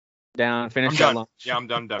Down, finish I'm that done. lunch. Yeah, I'm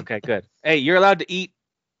done. Okay, good. Hey, you're allowed to eat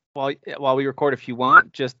while we record if you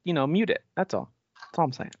want. Just mute it. That's all. That's all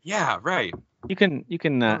I'm saying. Yeah, right. You can.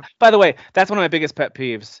 By the way, that's one of my biggest pet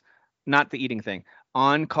peeves. Not the eating thing.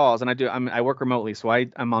 On calls, and I work remotely, so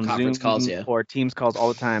I'm on Conference Zoom calls, yeah. or Teams calls all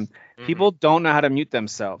the time. People don't know how to mute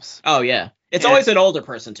themselves. Oh yeah, it's And always an older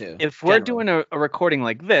person too. If we're doing a recording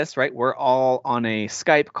like this, right? We're all on a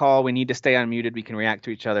Skype call. We need to stay unmuted. We can react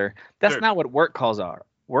to each other. That's not what work calls are.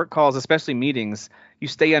 Work calls, especially meetings, you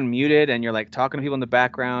stay unmuted and you're like talking to people in the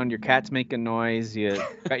background. Your cat's making noise. You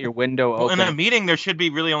got your window open. In a meeting, there should be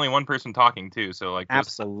really only one person talking too. So like,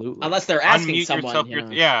 absolutely, unless they're asking unmute someone.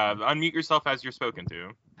 Yourself, unmute yourself as you're spoken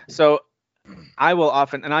to. So I will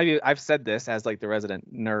often, and I've said this as like the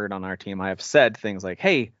resident nerd on our team. I have said things like,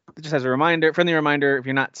 "Hey, just as a reminder, friendly reminder, if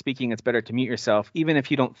you're not speaking, it's better to mute yourself. Even if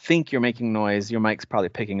you don't think you're making noise, your mic's probably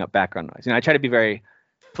picking up background noise." I try to be very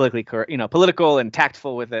political and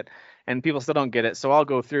tactful with it, and people still don't get it. So I'll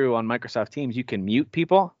go through on Microsoft Teams. You can mute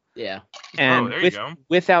people. Yeah. And there you go.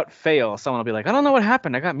 Without fail, someone will be like, "I don't know what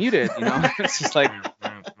happened. I got muted." It's just like,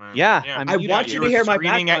 yeah. I want you to hear my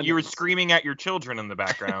background. You were screaming at your children in the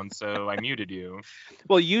background, so I muted you.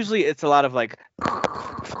 Well, usually it's a lot of like,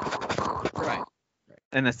 right.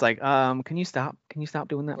 And it's like, can you stop? Can you stop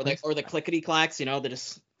doing that? Or the clickety clacks, they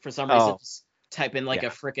just for some reason just type in like a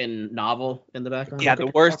freaking novel in the background. Yeah, the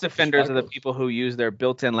worst offenders are the people who use their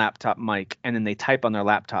built-in laptop mic and then they type on their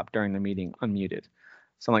laptop during the meeting unmuted.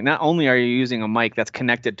 So I'm like, not only are you using a mic that's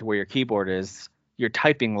connected to where your keyboard is, you're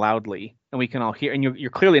typing loudly and we can all hear, and you're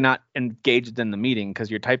clearly not engaged in the meeting because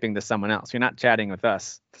you're typing to someone else. You're not chatting with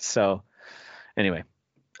us. So anyway,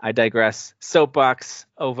 I digress. Soapbox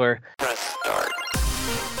over. Press start.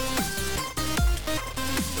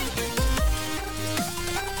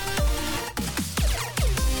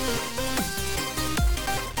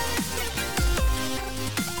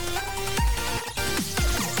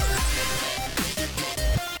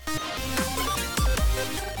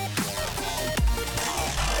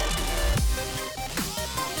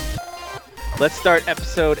 Let's start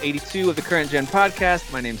episode 82 of the Current Gen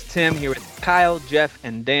podcast. My name's Tim, here with Kyle, Jeff,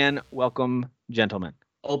 and Dan. Welcome, gentlemen.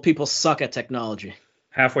 Old people suck at technology.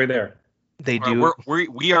 Halfway there. They do.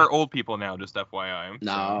 We are old people now, just FYI.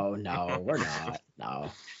 No, we're not.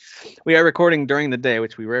 No. We are recording during the day,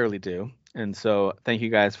 which we rarely do. And so thank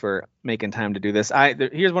you guys for making time to do this.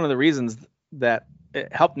 Here's one of the reasons that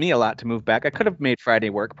it helped me a lot to move back. I could have made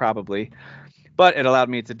Friday work probably, but it allowed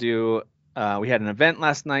me to do we had an event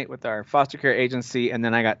last night with our foster care agency, and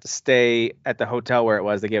then I got to stay at the hotel where it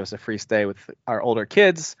was. They gave us a free stay with our older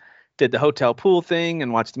kids, did the hotel pool thing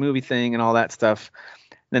and watched the movie thing and all that stuff.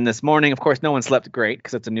 And then this morning, of course, no one slept great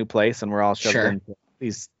because it's a new place and we're all shoved into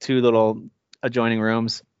these two little adjoining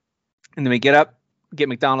rooms. And then we get up, get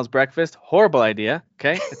McDonald's breakfast. Horrible idea.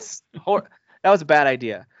 Okay. That was a bad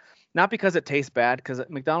idea. Not because it tastes bad, because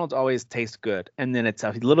McDonald's always tastes good. And then it's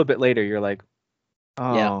a little bit later, you're like,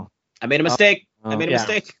 oh. Yeah. I made a mistake. I made a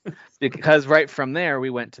mistake. Because right from there, we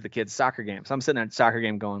went to the kids' soccer game. So I'm sitting at the soccer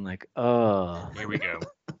game going like, oh. Here we go.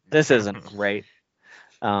 This isn't great.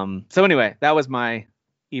 So anyway, that was my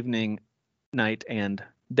evening, night, and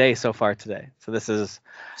day so far today. So this is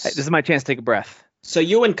my chance to take a breath. So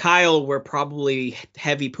you and Kyle were probably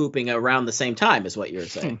heavy pooping around the same time, is what you're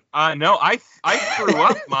saying. No, I threw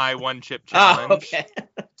up my one chip challenge. Oh, okay.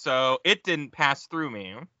 So it didn't pass through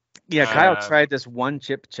me. Yeah, Kyle tried this one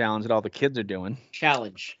chip challenge that all the kids are doing.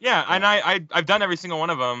 Challenge. Yeah, and I've done every single one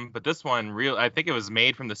of them, but this one, I think it was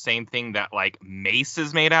made from the same thing that like mace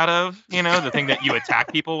is made out of. The thing that you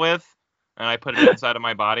attack people with, and I put it inside of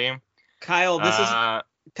my body. Kyle, this is.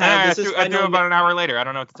 I threw about an hour later. I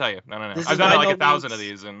don't know what to tell you. No. I've done like 1,000 of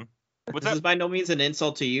these, and this is by no means an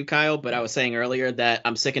insult to you, Kyle. But I was saying earlier that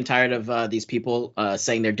I'm sick and tired of these people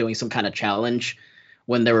saying they're doing some kind of challenge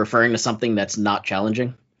when they're referring to something that's not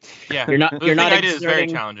challenging. Yeah, you're not exerting, is very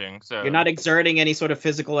challenging. So you're not exerting any sort of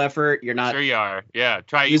physical effort. You're not. Sure, you are. Yeah,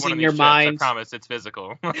 try using one of these your chips. mind. I promise, it's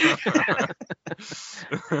physical. I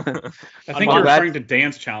think you're referring to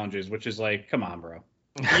dance challenges, which is like, come on, bro.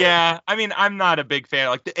 Yeah, I mean, I'm not a big fan.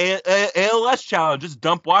 Like the ALS challenge, just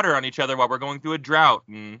dump water on each other while we're going through a drought,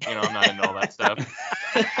 and I'm not into all that stuff.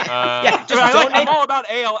 I'm all about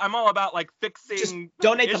I'm all about like fixing. Just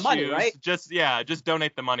donate issues. the money, right? Just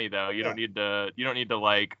donate the money though. You don't need to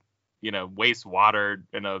like waste water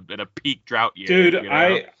in a peak drought year. Dude,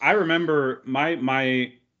 I remember my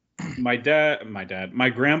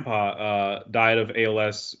grandpa died of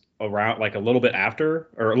ALS around like a little bit after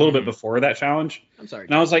or a little bit before that challenge. I'm sorry.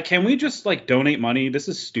 And I was like, can we just like donate money? This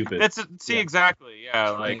is stupid. Exactly.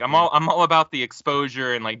 Yeah, like I'm all about the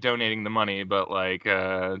exposure and like donating the money, but like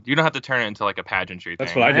you don't have to turn it into like a pageantry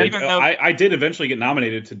That's thing. what I did. Even though, I did eventually get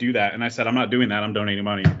nominated to do that, and I said I'm not doing that. I'm donating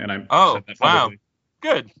money, and I said that wow, publicly.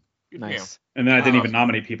 Good. Nice. And then I didn't even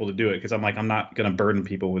nominate people to do it because I'm like, I'm not gonna burden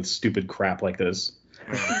people with stupid crap like this.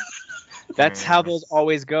 That's how those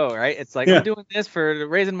always go, right? It's like, I'm doing this for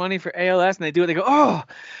raising money for ALS, and they do it. They go, oh,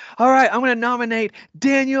 all right, I'm going to nominate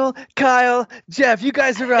Daniel, Kyle, Jeff. You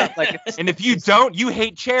guys are up. Like, and if you don't, you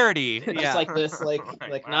hate charity. Just like this, like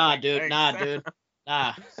nah, dude, nah,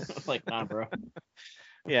 like nah, bro.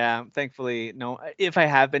 Yeah, thankfully, no. If I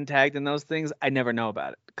have been tagged in those things, I never know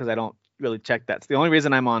about it because I don't really check that. So the only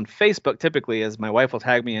reason I'm on Facebook typically is my wife will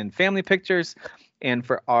tag me in family pictures and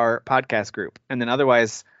for our podcast group, and then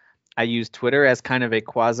otherwise, I use Twitter as kind of a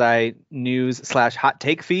quasi news / hot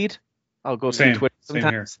take feed. I'll go through Twitter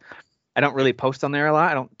sometimes. I don't really post on there a lot.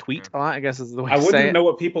 I don't tweet a lot, I guess is the way I to say it. wouldn't know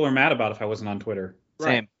what people are mad about if I wasn't on Twitter.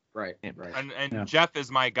 Same. Right. And Jeff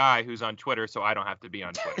is my guy who's on Twitter, so I don't have to be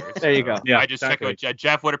on Twitter. There you go. Yeah, I just check with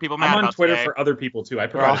Jeff. What are people mad I'm about on Twitter today? for other people too. I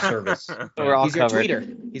provide a service. We're all He's your covered.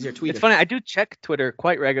 tweeter. He's your tweeter. It's funny. I do check Twitter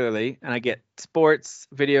quite regularly, and I get sports,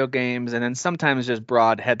 video games, and then sometimes just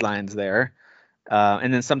broad headlines there.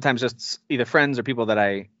 And then sometimes just either friends or people that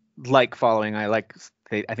I like following. I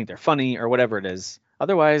think they're funny or whatever it is.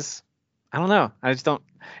 Otherwise, I don't know. I just don't.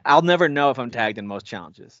 I'll never know if I'm tagged in most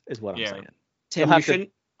challenges. Is what I'm saying. Tim,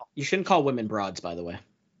 you shouldn't call women broads, by the way.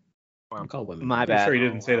 Well, call women. My broads. bad. I'm sure you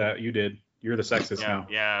didn't say that. You did. You're the sexist now.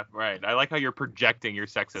 Yeah, right. I like how you're projecting your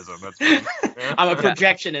sexism. That's fun. I'm a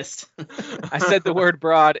projectionist. I said the word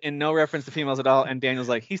broad in no reference to females at all, and Daniel's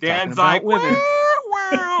like, he's Dan's talking about like, women.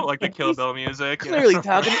 like the Kill Bill music. Clearly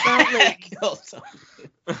talking about women.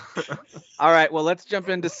 All All right, well, let's jump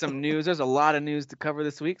into some news. There's a lot of news to cover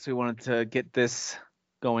this week, so we wanted to get this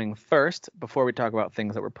going first before we talk about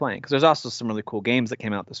things that we're playing, because there's also some really cool games that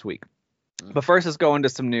came out this week. But first, let's go into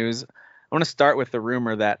some news. I want to start with the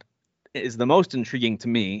rumor that is the most intriguing to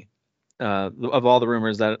me of all the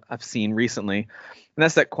rumors that I've seen recently, and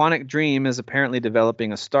that's that Quantic Dream is apparently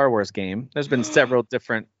developing a Star Wars game. There's been several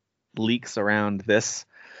different leaks around this.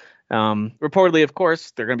 Reportedly, of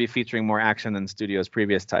course, they're going to be featuring more action than studio's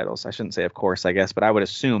previous titles. I shouldn't say of course, I guess, but I would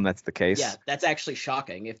assume that's the case. Yeah, that's actually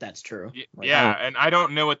shocking if that's true. Yeah, and I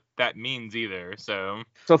don't know what that means either. So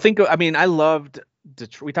I loved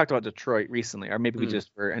Detroit. We talked about Detroit recently, or maybe we just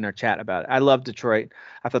were in our chat about it. I love Detroit.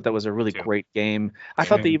 I thought that was a really great game. I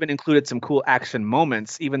thought they even included some cool action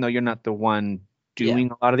moments, even though you're not the one doing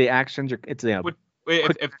a lot of the actions. If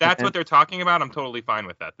that's what they're talking about, I'm totally fine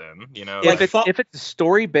with that then. You know, if it's a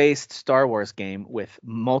story-based Star Wars game with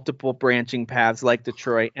multiple branching paths like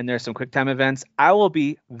Detroit, and there's some quick time events, I will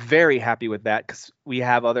be very happy with that because we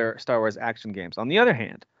have other Star Wars action games. On the other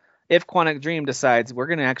hand, if Quantic Dream decides we're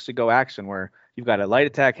going to actually go action where you've got a light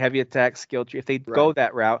attack, heavy attack, skill tree, if they go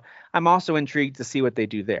that route, I'm also intrigued to see what they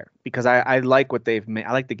do there because I like what they've made.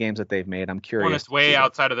 I like the games that they've made. I'm curious. When it's way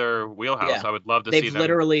outside of their wheelhouse, Yeah. I would love to see them. They've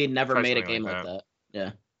literally never made a like game that. like that.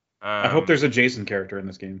 Yeah. I hope there's a Jason character in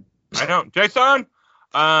this game. I don't. Jason.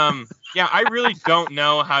 Yeah, I really don't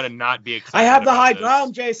know how to not be excited. I have the about high this.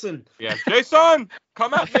 ground, Jason. Yeah, Jason,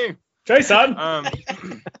 come at me. Jason.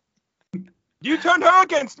 You turned her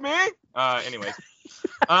against me. Anyways,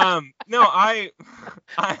 no, I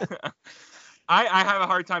have a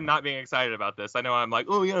hard time not being excited about this. I know I'm like,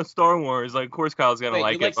 oh yeah, Star Wars. Like, of course, Kyle's gonna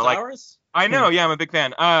like you it. Star But Wars? I know, yeah, I'm a big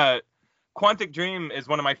fan. Quantic Dream is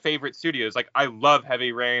one of my favorite studios. Like, I love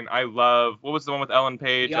Heavy Rain. I love what was the one with Ellen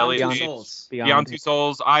Page, Beyond Elliot Two Page? Souls. Beyond Two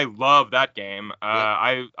Souls. I love that game.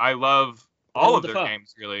 I love all of their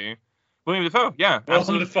games really. William Dafoe, yeah,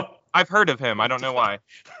 absolutely. I've heard of him. I don't know why.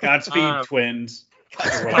 Godspeed Twins.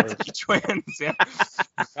 Godspeed Twins. Yeah.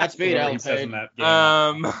 Godspeed Ellen Says Page. in that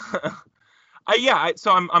game.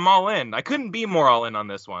 So I'm all in. I couldn't be more all in on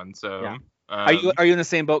this one. So. Yeah. Are you in the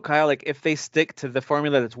same boat, Kyle? Like, if they stick to the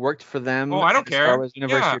formula that's worked for them? Oh, I don't care. Star Wars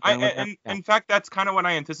universe, in fact, that's kind of what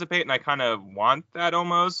I anticipate, and I kind of want that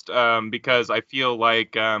almost, because I feel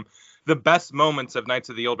like the best moments of Knights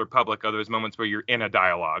of the Old Republic are those moments where you're in a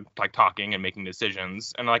dialogue, like talking and making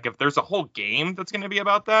decisions, and like if there's a whole game that's going to be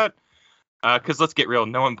about that. Because let's get real,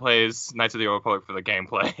 no one plays Knights of the Old Republic for the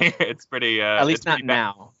gameplay. It's pretty. At least not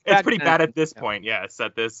now. It's pretty bad at this point. Yes,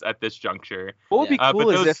 at this juncture. What would be cool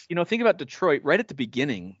is if think about Detroit right at the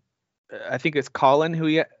beginning. I think it's Colin who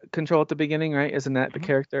you control at the beginning, right? Isn't that the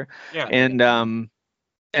character? Yeah. And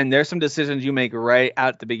And there's some decisions you make right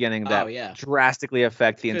out at the beginning that drastically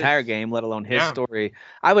affect the entire game, let alone his story.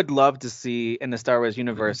 I would love to see in the Star Wars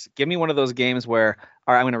universe, give me one of those games where,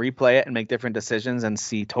 all right, I'm going to replay it and make different decisions and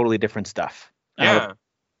see totally different stuff. Yeah.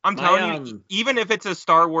 I'm telling you, even if it's a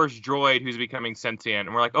Star Wars droid who's becoming sentient,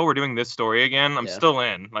 and we're like, oh, we're doing this story again, I'm still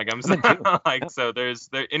in. Like, I'm like, so there's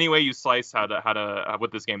any way you slice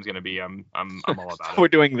what this game's gonna be, I'm all about it. We're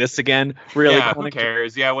doing this again, really? Yeah, who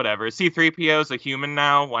cares? Yeah, whatever. C-3PO's a human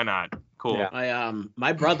now. Why not? Cool. Yeah.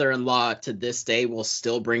 My brother-in-law to this day will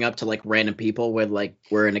still bring up to like random people when like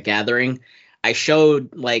we're in a gathering. I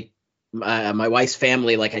showed like my wife's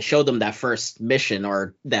family, like I showed them that first mission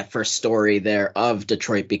or that first story there of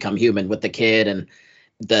Detroit Become Human with the kid and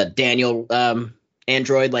the Daniel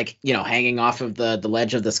android, like, you know, hanging off of the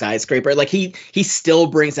ledge of the skyscraper. Like he still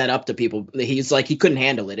brings that up to people. He's like, he couldn't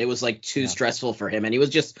handle it. It was like too stressful for him. And he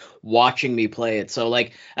was just watching me play it. So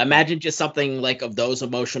like, imagine just something like of those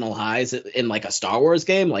emotional highs in like a Star Wars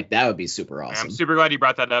game. Like that would be super awesome. I'm super glad you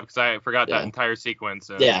brought that up because I forgot that entire sequence.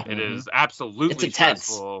 And it is absolutely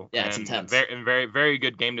stressful. Yeah, it's intense. And very, very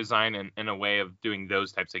good game design and a way of doing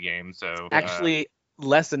those types of games. So actually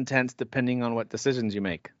less intense depending on what decisions you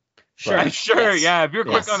make. Sure. Yes. Yeah. If you're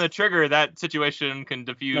quick on the trigger, that situation can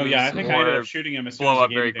diffuse. No, yeah, I think I ended up shooting him as soon as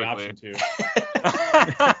he gave me the option to.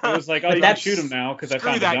 It was like, oh, you can shoot him now because I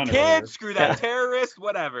found the gun earlier. Screw that terrorist,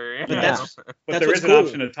 whatever. But there is an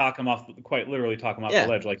option to talk him off, quite literally talk him off the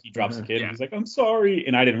ledge. Like he drops the kid and he's like, I'm sorry.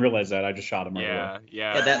 And I didn't realize that. I just shot him earlier.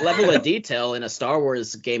 Yeah, that level of detail in a Star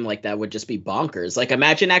Wars game like that would just be bonkers. Like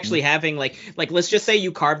imagine actually having like let's just say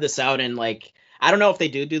you carve this out and like, I don't know if they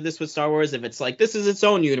do this with Star Wars, if it's like, this is its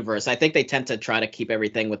own universe. I think they tend to try to keep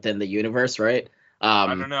everything within the universe, right? I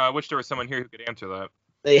don't know. I wish there was someone here who could answer that.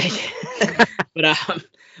 But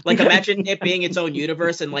like imagine it being its own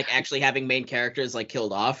universe and like actually having main characters like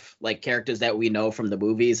killed off, like characters that we know from the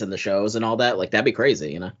movies and the shows and all that. Like that'd be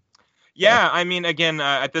crazy, you know? Yeah, I mean, again,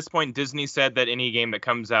 at this point, Disney said that any game that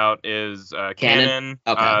comes out is canon.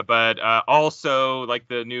 Okay. But also, like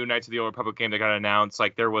the new Knights of the Old Republic game that got announced,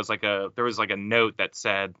 like there was like a note that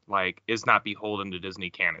said like is not beholden to Disney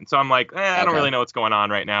canon. So I'm like, I don't really know what's going on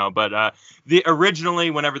right now. But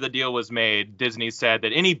originally, whenever the deal was made, Disney said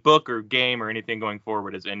that any book or game or anything going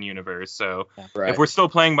forward is in universe. So if we're still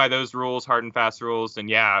playing by those rules, hard and fast rules, then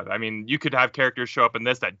yeah, I mean, you could have characters show up in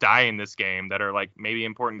this that die in this game that are like maybe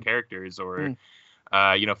important characters. Or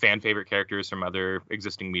fan favorite characters from other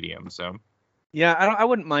existing mediums. So yeah, I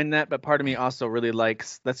wouldn't mind that, but part of me also really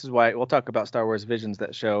likes, this is why we'll talk about Star Wars Visions,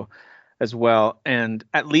 that show as well, and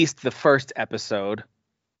at least the first episode,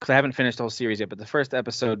 because I haven't finished the whole series yet, but the first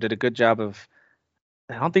episode did a good job of,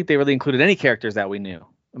 I don't think they really included any characters that we knew.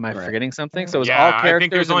 Am I forgetting something? So it was all characters. I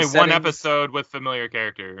think there's only one episode with familiar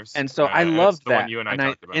characters. And so I loved that. One you and I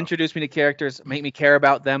talked about. Introduced me to characters, make me care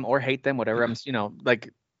about them or hate them, whatever. I'm, like,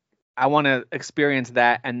 I want to experience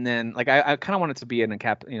that, and then like I kind of want it to be in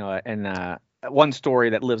one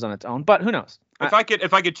story that lives on its own. But who knows? If I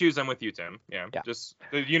could choose, I'm with you, Tim. Yeah. Just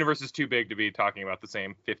the universe is too big to be talking about the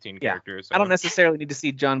same 15 characters. So. I don't necessarily need to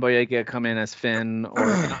see John Boyega come in as Finn, or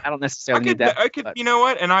I don't necessarily need that. I could, you know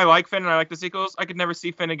what? And I like Finn, and I like the sequels. I could never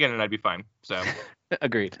see Finn again, and I'd be fine. So.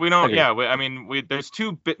 Agreed. We don't. Agreed. Yeah. There's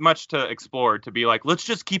too much to explore to be like, let's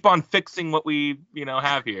just keep on fixing what we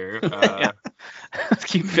have here. Let's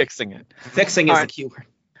keep fixing it. Fixing is the key word.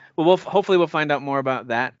 Well, hopefully we'll find out more about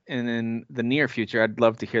that in the near future. I'd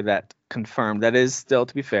love to hear that confirmed. That is still,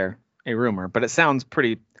 to be fair, a rumor, but it sounds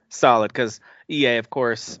pretty solid because EA, of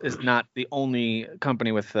course, is not the only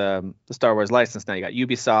company with the Star Wars license. Now you got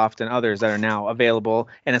Ubisoft and others that are now available,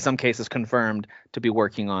 and in some cases confirmed to be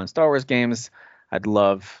working on Star Wars games. I'd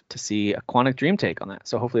love to see a Quantic Dream take on that.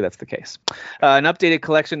 So hopefully that's the case. An updated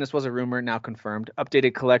collection, this was a rumor, now confirmed.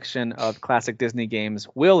 Updated collection of classic Disney games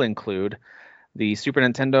will include the Super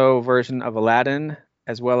Nintendo version of Aladdin,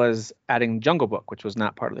 as well as adding Jungle Book, which was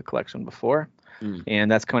not part of the collection before. And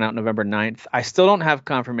that's coming out November 9th. I still don't have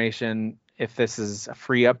confirmation if this is a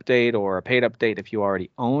free update or a paid update if you already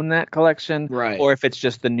own that collection, or if it's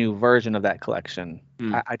just the new version of that collection.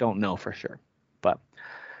 I don't know for sure, but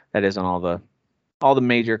that is on all the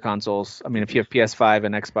major consoles. I mean, if you have PS5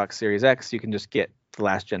 and Xbox Series X, you can just get the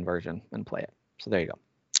last gen version and play it. So there you go.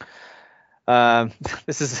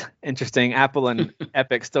 This is interesting. Apple and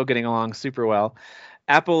Epic still getting along super well.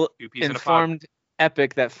 Apple informed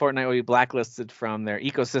Epic that Fortnite will be blacklisted from their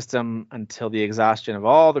ecosystem until the exhaustion of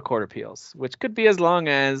all the court appeals, which could be as long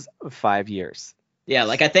as 5 years. Yeah,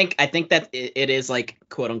 like I think that it is like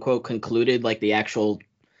quote unquote concluded, like the actual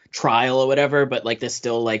trial or whatever, but like there's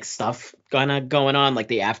still like stuff going on, like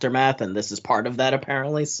the aftermath, and this is part of that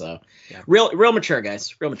apparently. So real mature,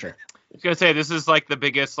 guys, real mature. was gonna say, this is like the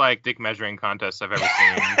biggest like dick measuring contest I've ever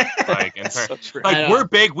seen. Like, we're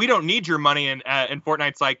big, we don't need your money, and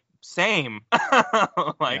Fortnite's like, same.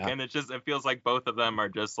 And it feels like both of them are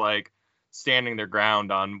just like standing their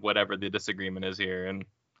ground on whatever the disagreement is here, and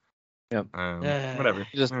whatever.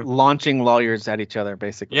 Just launching lawyers at each other,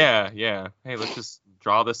 basically. Yeah. Hey, let's just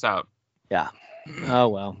draw this out. Yeah. Oh,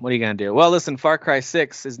 well, what are you going to do? Well, listen, Far Cry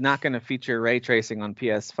 6 is not going to feature ray tracing on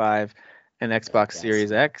PS5 and Xbox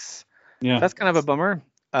Series X. Yeah. That's kind of a bummer.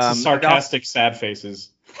 Sarcastic, sad faces.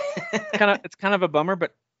 It's kind of a bummer,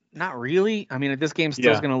 but not really. I mean, this game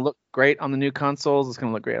still is going to look great on the new consoles. It's going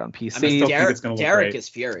to look great on PC. I mean, Derek is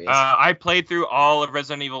furious. I played through all of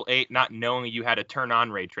Resident Evil 8 not knowing you had to turn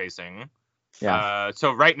on ray tracing. Yeah.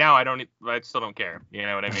 So right now I still don't care. You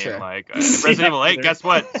know what I mean? Sure. Like Resident Evil 8. Guess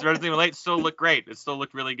what? Resident Evil 8 still looked great. It still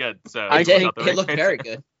looked really good. So it looked very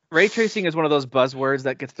good. Ray tracing is one of those buzzwords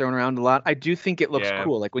that gets thrown around a lot. I do think it looks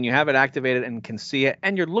cool. Like when you have it activated and can see it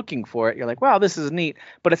and you're looking for it, you're like, wow, this is neat.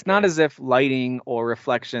 But it's not as if lighting or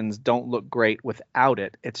reflections don't look great without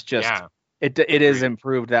it. It's just it is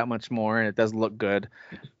improved that much more, and it does look good.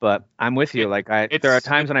 But I'm with you. There are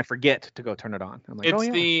times when I forget to go turn it on. I'm like,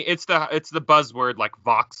 it's the buzzword like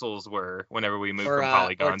voxels were whenever we moved from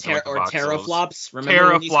polygons to teraflops.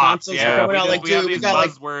 Remember when these consoles were coming out? Like, dude, we got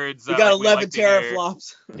buzzwords. We got 11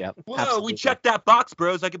 teraflops. Yep. Whoa, we checked that box,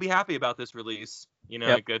 bros. I could be happy about this release. You know,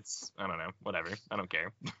 like it's, I don't know, whatever. I don't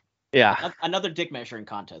care. Yeah. Another dick measuring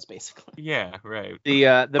contest, basically. Yeah, right.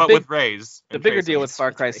 With rays. The bigger deal with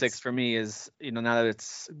Far Cry 6 for me is, now that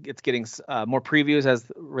it's getting more previews as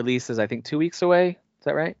release is, I think, 2 weeks away. Is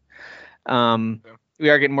that right? We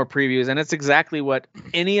are getting more previews, and it's exactly what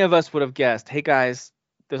any of us would have guessed. Hey guys,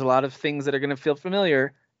 there's a lot of things that are going to feel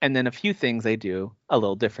familiar, and then a few things they do a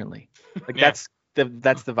little differently. That's the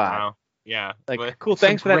vibe. Wow. Yeah. Cool.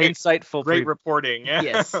 Thanks for that insightful. Great reporting. Yeah.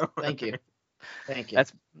 Yes. Thank you.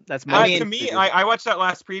 That's my to me. I watched that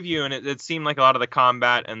last preview, and it seemed like a lot of the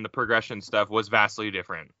combat and the progression stuff was vastly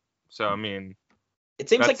different. So I mean, it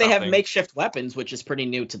seems like they have makeshift weapons, which is pretty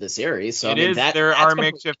new to the series. So there are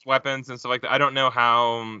makeshift weapons and stuff like that. I don't know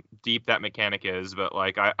how deep that mechanic is, but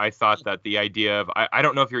I thought that the idea of I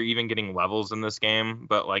don't know if you're even getting levels in this game,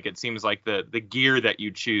 but it seems like the gear that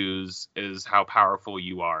you choose is how powerful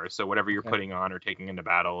you are. So whatever you're putting on or taking into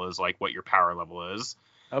battle is what your power level is.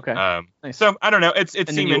 Okay. Nice. So I don't know. It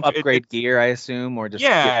seemed you upgrade gear, I assume, or just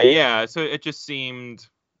So it just seemed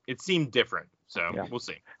different. So we'll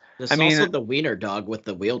see. There's also the wiener dog with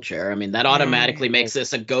the wheelchair. I mean, that automatically makes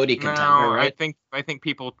this a GOTY contender, right? I think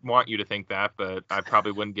people want you to think that, but I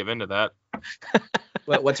probably wouldn't give in to that.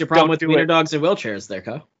 What's your problem with wiener dogs and wheelchairs there,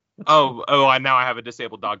 Co? Now I have a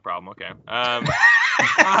disabled dog problem. Okay.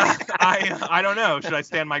 I don't know. Should I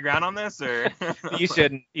stand my ground on this, or you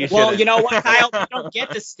shouldn't? Well, you know what, Kyle? You don't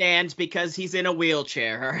get to stand because he's in a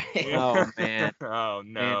wheelchair. All right? Oh man. Oh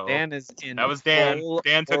no. Man, Dan is in. That was Dan.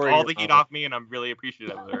 Dan took all the heat off me, and I'm really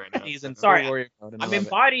appreciative of it right now. He's in sorry. I'm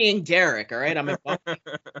embodying Derek. All right, I'm embodying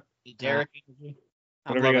Derek.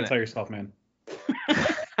 Whatever you gotta tell yourself, man.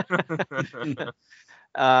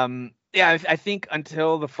 I think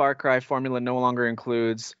until the Far Cry formula no longer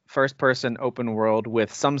includes first-person open world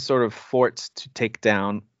with some sort of forts to take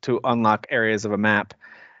down to unlock areas of a map,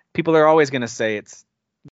 people are always going to say it's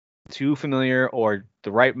too familiar or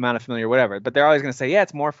the right amount of familiar, whatever. But they're always going to say,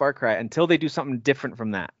 it's more Far Cry until they do something different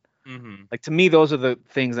from that. Mm-hmm. To me, those are the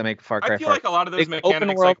things that make Far Cry. I feel like a lot of those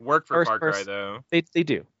mechanics work for Far Cry, though. They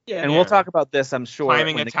do. Yeah. And we'll talk about this, I'm sure.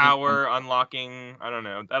 Climbing a tower, unlocking, I don't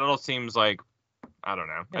know. That all seems like, I don't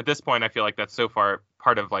know. At this point, I feel like that's so far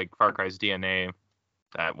part of Far Cry's DNA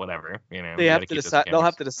that whatever, they have to decide. They'll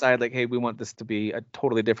have to decide hey, we want this to be a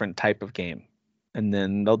totally different type of game, and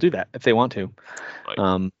then they'll do that if they want to.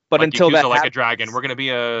 But until that, a dragon, we're gonna be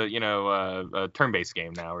a turn-based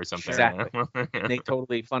game now or something. Exactly.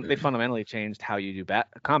 They fundamentally changed how you do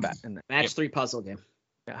combat in that. Match 3 puzzle game.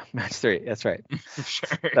 Yeah, match 3. That's right.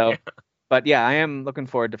 Sure. So, but yeah, I am looking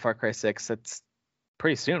forward to Far Cry 6. It's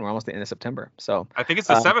pretty soon. We're almost at the end of September. So I think it's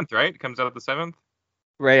the 7th, right? It comes out the 7th.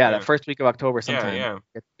 Right, that first week of October sometime. Yeah.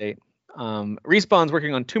 Get the date. Respawn's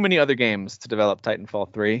working on too many other games to develop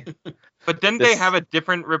Titanfall 3. But didn't they have a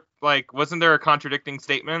different wasn't there a contradicting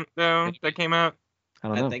statement though that came out? I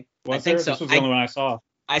don't know. I think so. This was the only one I saw.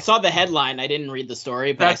 I saw the headline. I didn't read the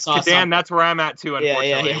story, but I saw Dan, that's where I'm at too,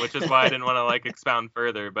 unfortunately, which is why I didn't want to expound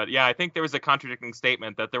further. But yeah, I think there was a contradicting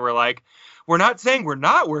statement that they were we're not saying we're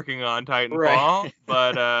not working on Titanfall,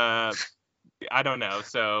 but I don't know.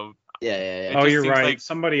 So yeah. Oh, you're right.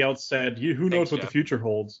 Somebody else said, "Who knows what the future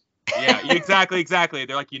holds?" Yeah, exactly.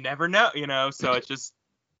 They're you never know, So it's just,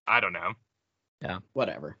 I don't know. Yeah,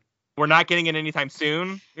 whatever. we're not getting it anytime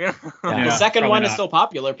soon. Yeah. The second one is still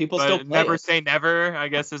popular. People still play never it. say never, I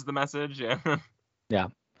guess, is the message. Yeah. Yeah.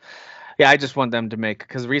 Yeah, I just want them to make,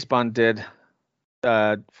 because Respawn did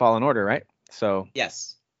Fallen Order, right? So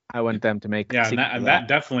yes, I want them to make. Yeah, and that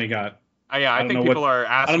definitely got. I think people are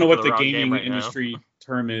asking. I don't know what the gaming industry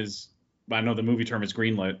term is, but I know the movie term is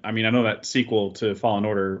greenlit. I mean, I know that sequel to Fallen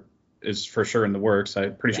Order is for sure in the works.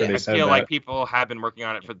 I'm pretty sure they said that. I feel like people have been working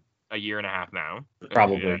on it for a year and a half now.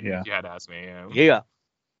 Probably, yeah. You had to ask me. Yeah.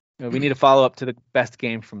 We need a follow up to the best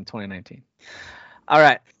game from 2019. All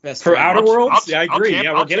right. For Outer Worlds, I agree.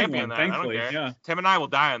 We're getting one, that. thankfully. Yeah. Tim and I will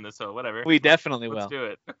die on this, so whatever. We definitely will. Let's do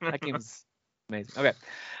it. That game's amazing.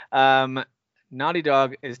 Okay. Naughty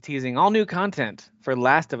Dog is teasing all new content for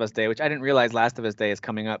Last of Us Day, which I didn't realize Last of Us Day is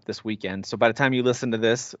coming up this weekend. So by the time you listen to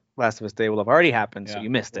this, Last of Us Day will have already happened, so you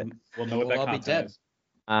missed it. We'll know what that content is.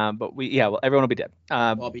 But everyone will be dead.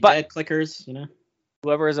 We'll be dead, clickers,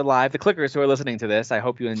 Whoever is alive, the clickers who are listening to this, I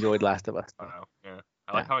hope you enjoyed Last of Us. Oh, yeah.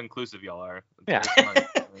 I like how inclusive y'all are. Yeah.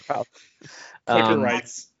 Clicker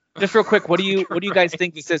rights. Just real quick, what do you guys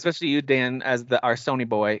think this is, especially you, Dan, as our Sony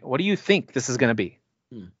boy? What do you think this is going to be?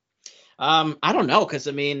 I don't know, because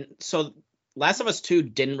so Last of Us 2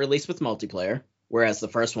 didn't release with multiplayer, whereas the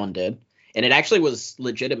first one did, and it actually was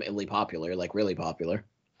legitimately popular, like really popular.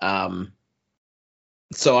 So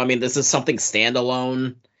this is something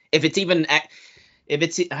standalone. If it's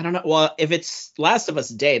I don't know. Well, if it's Last of Us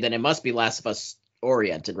Day, then it must be Last of Us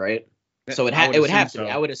oriented, right? So it would have to be.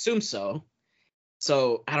 I would assume so.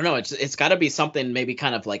 So I don't know. It's got to be something maybe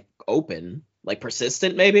kind of like open, like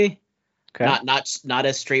persistent, maybe. Okay. Not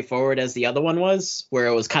as straightforward as the other one was, where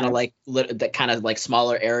it was kind of like that kind of like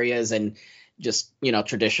smaller areas and just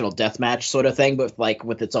traditional deathmatch sort of thing, but like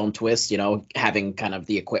with its own twist. Having kind of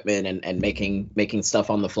the equipment and making stuff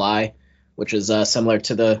on the fly, which is similar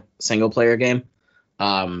to the single player game.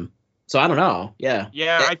 So I don't know. Yeah.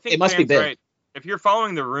 Yeah, I think it must be big. Right. If you're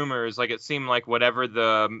following the rumors, like it seemed like whatever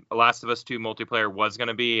the Last of Us 2 multiplayer was going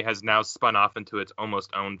to be has now spun off into its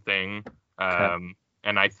almost own thing.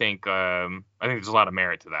 And I think there's a lot of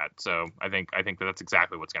merit to that. So I think that's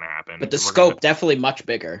exactly what's going to happen. But the scope definitely much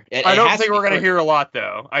bigger. I don't think we're going to hear a lot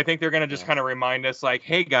though. I think they're going to just kind of remind us like,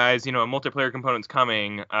 hey guys, a multiplayer component's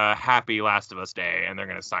coming. Happy Last of Us Day, and they're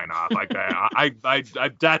going to sign off. Like I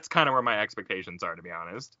that's kind of where my expectations are, to be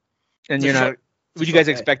honest. And would you guys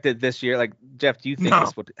expect it this year? Like Jeff, do you think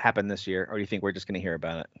this would happen this year, or do you think we're just going to hear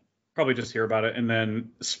about it? Probably just hear about it, and then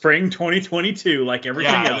spring 2022, like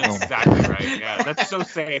everything else. That's exactly right. Yeah, that's so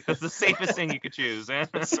safe. That's the safest thing you could choose.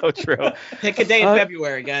 That's so true. Pick a day in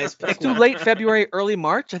February, guys. It's too late February, early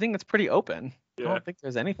March. I think that's pretty open. Yeah. I don't think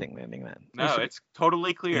there's anything landing then. No, it's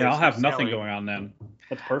totally clear. Yeah, I'll have nothing going on then.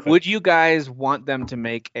 That's perfect. Would you guys want them to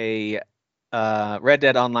make a Red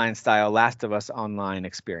Dead Online style Last of Us Online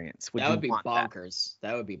experience? That would be bonkers.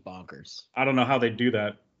 That would be bonkers. I don't know how they do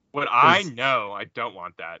that. I don't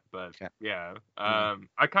want that, but yeah.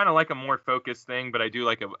 I kind of like a more focused thing, but I do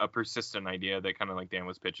like a persistent idea that kind of like Dan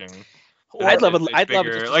was pitching. I'd love just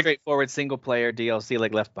a straightforward single player DLC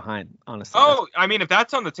like Left Behind, honestly. Oh, if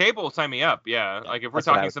that's on the table, sign me up. Yeah. Like if we're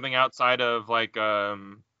talking something outside of like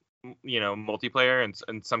multiplayer and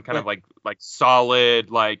some kind of like solid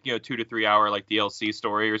like 2 to 3 hour like DLC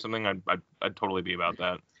story or something, I'd totally be about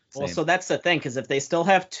that. Well, so that's the thing, because if they still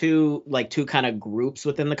have two kind of groups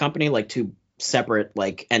within the company, like two separate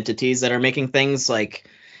like entities that are making things, like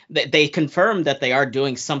they confirmed that they are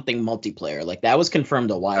doing something multiplayer. Like that was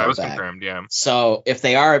confirmed a while back. That was confirmed, yeah. So if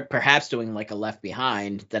they are perhaps doing like a Left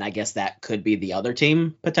Behind, then I guess that could be the other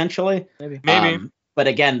team potentially. Maybe. But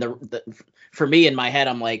again, for me in my head,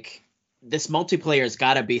 I'm like, this multiplayer's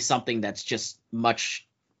got to be something that's just much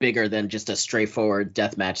bigger than just a straightforward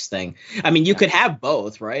deathmatch thing. You could have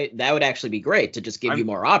both, right? That would actually be great to just give you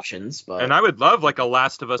more options. And I would love like a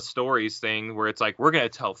Last of Us Stories thing where it's like we're gonna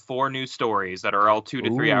tell 4 new stories that are all 2 to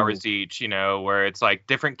 3 hours each. Where it's like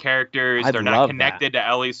different characters. They're not connected to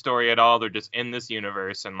Ellie's story at all. They're just in this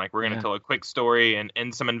universe, and like we're gonna tell a quick story and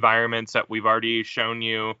in some environments that we've already shown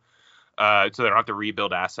you. So they don't have to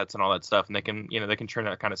rebuild assets and all that stuff, and they can churn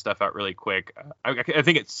that kind of stuff out really quick. I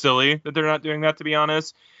think it's silly that they're not doing that, to be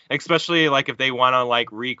honest. Especially like if they want to like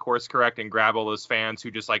course correct and grab all those fans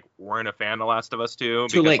who just like weren't a fan of Last of Us 2.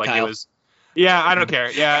 Too late, like Kyle. It was. Yeah, I don't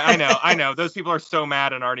care. Yeah, I know. Those people are so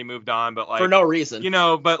mad and already moved on, but like for no reason.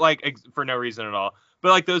 But like for no reason at all. But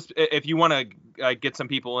like those, if you want to get some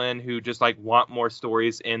people in who just like want more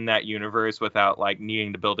stories in that universe without like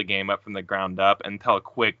needing to build a game up from the ground up and tell a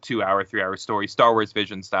quick 2 hour, 3 hour story, Star Wars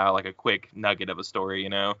Vision style, like a quick nugget of a story,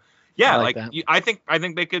 Yeah, I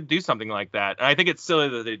think they could do something like that. And I think it's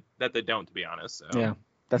silly that they don't, to be honest. So. Yeah,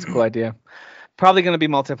 that's a cool idea. Probably going to be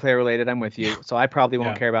multiplayer related. I'm with you, so I probably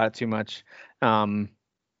won't Yeah. care about it too much.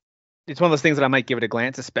 It's one of those things that I might give it a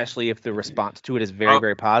glance, especially if the response to it is very,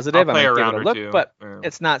 very positive. I'll play I might a give round it a or look, two. but Yeah.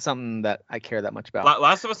 it's not something that I care that much about.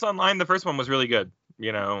 Last of Us Online, the first one was really good.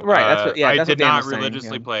 Right, that's what- yeah, I that's what did Dan not was saying,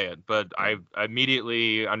 religiously yeah. play it, but I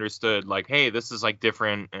immediately understood like, hey, this is like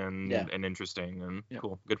different and Yeah. interesting and Yeah.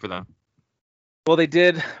 cool. Good for them. Well, they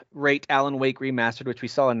did rate Alan Wake Remastered, which we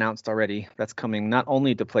saw announced already. That's coming not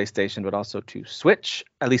only to PlayStation, but also to Switch.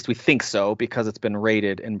 At least we think so, because it's been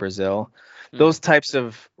rated in Brazil. Those types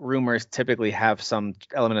of rumors typically have some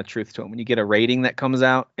element of truth to them. When you get a rating that comes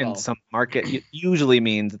out in Well, some market, it usually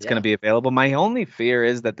means it's going Yeah. to be available. My only fear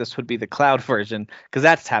is that this would be the cloud version, because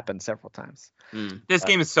that's happened several times. This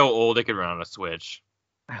game is so old it could run on a Switch.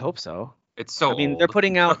 I hope so. It's so I mean, old. they're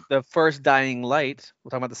putting out the first Dying Light. We'll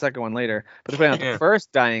talk about the second one later. But they're putting out the Yeah.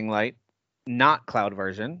 first Dying Light, not cloud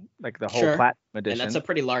version, like the whole Sure. Platinum and edition. that's a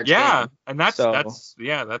pretty large Yeah, game. and that's So- that's. I mean,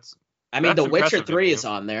 that's The Witcher impressive 3 of is you.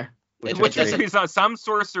 on there. It Witcher just doesn't- 3 is not, some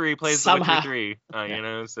sorcery plays The Somehow. Witcher 3. You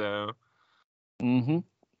know, so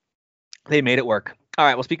They made it work. All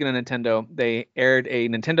right. Well, speaking of Nintendo, they aired a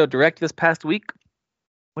Nintendo Direct this past week,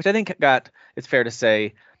 which I think got, it's fair to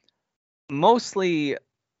say, mostly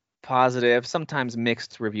positive, sometimes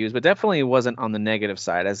mixed reviews, but definitely wasn't on the negative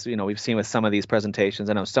side, as you know we've seen with some of these presentations.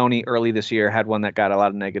 I know Sony early this year had one that got a lot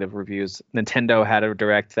of negative reviews. Nintendo had a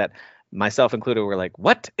Direct that, myself included, were like,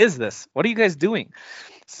 "What is this? What are you guys doing?"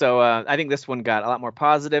 So I think this one got a lot more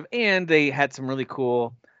positive, and they had some really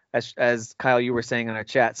cool, as Kyle, you were saying in our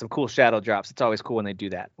chat, some cool shadow drops. It's always cool when they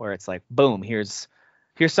do that, where it's like, boom, here's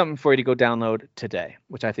something for you to go download today,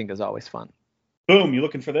 which I think is always fun. Boom, you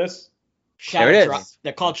looking for this? Shadow There it drop. is.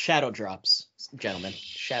 They're called shadow drops, gentlemen.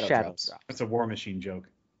 Shadow drops. That's a War Machine joke.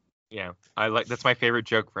 yeah, I like that's my favorite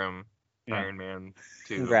joke from Yeah. Iron Man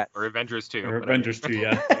 2 Congrats. or Avengers 2. Or whatever. Avengers 2,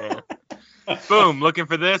 yeah. Yeah. Boom, looking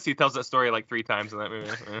for this. He tells that story like 3 times in that movie.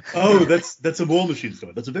 Oh, that's a War Machine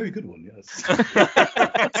story. That's a very good one, yes.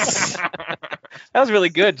 That was really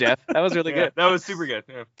good, Jeff. That was really Yeah, good. that was super good.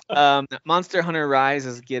 Yeah. Monster Hunter Rise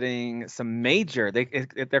is getting some major,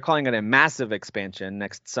 they're calling it a massive expansion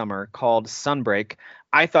next summer called Sunbreak.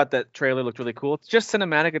 I thought that trailer looked really cool. It's just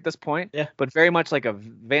cinematic at this point, Yeah. but very much like a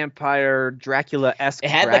vampire Dracula-esque It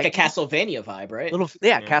had like a dragon. Castlevania vibe, right?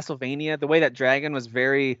 Yeah, Yeah. Castlevania. The way that dragon was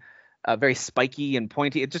very spiky and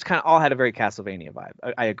pointy. It just kind of all had a very Castlevania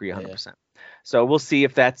vibe. I agree 100%. So we'll see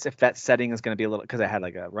if that setting is going to be a little, because it had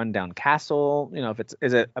like a rundown castle. You know,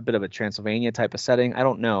 is it a bit of a Transylvania type of setting? I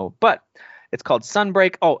don't know, but it's called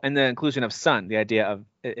Sunbreak. Oh, and the inclusion of sun. The idea of,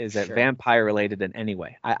 is it Sure. vampire related in any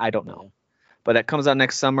way? I don't know, but that comes out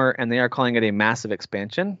next summer, and they are calling it a massive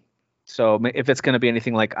expansion. So if it's going to be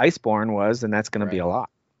anything like Iceborne was, then that's going to be a lot.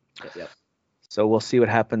 Yep. So we'll see what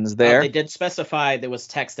happens there. They did specify, there was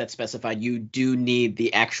text that specified you do need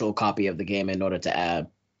the actual copy of the game in order to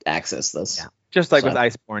access this. Yeah. Just like So- with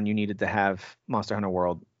Iceborne, you needed to have Monster Hunter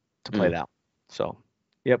World to play that. So,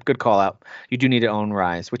 yep, good call out. You do need to own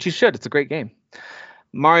Rise, which you should. It's a great game.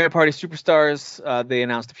 Mario Party Superstars, they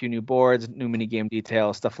announced a few new boards, new mini game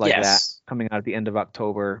details, stuff like that, coming out at the end of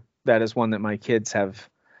October. That is one that my kids have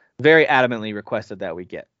very adamantly requested that we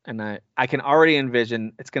get. And I can already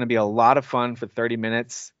envision it's going to be a lot of fun for 30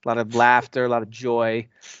 minutes, a lot of laughter, a lot of joy,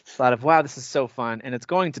 a lot of, wow, this is so fun. And it's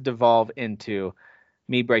going to devolve into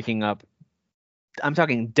me breaking up. I'm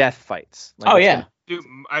talking death fights. Oh, yeah. Dude,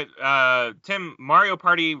 Tim, Mario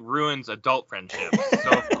Party ruins adult friendships. So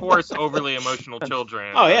of course, overly emotional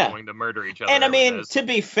children Oh, yeah. are going to murder each other. And I with mean, this. to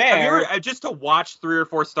be Have you fair, ever, just to watch 3 or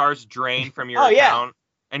 4 stars drain from your Oh, yeah. account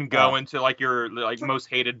and go into like your most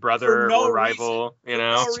hated brother no or rival, you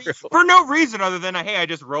know, no reason. for no reason other than hey, I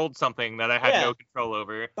just rolled something that I had Yeah. no control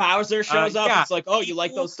over. Bowser shows up. yeah. It's like, oh, you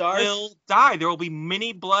like those stars? Will die. There will be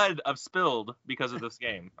many blood of spilled because of this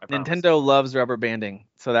game. I promise. Nintendo loves rubber banding,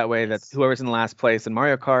 so that way that Yes. whoever's in last place in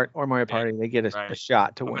Mario Kart or Mario Yeah, Party, they get a right.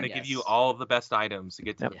 shot to I'm win. going to give you Yes. all of the best items to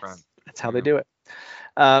get to Yep. the front. That's how they do it.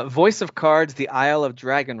 Voice of Cards, The Isle of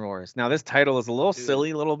Dragon Roars. Now, this title is a little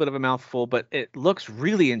silly, a little bit of a mouthful, but it looks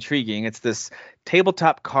really intriguing. It's this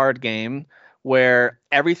tabletop card game where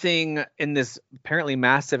everything in this apparently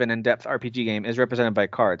massive and in-depth RPG game is represented by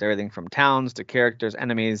cards. Everything from towns to characters,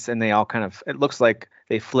 enemies, and they all kind of, it looks like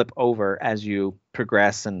they flip over as you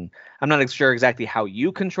progress. And I'm not sure exactly how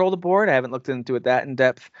you control the board. I haven't looked into it that in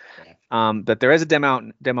depth. But there is a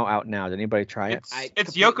demo out now. Did anybody try it?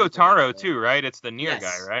 It's Yoko Taro too, right? It's the Nier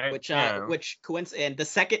guy, right? Which and the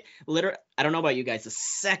second, literally, I don't know about you guys. The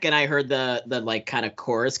second I heard the like kind of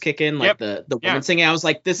chorus kick in, like the woman singing, I was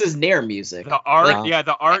like, this is Nier music. The art,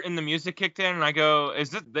 the art and the music kicked in, and I go,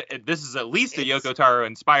 this is at least a Yoko Taro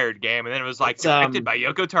inspired game, and then it was like directed by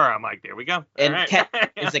Yoko Taro. I'm like, there we go. And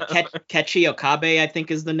is it Kechi Okabe? I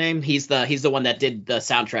think is the name. He's the one that did the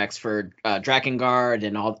soundtracks for Drakengard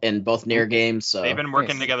and both Nier games. So they've been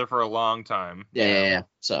working together for a long time. Yeah.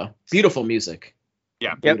 So beautiful music.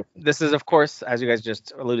 Yeah. Yep. This is, of course, as you guys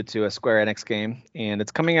just alluded to, a Square Enix game, and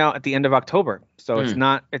it's coming out at the end of October. So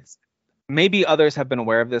it's maybe others have been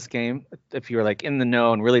aware of this game if you're like in the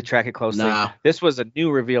know and really track it closely. This was a new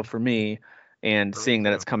reveal for me, and seeing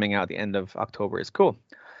that it's coming out at the end of October is cool.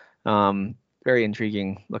 Very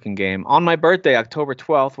intriguing looking game. On my birthday, October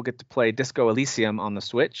 12th, we'll get to play Disco Elysium on the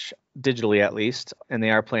Switch, digitally at least, and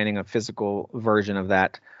they are planning a physical version of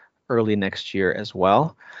that early next year as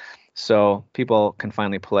well. So people can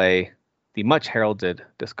finally play the much heralded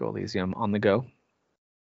Disco Elysium on the go.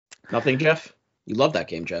 Nothing, Jeff? You love that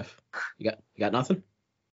game, Jeff. You got nothing?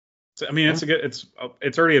 I mean,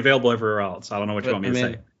 it's already available everywhere else. I don't know what you want me to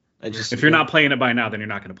say. If you're not playing it by now, then you're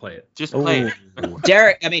not going to play it. Just play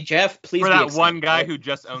it. Jeff, please. For be that excited, one guy who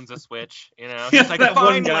just owns a Switch, you know, he's like, that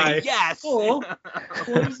one guy. Yes. Oh,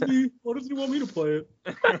 why does he want me to play it?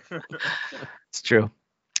 It's true.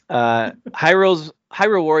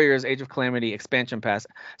 Hyrule Warriors Age of Calamity expansion pass.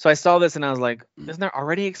 So I saw this and I was like, isn't there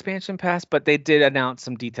already expansion pass? But they did announce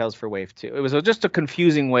some details for Wave 2. It was just a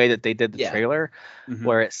confusing way that they did the trailer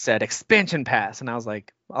where it said expansion pass. And I was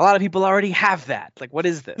like, a lot of people already have that. Like, what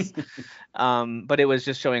is this? But it was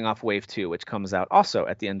just showing off Wave 2, which comes out also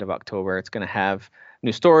at the end of October. It's going to have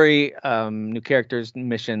new story, new characters,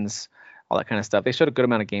 missions, all that kind of stuff. They showed a good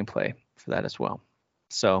amount of gameplay for that as well.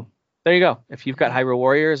 So there you go. If you've got Hyrule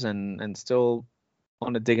Warriors and still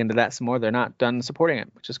want to dig into that some more, they're not done supporting it,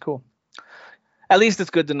 which is cool. At least it's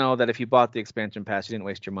good to know that if you bought the expansion pass, you didn't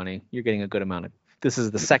waste your money. You're getting a good amount of. This is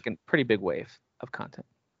the second pretty big wave of content.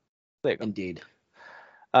 There you go. Indeed.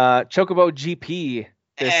 Chocobo GP.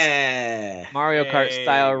 Mario Kart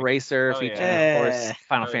style racer featuring, of course,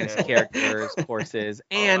 Final Fantasy characters, courses,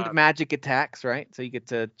 and magic attacks, right? So you get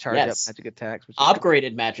to charge up magic attacks. Which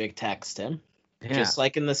upgraded magic attacks, Tim. Yeah. Just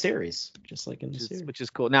like in the series. Which is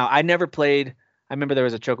cool. Now, I never played. I remember there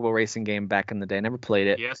was a Chocobo racing game back in the day. I never played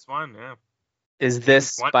it. PS1, yeah. Is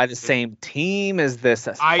this by the same team? Is this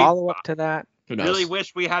a follow-up to that? Who knows? Really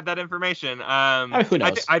wish we had that information. Who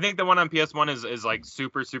knows? I think the one on PS1 is like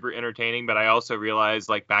super, super entertaining, but I also realized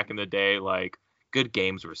like back in the day, like good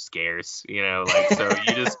games were scarce, you know, like so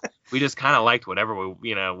we just kind of liked whatever was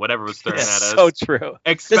thrown at us. So true.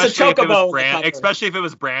 Especially if it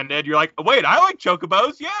was branded, you're like, wait, I like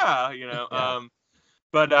Chocobos, yeah, you know. Yeah.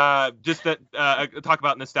 But just that talk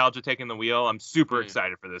about nostalgia taking the wheel. I'm super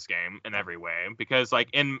excited for this game in every way because like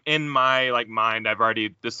in my like mind, I've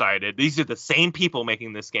already decided these are the same people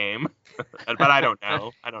making this game, but I don't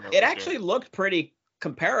know. It actually looked pretty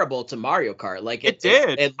comparable to Mario Kart. Like it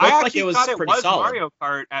did. It looked like it was pretty solid. Mario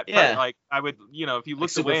Kart at first, like I would, you know, if you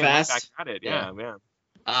looked away and looked back at it, yeah.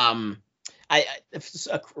 I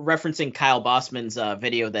referencing Kyle Bossman's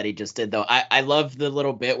video that he just did though. I love the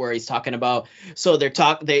little bit where he's talking about. So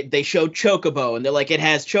they showed Chocobo and they're like, it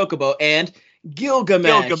has Chocobo and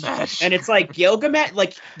Gilgamesh. And it's like Gilgamesh,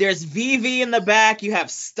 like there's Vivi in the back, you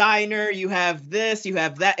have Steiner, you have this, you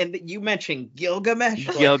have that, and you mentioned Gilgamesh.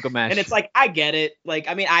 And it's like, I get it. Like,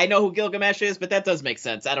 I mean, I know who Gilgamesh is, but that does make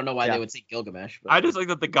sense. I don't know why they would say Gilgamesh. But. I just like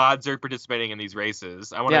that the gods are participating in these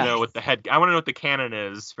races. I want to know what the canon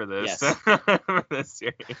is for this, for this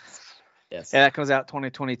series. Yes. Yeah, that comes out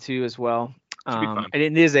 2022 as well. And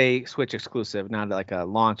it is a Switch exclusive, not like a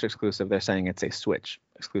launch exclusive. They're saying it's a Switch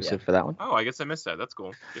exclusive for that one. Oh, I guess I missed that. That's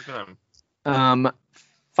cool. Good for them.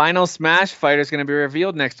 Final Smash Fighter is going to be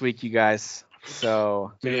revealed next week, you guys.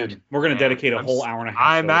 So, dude, we're going to dedicate a whole hour and a half.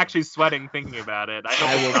 I'm actually sweating thinking about it.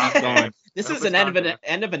 I will keep going. This is an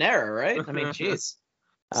end of an era, right? I mean, jeez.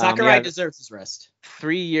 Sakurai deserves his rest.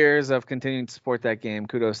 3 years of continuing to support that game.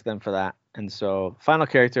 Kudos to them for that. And so, final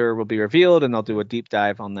character will be revealed, and they'll do a deep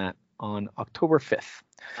dive on that on October 5th.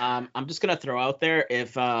 I'm just gonna throw out there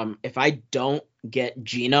if I don't get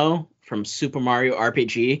Geno from Super Mario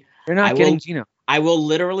RPG, you're not getting Geno. I will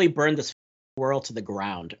literally burn this world to the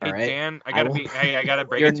ground. All right, Dan, I gotta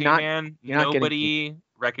break it to you, man. Nobody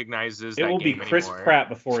recognizes that game anymore. It will be Chris Pratt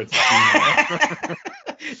before it's Geno.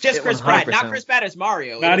 Just Chris Pratt, not Chris Pratt as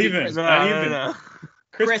Mario. Not even.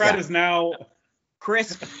 Chris Pratt is now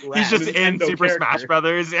Crisp. He's just in Nintendo Super character. Smash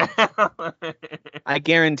Brothers. Yeah. I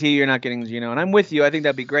guarantee you're not getting Geno, and I'm with you. I think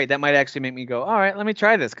that'd be great. That might actually make me go, all right, let me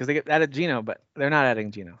try this, because they added Geno, but they're not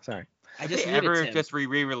adding Geno. Sorry. I If just they needed ever Tim. just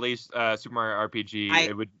re-release Super Mario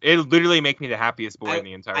RPG, it literally make me the happiest boy in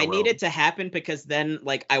the entire I world. need it to happen because then,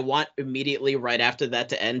 like, I want immediately right after that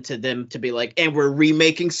to end to them to be like, and we're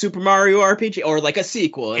remaking Super Mario RPG, or like a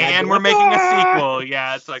sequel. I'd And be we're like, making a "Ah!" sequel.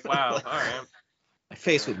 Yeah, it's like, wow, all right. My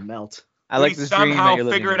face would melt. I like we this dream that somehow you're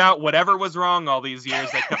living figured in. out whatever was wrong all these years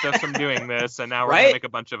that kept us from doing this, and now we're Right? gonna make a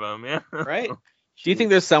bunch of them. Yeah. Right? Do you think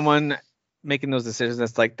there's someone making those decisions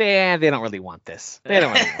that's like, they don't really want this. They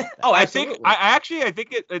don't really want that. Oh, I absolutely. think I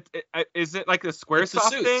think it is it like the It's the SquareSoft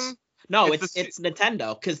suits. thing? No, It's it's the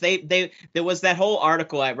Nintendo, because they there was that whole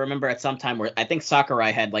article I remember at some time where I think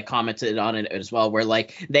Sakurai had like commented on it as well, where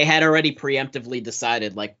like they had already preemptively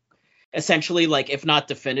decided, like, essentially, like, if not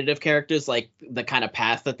definitive characters, like the kind of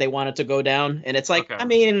path that they wanted to go down. And it's like, Okay. I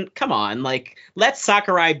mean, come on, like, let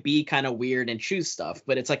Sakurai be kind of weird and choose stuff,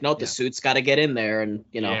 but it's like, no, the Yeah. suits got to get in there and,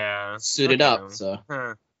 you know, yeah, suit it okay. up. So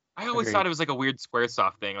Huh. I always Agreed. thought it was like a weird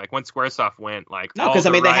SquareSoft thing. Like when SquareSoft went, like no, all because I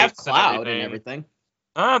the mean, they have rights Cloud and everything.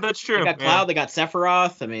 Oh, that's true. They got yeah. Cloud, they got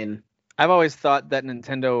Sephiroth. I mean, I've always thought that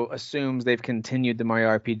Nintendo assumes they've continued the Mario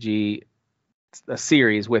RPG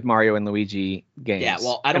series with Mario and Luigi games. Yeah,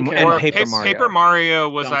 well, I don't and, care and about Paper this. Mario. Paper Mario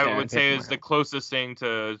was, Don't I care. would say, Paper is the Mario. closest thing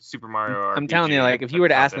to Super Mario RPG. I'm telling you, like, if you were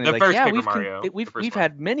to ask me, the like, first yeah, Paper Mario, the we've first one.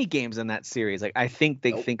 had many games in that series. Like, I think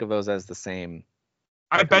they Nope. think of those as the same.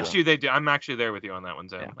 I Like, bet well. you they do. I'm actually there with you on that one,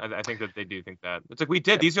 Tim. I think that they do think that. It's like, we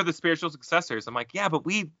did. These are the spiritual successors. I'm like, yeah, but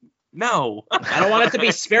no. I don't want it to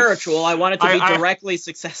be spiritual. I want it to be directly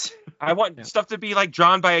successful. I want Yeah. stuff to be like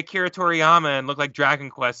drawn by Akira Toriyama and look like Dragon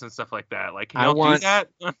Quest and stuff like that. Like, can I y'all want- do that?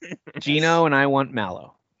 Gino and I want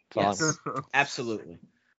Mallow. That's all I Yes. want. Absolutely.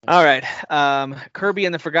 All right. Kirby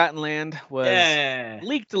and the Forgotten Land was Yeah.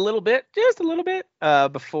 leaked a little bit, just a little bit,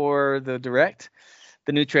 before the direct.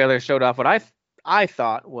 The new trailer showed off what I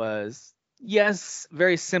thought was, yes,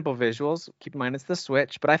 very simple visuals. Keep in mind it's the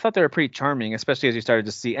Switch, but I thought they were pretty charming, especially as you started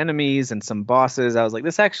to see enemies and some bosses. I was like,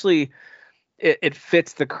 this actually, it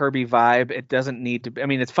fits the Kirby vibe. It doesn't need to be. I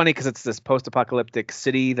mean, it's funny because it's this post-apocalyptic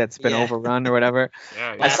city that's been Yeah. overrun or whatever. Yeah,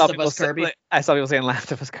 I yeah. Last saw of people Us Kirby. I saw people saying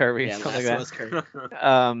Last of Us Kirby. Yeah, and stuff like Last that. of Us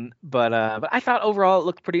Kirby. But I thought overall it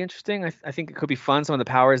looked pretty interesting. I think it could be fun. Some of the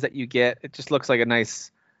powers that you get, it just looks like a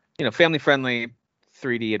nice, family-friendly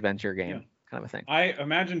 3D adventure game, Yeah. kind of a thing. I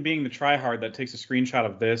imagine being the tryhard that takes a screenshot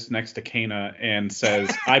of this next to Kana and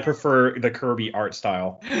says, I prefer the Kirby art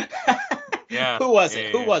style. Yeah. Who was Yeah,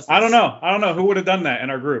 it? yeah, Who was? I don't this? know. I don't know who would have done that in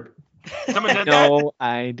our group. Someone did that? No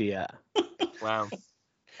idea. Wow.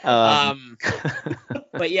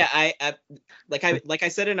 But yeah, like I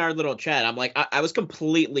said in our little chat, I'm like, I was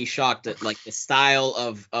completely shocked at like the style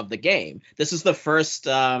of the game. This is the first.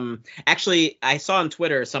 Actually, I saw on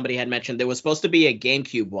Twitter somebody had mentioned there was supposed to be a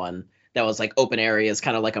GameCube one that was like open areas,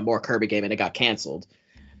 kind of like a more Kirby game, and it got canceled.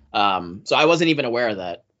 So I wasn't even aware of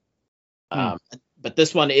that. But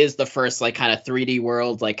this one is the first like kind of 3D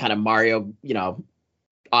world, like kind of Mario,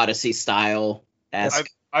 Odyssey style esque.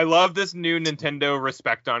 I love this new Nintendo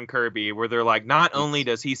respect on Kirby, where they're like, not only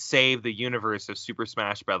does he save the universe of Super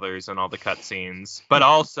Smash Brothers and all the cutscenes, but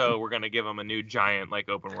also we're gonna give him a new giant like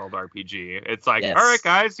open world RPG. It's like, Yes. all right,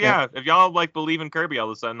 guys, yeah, if y'all like believe in Kirby, all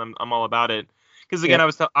of a sudden I'm all about it. Because again,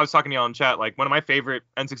 Yeah. I was talking to y'all in chat. Like one of my favorite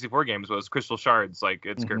N64 games was Crystal Shards, like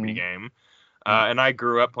it's Kirby game. And I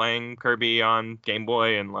grew up playing Kirby on Game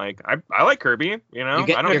Boy, and like I like Kirby. I don't.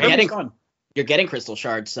 You're hate getting- it. fun. You're getting Crystal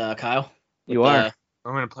Shards, Kyle. You With, are.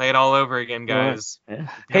 I'm gonna play it all over again, You are. guys. Yeah.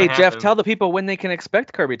 It's Hey, gonna Jeff, happen. tell the people when they can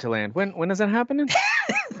expect Kirby to land. When is that happening?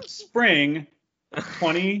 Spring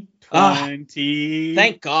 2023.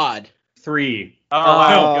 Thank God. Oh, No,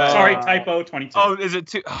 wow, good. sorry, typo 22. Oh, is it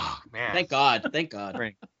too? Oh man, Thank God. Thank God.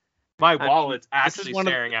 Right. my mean, wallet's this is actually one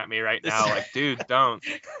of- staring at me right this now. is- Like, dude, don't.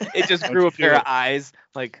 It just Don't grew you a pair do of it. eyes.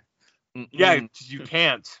 Like, Yeah, mm-mm. you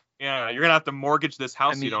can't. Yeah, you're gonna have to mortgage this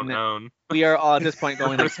house you don't mean, own. We are all at this point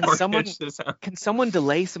going, like, Mortgage can this house. someone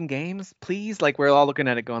delay some games, please? Like, we're all looking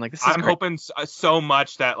at it going, like, this is I'm great. hoping so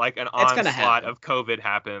much that like an It's gonna onslaught happen. of COVID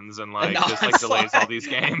happens and like An just like delays all onslaught. these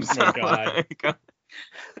games. Oh my God. Like,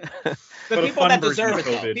 The But a people fun that version deserve of it,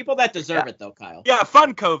 though. COVID. People that deserve it, though, Kyle. yeah,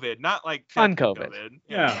 fun COVID, not like Fun death COVID.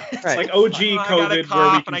 Yeah, it's Right. like OG Oh, I got a COVID where we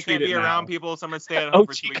cough can and I treat can't it be now. around people, so I'm gonna stay at home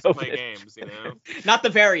for OG 2 weeks to play COVID. games. Not the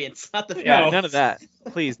variants. Not the Yeah, variants. none of that.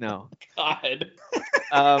 Please, no. God.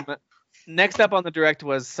 Next up on the direct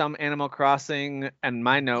was some Animal Crossing, and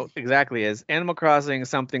my note exactly is Animal Crossing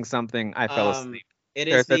something something. I fell asleep. It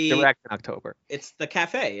There's is the direct in October. it's the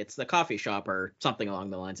cafe. It's the coffee shop or something along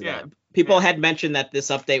the lines of Yeah. that. People had mentioned that this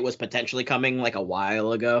update was potentially coming like a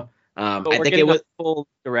while ago. But I we're think getting it was. a full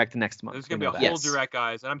direct next month. There's We gonna be know a that. whole Yes. direct,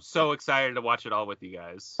 guys, and I'm so excited to watch it all with you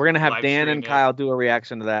guys. We're gonna have Live Dan stream and it. Kyle do a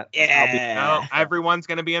reaction to that. Yeah. No, everyone's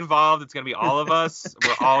gonna be involved. It's gonna be all of us.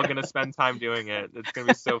 We're all gonna spend time doing it. It's gonna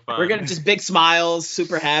be so fun. We're gonna just big smiles,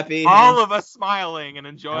 super happy. all of us smiling and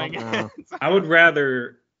enjoying Oh, it. I would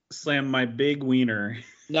rather slam my big wiener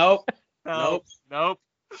Nope. Nope.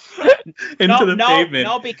 into the pavement.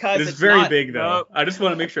 No, because It's very not, big, though. Nope. I just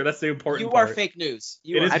want to make sure that's the important You part. are fake news.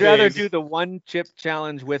 It is I'd rather big. do the one chip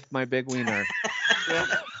challenge with my big wiener.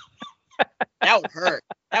 That would hurt.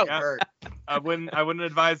 That would Yeah. hurt. I wouldn't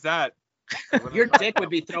advise that. Your dick would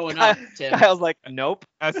be throwing up, Tim. Kyle's like, nope.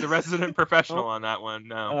 As the resident professional on that one,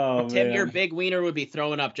 no. Oh, Tim, man. your big wiener would be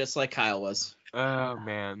throwing up just like Kyle was. Oh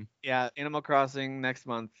man. Yeah, Animal Crossing next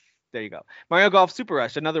month. There you go. Mario Golf Super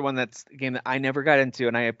Rush, another one that's a game that I never got into,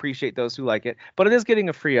 and I appreciate those who like it. But it is getting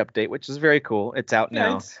a free update, which is very cool. It's out Yeah,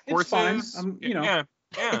 now. it's fine. Horses, You know. Yeah.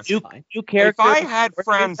 It's You- fine. New character. If I had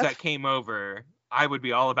friends that came over, I would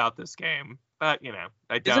be all about this game. But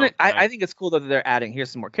I don't. Isn't it? I think it's cool that they're adding.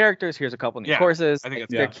 Here's some more characters. Here's a couple new Yeah, courses. I think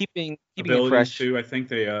it's They're good. keeping it Abilities fresh. too. I think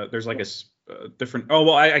they there's like a different. Oh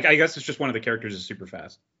well, I guess it's just one of the characters is super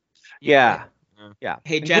fast. Yeah. Yeah.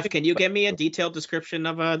 Hey Jeff, can you give me a detailed description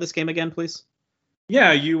of this game again, please?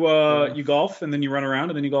 Yeah, you golf and then you run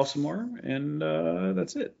around and then you golf some more and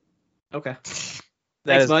that's it. Okay. That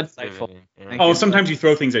Thanks, is bud. insightful. Yeah. Thank Oh, you. sometimes you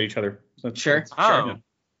throw things at each other. Sure. Oh.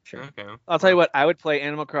 Sure. Okay. I'll tell you what. I would play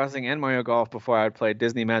Animal Crossing and Mario Golf before I would play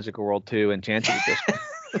Disney Magical World 2 Enchanted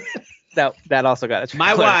Edition. that also got its My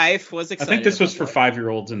trailer. wife was I excited. think this was for about that.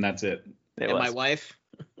 5-year-olds and that's it. It And was. my wife.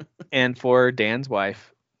 And for Dan's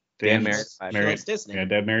wife. Dan married. She Five. married. likes Disney. Yeah,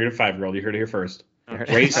 Dad married a 5-year-old. You heard it here first. Okay.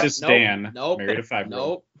 Racist Nope, Dan nope, married a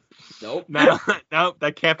 5-year-old. Nope. No,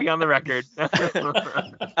 that can't be on the record.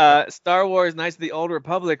 Star Wars Knights of the Old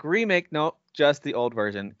Republic remake. No, just the old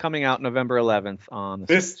version. Coming out November 11th on the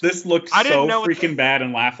This looked I didn't so know what freaking bad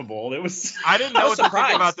and laughable. It was. I didn't I know was what to think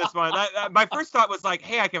surprised. about this one. My first thought was like,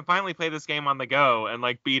 hey, I can finally play this game on the go and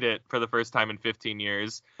like beat it for the first time in 15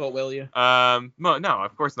 years. But will you? No,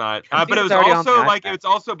 of course not. I think But it it's was already on also the like iPad. it's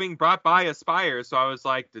also being brought by Aspire, so I was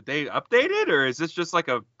like, did they update it or is this just like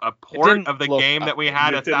a port didn't of the look game that we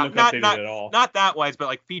had? It didn't look not updated at all. not that wise, but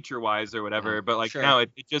like feature wise or whatever. Oh, But like sure. no,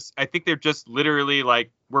 it just I think they're just literally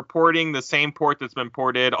like we're porting the same port that's been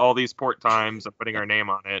ported all these port times and putting our name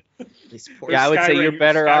on it. These Yeah, I would say you're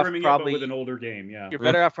better off Skyrimming it, but probably- with an older game. Yeah. You're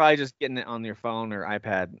better off probably just getting it on your phone or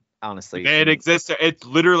iPad, honestly. It exists. It's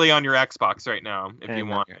literally on your Xbox right now if and you on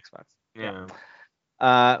want. your Xbox.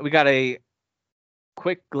 Yeah. We got a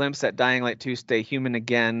quick glimpse at Dying Light 2 Stay Human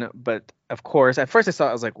again, but of course, at first I saw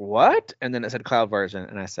it, I was like, what? And then it said cloud version,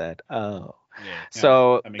 and I said, oh. Yeah.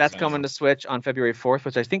 So that makes that's sense. coming to Switch on February 4th,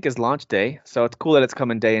 which I think is launch day. So it's cool that it's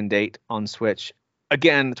coming day and date on Switch.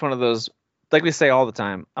 Again, it's one of those, like we say all the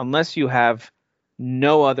time, unless you have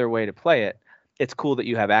no other way to play it, it's cool that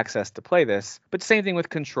you have access to play this. But same thing with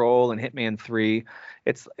Control and Hitman 3.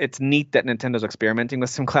 It's neat that Nintendo's experimenting with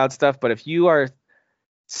some cloud stuff, but if you are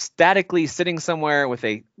statically sitting somewhere with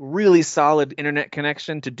a really solid internet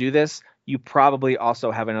connection to do this, you probably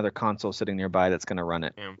also have another console sitting nearby that's going to run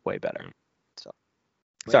it Yeah. way better.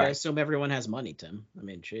 Wait, Sorry. I assume everyone has money, Tim. I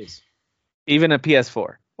mean, jeez. Even a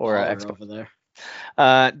PS4 or Baller an Xbox. over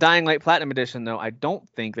there. Dying Light Platinum Edition, though, I don't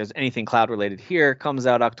think there's anything cloud related here. Comes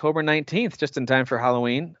out October 19th, just in time for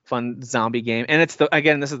Halloween. Fun zombie game. And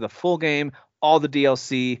this is the full game, all the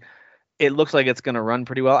DLC. It looks like it's going to run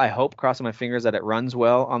pretty well. I hope, crossing my fingers, that it runs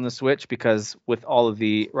well on the Switch, because with all of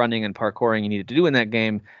the running and parkouring you needed to do in that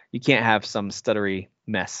game, you can't have some stuttery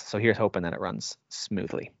mess. So here's hoping that it runs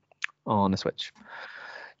smoothly on the Switch.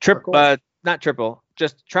 Not triple,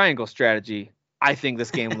 just triangle strategy. I think this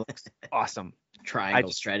game looks awesome. Triangle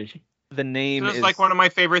just- strategy. The name This is is like one of my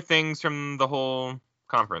favorite things from the whole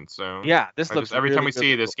conference. So yeah. This I looks just, every time really, we see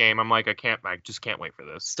really this cool. game, I'm like, I just can't wait for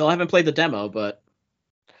this. Still haven't played the demo, but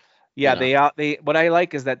Yeah, you they what I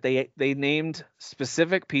like is that they named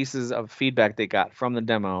specific pieces of feedback they got from the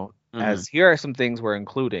demo as here are some things we're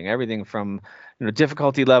including. Everything from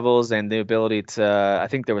difficulty levels and the ability to, I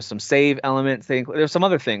think there was some save elements. There's some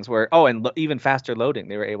other things where even faster loading.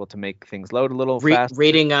 They were able to make things load a little faster.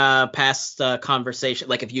 reading past conversation,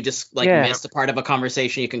 like if you just missed a part of a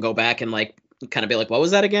conversation, you can go back and like kind of be like, what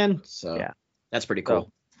was that again? So Yeah. that's pretty cool.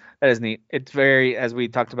 So, that is neat. It's very, as we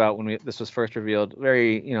talked about when this was first revealed,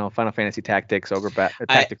 very Final Fantasy Tactics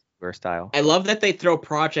Tactics Ogre style. I love that they throw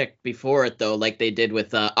project before it though, like they did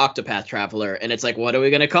with Octopath Traveler, and it's like, what are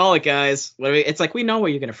we gonna call it, guys? It's like, we know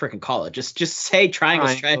what you're gonna freaking call it. Just say triangle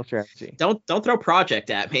strategy. strategy. Don't throw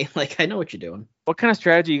project at me. Like, I know what you're doing. What kind of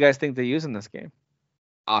strategy you guys think they use in this game?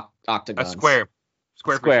 Octagons. A square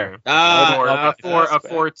for Square. sure. A Square.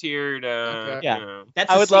 four-tiered. Okay. Yeah. You know. That's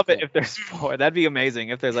I a would love it sequel. if there's 4. That'd be amazing.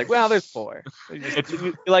 If there's like, well, there's 4.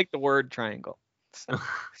 You like the word triangle. So.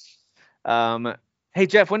 Hey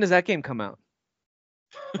Jeff, when does that game come out?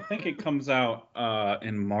 I think it comes out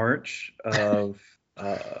in March of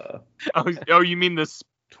Oh, you mean this?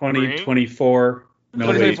 2024. No,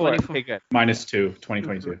 wait. 2024. Okay, good. -2,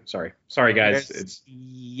 2022. Sorry, guys. There's It's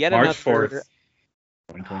yet March another 4th,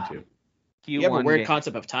 2022. You have a Q1 weird game.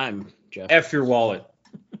 concept of time, Jeff. F your wallet.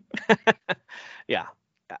 Yeah.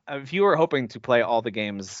 If you were hoping to play all the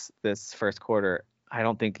games this first quarter, I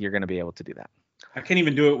don't think you're going to be able to do that. I can't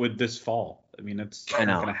even do it with this fall. I mean, it's I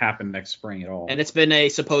know. not going to happen next spring at all. And it's been a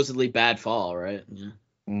supposedly bad fall, right? Yeah.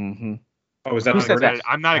 Mm-hmm. Oh, is that Who the said verdict?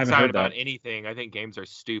 that? I'm not I haven't excited heard about that. anything. I think games are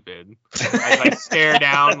stupid. As I stare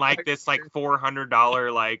down like this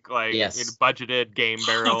 $400 Yes. budgeted game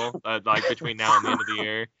barrel like between now and the end of the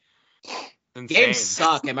year. It's insane. Games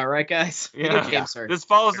suck, am I right, guys? Yeah. Games are. This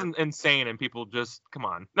fall is insane, and people just come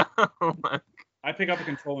on. I pick up a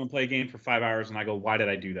controller and play a game for 5 hours, and I go, "Why did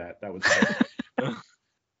I do that? That was so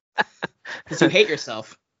Because you hate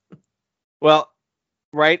yourself. Well,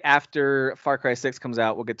 right after Far Cry 6 comes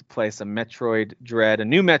out, we'll get to play some Metroid Dread, a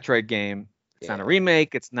new Metroid game. It's not a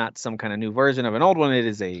remake. It's not some kind of new version of an old one. It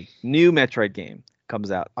is a new Metroid game.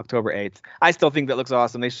 Comes out October 8th. I still think that looks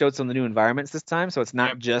awesome. They showed some of the new environments this time, so it's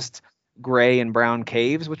not just gray and brown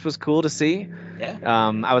caves, which was cool to see. Yeah.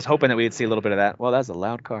 I was hoping that we'd see a little bit of that. Well, that's a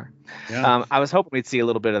loud car. Yeah. I was hoping we'd see a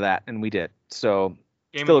little bit of that, and we did. So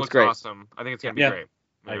Game still looks looks great. awesome. I think it's gonna be Yeah. great.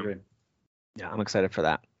 I agree. Yeah, I'm excited for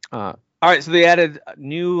that. All right, so they added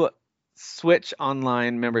new Switch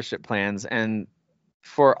Online membership plans, and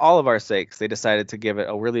for all of our sakes, they decided to give it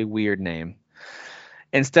a really weird name.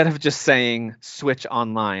 Instead of just saying Switch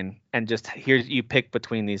Online and just here you pick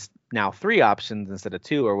between these now 3 options instead of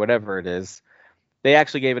 2 or whatever it is, they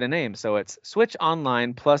actually gave it a name. So it's Switch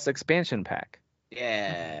Online plus expansion pack.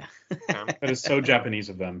 Yeah. That is so Japanese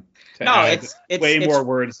of them. To No, add it's way more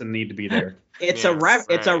words than need to be there. It's Yes,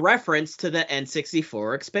 it's a right. reference to the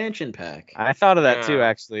N64 expansion pack. I thought of that too, Yeah.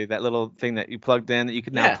 actually. That little thing that you plugged in that you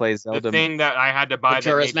could now Yeah. play The Zelda. thing that I had to buy that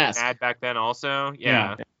Majora's made Mask. an ad back then also.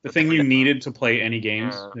 Yeah. The thing you needed to play any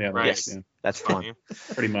games. Yeah, Yeah, right. that's- Yes. yeah, That's fun. Funny.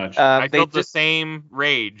 pretty much. I They felt the just same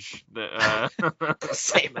rage.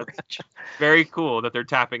 Same. Very cool that they're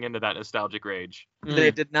tapping into that nostalgic rage.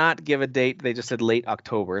 They did not give a date. They just said late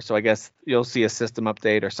October. So I guess you'll see a system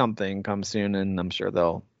update or something come soon, and I'm sure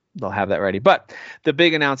they'll have that ready. But the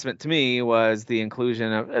big announcement to me was the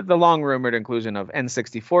inclusion of the long rumored inclusion of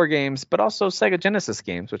N64 games, but also Sega Genesis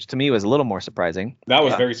games, which to me was a little more surprising. That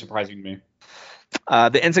was very surprising to me.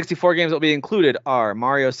 The N64 games that will be included are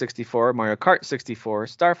Mario 64, Mario Kart 64,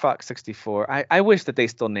 Star Fox 64. I wish that they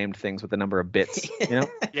still named things with the number of bits, you know?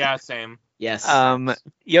 Yeah, same. Yes.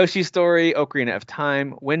 Yoshi's Story, Ocarina of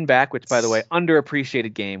Time, Win Back, which by the way,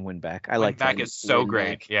 underappreciated game, Win Back. I like Back that. is so Win great.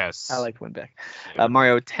 Back. Yes. I liked Win Back.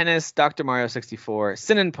 Mario Tennis, Dr. Mario 64,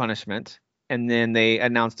 Sin and Punishment, and then they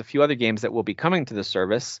announced a few other games that will be coming to the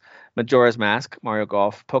service: Majora's Mask, Mario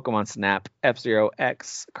Golf, Pokemon Snap, F-Zero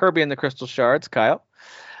X, Kirby and the Crystal Shards, Kyle,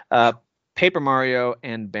 Paper Mario,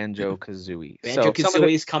 and Banjo-Kazooie.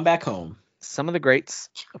 Banjo-Kazooie's come back home. Some of the greats,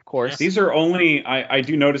 of course. These are only, I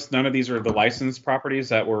do notice none of these are the licensed properties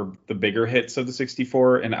that were the bigger hits of the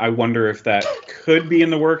 64, and I wonder if that could be in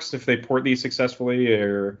the works if they port these successfully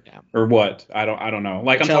or what. I don't know.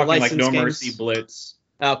 Like I'm talking like licensed No games? Mercy, Blitz,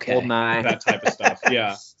 Okay. GoldenEye. that type of stuff.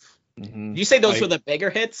 Yeah. Mhm. Did you say those Like- were the bigger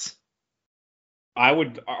hits? I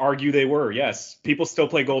would argue they were, yes. People still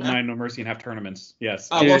play GoldenEye, No Mercy, and have tournaments. Yes.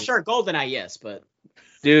 Oh, well, sure, GoldenEye, yes, but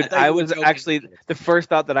Dude, thought you I were was joking. actually the first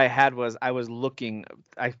thought that I had was I was looking.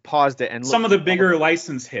 I paused it and Some looked of the at bigger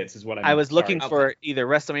license hits is what I mean. I was looking Sorry. for either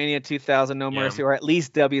WrestleMania 2000 No Yeah. Mercy or at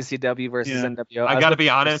least WCW versus Yeah. NWO. I was gotta looking be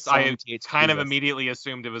for honest, some I THQ kind of wrestling. immediately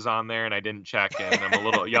assumed it was on there, and I didn't check. And I'm a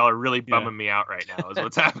little, y'all are really bumming me out right now. Is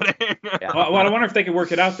what's happening. Yeah. Well, I wonder if they could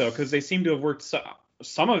work it out though, because they seem to have worked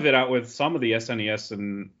some of it out with some of the SNES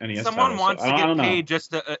and NES. Someone titles. wants I to don't get know. paid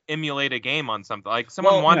just to emulate a game on something. Like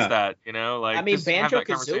someone Well, wants yeah. that, you know. Like I mean, just have that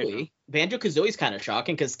conversation. Banjo-Kazooie's kind of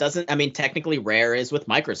shocking because technically Rare is with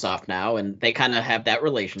Microsoft now, and they kind of have that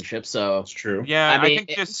relationship. So It's true. Yeah, I I, mean, think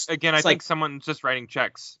it's- just again, I it's think like- someone's just writing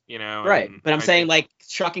checks, you know. right, and but I'm I saying just- like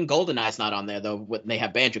shocking GoldenEye's not on there though. When they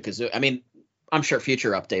have Banjo-Kazooie, I mean, I'm sure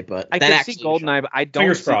future update, but I that could actually see GoldenEye, but I don't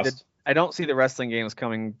Fingers see crossed. I don't see the wrestling games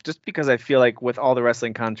coming just because I feel like with all the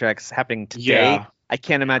wrestling contracts happening today, Yeah. I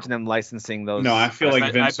can't imagine them licensing those. No, I feel like I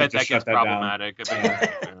Vince bet would that just gets shut that down. problematic. I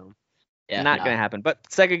bet, you know. Yeah, Not going to happen. But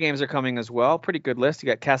Sega games are coming as well. Pretty good list. You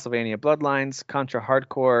got Castlevania Bloodlines, Contra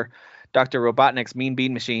Hardcore, Dr. Robotnik's Mean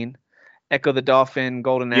Bean Machine, Echo the Dolphin,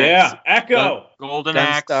 Golden Axe. Yeah, Echo. Golden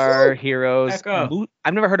Axe. Gunstar Heroes. Echo.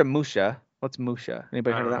 I've never heard of Musha. What's Musha?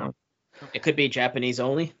 Anybody heard of that one? It could be Japanese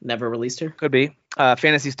only. Never released here. Could be.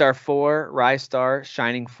 Phantasy Star 4, Rise Star,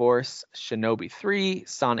 Shining Force, Shinobi 3,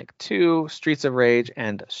 Sonic 2, Streets of Rage,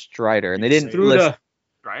 and Strider. And they didn't list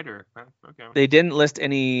Strider. Okay. They didn't list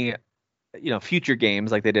any, future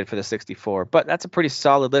games like they did for the 64. But that's a pretty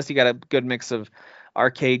solid list. You got a good mix of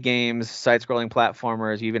arcade games, side-scrolling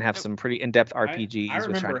platformers. You even have some pretty in-depth RPGs. I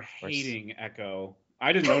remember hating Echo.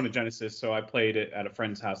 I didn't own a Genesis, so I played it at a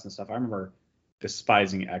friend's house and stuff. I remember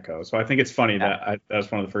despising Echo. So I think it's funny that was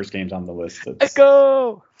one of the first games on the list.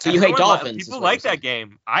 Echo! So you hate Dolphins. People like that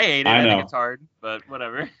game. I hate it. I think it's hard, but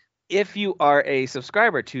whatever. If you are a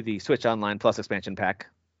subscriber to the Switch Online Plus expansion pack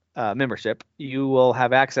membership, you will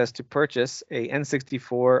have access to purchase a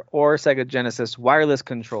N64 or Sega Genesis wireless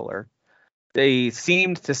controller. They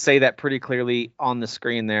seemed to say that pretty clearly on the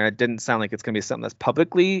screen there. It didn't sound like it's going to be something that's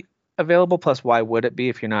publicly available. Plus, why would it be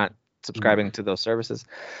if you're not subscribing to those services?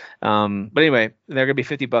 But anyway, they're going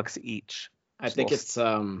to be $50 each. I think it's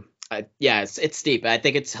it's steep. I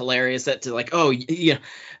think it's hilarious that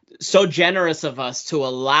so generous of us to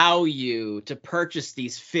allow you to purchase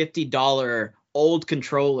these $50 old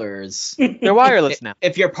controllers. They're wireless now.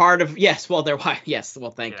 If you're part of they're yes. Well, thank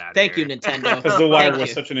you, Nintendo. Because the wire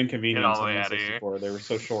was such an inconvenience on the 64. They were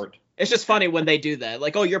so short. It's just funny when they do that.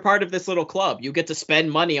 Like, oh, you're part of this little club. You get to spend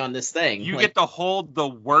money on this thing. You get to hold the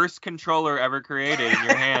worst controller ever created in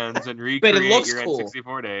your hands and recreate your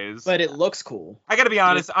N64 days. But it looks cool. I gotta be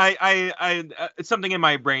honest. I it's something in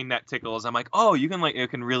my brain that tickles. I'm like, oh, you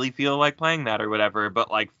can really feel like playing that or whatever. But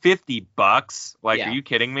like $50, are you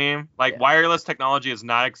kidding me? Like wireless technology is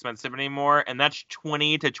not expensive anymore, and that's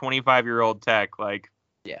 20 to 25-year-old tech. Like,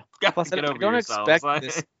 Plus, get over don't expect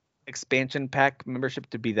this expansion pack membership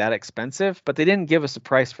to be that expensive, but they didn't give us a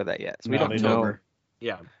price for that yet, so we don't know.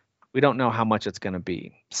 We don't know how much it's going to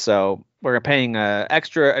be. So we're paying an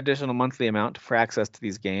extra additional monthly amount for access to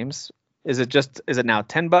these games. Is it now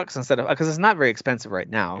 $10 instead of, because it's not very expensive right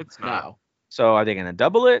now? It's not. No. So are they going to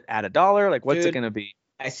double it? Add $1? Like, what's it going to be?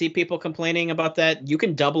 I see people complaining about that. You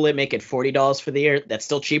can double it, make it $40 for the year. That's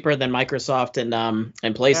still cheaper than Microsoft and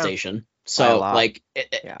PlayStation. Yeah. So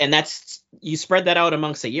and that's, you spread that out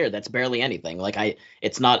amongst a year. That's barely anything. Like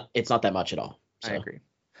it's not that much at all. So.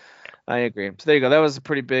 I agree. So there you go. That was a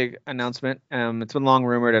pretty big announcement. It's been long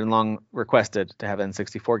rumored and long requested to have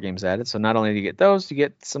N64 games added. So not only do you get those, you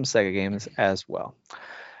get some Sega games as well.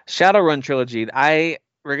 Shadowrun Trilogy. I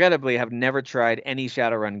regrettably have never tried any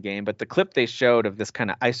Shadowrun game, but the clip they showed of this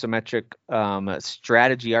kind of isometric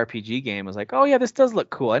strategy RPG game was like, oh yeah, this does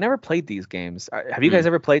look cool. I never played these games. Have you guys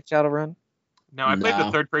ever played Shadowrun? No, I played the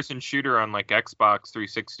third-person shooter on like Xbox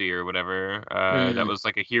 360 or whatever. That was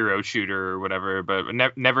like a hero shooter or whatever, but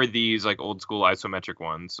never these like old school isometric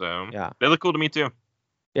ones. So they look cool to me too.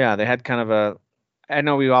 Yeah, they had kind of a. I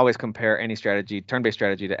know we always compare any turn-based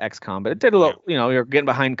strategy to XCOM, but it did a little. You're getting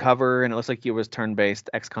behind cover, and it looks like it was turn-based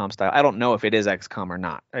XCOM style. I don't know if it is XCOM or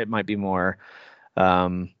not. It might be more,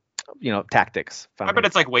 tactics. I bet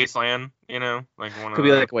it's like Wasteland. Like one. Could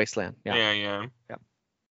be like Wasteland. Yeah.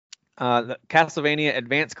 The Castlevania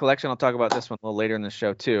Advanced Collection. I'll talk about this one a little later in the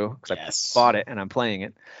show too, because I bought it and I'm playing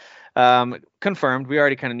it. Confirmed. We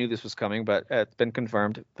already kind of knew this was coming, but it's been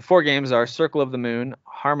confirmed. The 4 games are Circle of the Moon,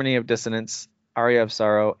 Harmony of Dissonance, Aria of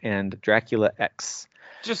Sorrow, and Dracula X.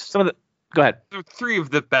 Just some of the. Go ahead. 3 of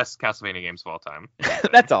the best Castlevania games of all time.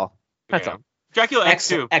 That's all. That's all. Dracula X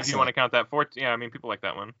too, if you want to count that. 4, people like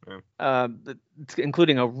that one. Yeah.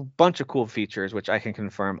 Including a bunch of cool features, which I can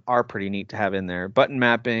confirm are pretty neat to have in there. Button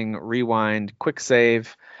mapping, rewind, quick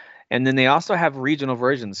save, and then they also have regional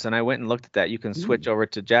versions. And I went and looked at that. You can switch over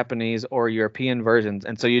to Japanese or European versions,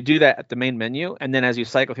 and so you do that at the main menu. And then as you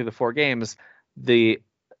cycle through the 4 games,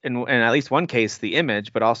 in at least one case, the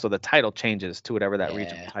image, but also the title changes to whatever that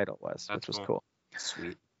regional title was, which was cool.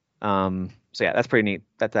 Sweet. So yeah, that's pretty neat.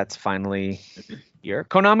 That's finally here.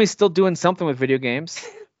 Konami's still doing something with video games,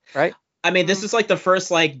 right? I mean, this is like the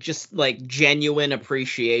first just genuine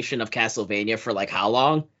appreciation of Castlevania for like how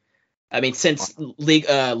long? I mean, since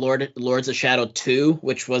Lords of Shadow 2,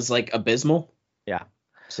 which was like abysmal. Yeah.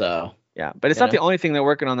 So. Yeah, but it's not the only thing they're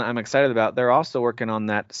working on that I'm excited about. They're also working on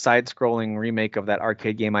that side-scrolling remake of that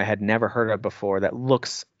arcade game I had never heard of before that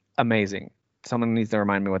looks amazing. Someone needs to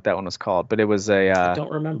remind me what that one was called, but it was a. I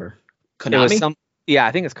don't remember. Konami? It was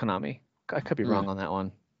I think it's Konami. I could be wrong on that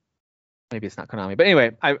one. Maybe it's not Konami, but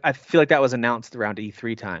anyway, I feel like that was announced around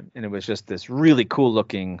E3 time, and it was just this really cool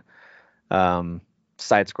looking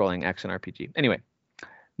side-scrolling action RPG. Anyway,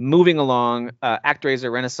 moving along,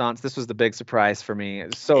 ActRaiser Renaissance. This was the big surprise for me.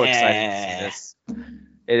 So excited to see this.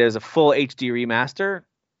 It is a full HD remaster.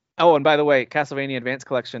 Oh, and by the way, Castlevania Advance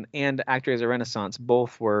Collection and ActRaiser Renaissance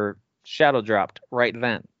both were shadow dropped right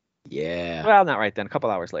then. Yeah. Well, not right then, a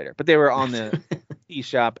couple hours later, but they were on the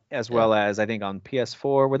eShop as well as I think on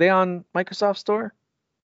PS4. Were they on Microsoft Store?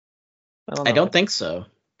 I don't think so.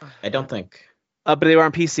 I don't think. But they were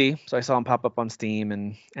on PC, so I saw them pop up on Steam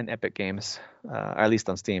and Epic Games, or at least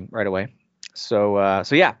on Steam right away. So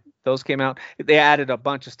yeah, those came out. They added a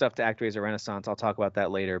bunch of stuff to ActRaiser Renaissance. I'll talk about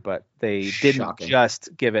that later, but they didn't just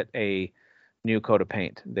give it a new coat of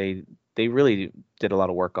paint. They really did a lot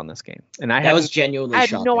of work on this game, and I was genuinely. I had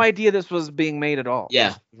shocking. no idea this was being made at all.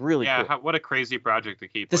 Yeah, really. Yeah, cool. what a crazy project to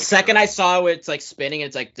keep. The second I saw it, it's like spinning.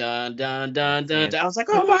 It's like dun dun dun dun. dun. I was like,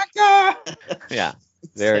 oh my god. Yeah,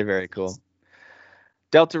 very very cool.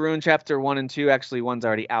 Deltarune Chapter 1 and 2. Actually, 1's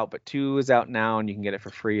already out, but 2 is out now, and you can get it for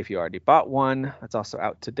free if you already bought 1. That's also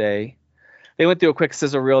out today. They went through a quick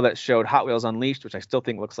sizzle reel that showed Hot Wheels Unleashed, which I still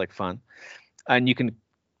think looks like fun. And you can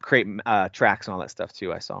create tracks and all that stuff,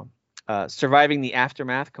 too, I saw. Surviving the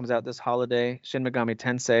Aftermath comes out this holiday. Shin Megami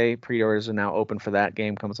Tensei, pre-orders are now open for that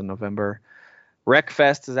game, comes in November.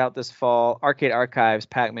 Wreckfest is out this fall. Arcade Archives,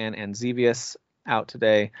 Pac-Man, and Xevious out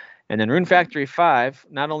today. And then Rune Factory 5,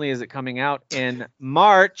 not only is it coming out in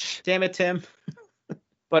March. Damn it, Tim.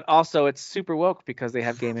 But also it's super woke because they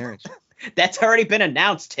have gay marriage. That's already been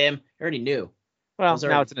announced, Tim. I already knew. Well,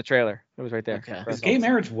 now it's in the trailer. It was right there. Okay. Is gay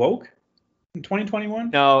marriage woke in 2021?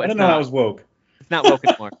 No, I didn't know that was woke. It's not woke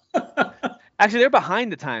anymore. Actually, they're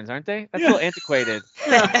behind the times, aren't they? That's a little antiquated.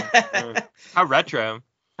 How retro.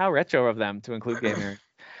 How retro of them to include gay marriage.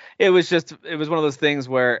 It was one of those things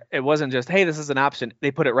where it wasn't just, hey, this is an option.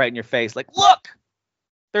 They put it right in your face. Like, look,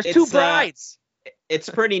 there's two brides. It's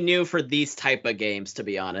pretty new for these type of games, to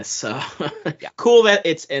be honest. So cool that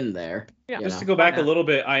it's in there. Yeah. Just to go back a little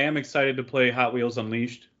bit, I am excited to play Hot Wheels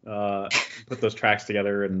Unleashed. Put those tracks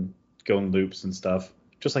together and go in loops and stuff,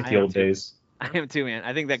 just like the old days. I am too, man.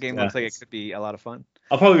 I think that game looks like it could be a lot of fun.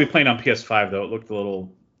 I'll probably be playing on PS5 though. It looked a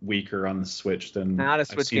little weaker on the Switch than not a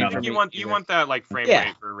Switch game. You want that like frame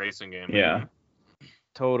rate for a racing game. Yeah.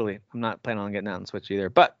 Totally. I'm not planning on getting out on Switch either,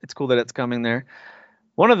 but it's cool that it's coming there.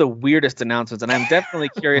 One of the weirdest announcements, and I'm definitely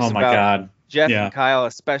curious about Jeff and Kyle,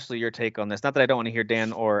 especially your take on this. Not that I don't want to hear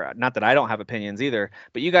Dan, or not that I don't have opinions either,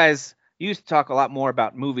 but you guys used to talk a lot more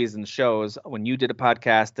about movies and shows when you did a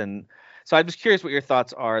podcast, and so I'm just curious what your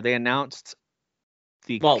thoughts are. They announced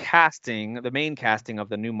the main casting of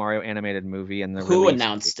the new Mario animated movie, and who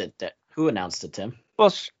announced it? Who announced it, Tim? Well,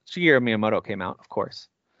 Shigeru Miyamoto came out, of course,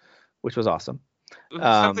 which was awesome.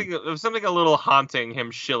 Something a little haunting,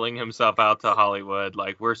 him shilling himself out to Hollywood.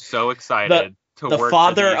 Like, we're so excited to work. The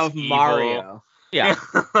father for of Mario. Yeah.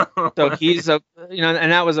 So he's and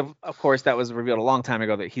that was of course that was revealed a long time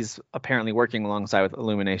ago that he's apparently working alongside with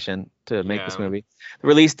Illumination to make this movie. The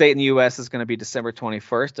release date in the US is going to be December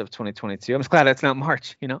 21st of 2022. I'm just glad it's not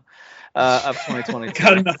March, of 2022.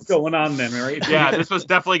 Got enough going on then, right? Yeah, this was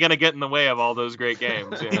definitely going to get in the way of all those great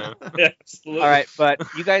games. Yeah, absolutely. All right, but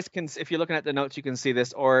you guys can, if you're looking at the notes, you can see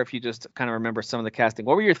this, or if you just kind of remember some of the casting.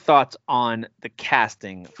 What were your thoughts on the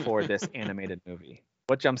casting for this animated movie?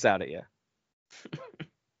 What jumps out at you?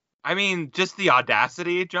 I mean, just the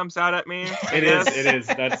audacity jumps out at me. It is.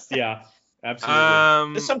 That's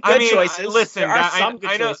absolutely. There's some good choices. Listen, there are some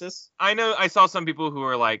good choices. I know. I saw some people who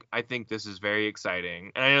are like, I think this is very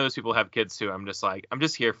exciting, and I know those people have kids too. I'm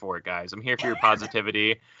just here for it, guys. I'm here for your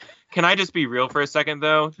positivity. Can I just be real for a second,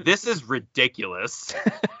 though? This is ridiculous.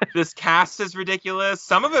 This cast is ridiculous.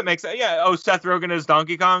 Some of it makes Seth Rogen as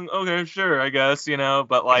Donkey Kong. Okay, sure, I guess,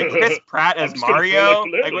 but like Chris Pratt as Mario.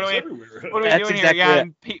 Like, what are we doing here? Yeah,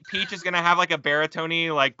 and Peach is gonna have like a baritone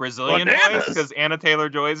like Brazilian voice because Anna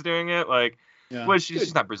Taylor-Joy's doing it. Like, what is she?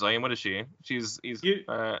 She's not Brazilian. What is she?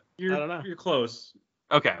 I don't know. You're close.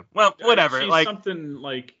 Okay, well, whatever. She's like something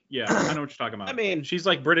like, I know what you're talking about. I mean, she's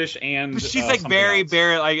like British and she's like very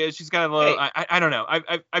like she's got a little. I don't know.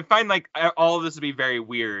 I find like all of this to be very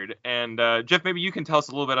weird. And Jeff, maybe you can tell us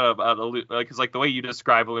a little bit about because like the way you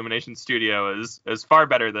describe Illumination Studio is far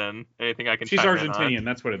better than anything I can. She's Argentinian.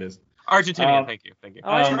 That's what it is. Argentinian. Thank you.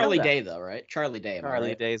 Oh, Charlie Day though, right? Charlie Day.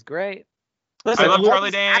 Charlie Day is great. Listen, I love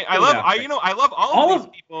Charlie Day. I love all of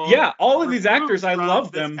these people. Yeah, all of these actors, I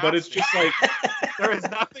love them, but it's just like there is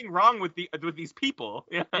nothing wrong with these people.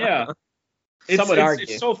 Yeah.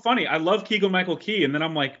 It's so funny. I love Keegan-Michael Key, and then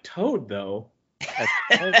I'm like, Toad though.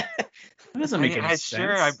 That doesn't make any sense.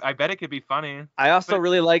 Sure, I bet it could be funny. I also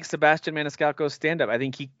really like Sebastian Maniscalco's stand-up. I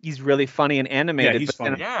think he's really funny and animated. Yeah, he's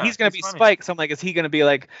funny. He's gonna be funny. Spike. So I'm like, is he gonna be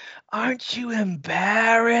like, aren't you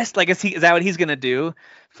embarrassed? Like, is that what he's gonna do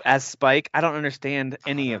as Spike? I don't understand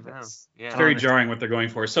any of this. Yeah. It's very jarring what they're going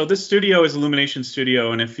for. So this studio is Illumination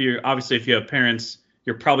Studio, and if you have parents,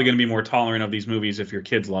 you're probably going to be more tolerant of these movies if your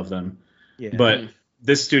kids love them. Yeah. But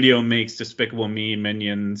this studio makes Despicable Me,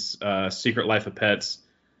 Minions, Secret Life of Pets.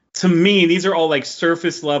 To me, these are all like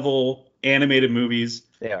surface level animated movies.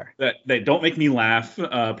 They are. That they don't make me laugh.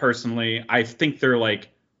 Personally, I think they're like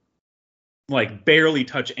barely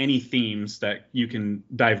touch any themes that you can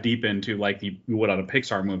dive deep into, like you would on a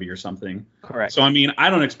Pixar movie or something. Correct. So I mean, I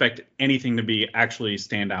don't expect anything to be actually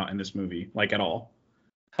stand out in this movie, like at all.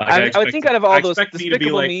 I would think out of all those,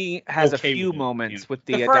 Despicable Me Me has okay a few with it, moments yeah. with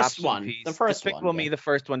the The adoption first one. piece. The first Despicable one, Me, yeah. the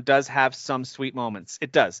first one, does have some sweet moments.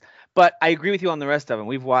 It does. But I agree with you on the rest of them.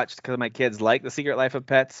 We've watched, because my kids like The Secret Life of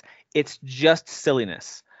Pets. It's just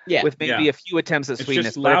silliness. Yeah. With maybe a few attempts at It's sweetness.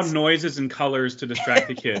 just loud noises and colors to distract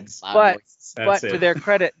the kids. But That's to it. their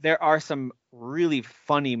credit, there are some really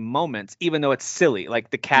funny moments, even though it's silly, like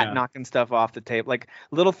the cat knocking stuff off the table, like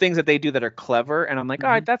little things that they do that are clever. And I'm like, all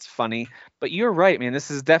right, that's funny. But you're right, man. This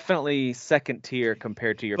is definitely second tier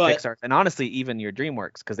compared to your Pixar, and honestly, even your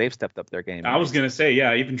DreamWorks, because they've stepped up their game. I was gonna say,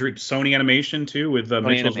 even Sony Animation too, with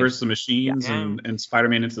Mitchell's versus the Machines and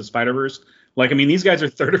Spider-Man Into the Spider-Verse. Like, I mean, these guys are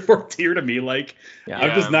third or fourth tier to me. Like,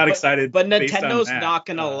 I'm just not excited. But Nintendo's not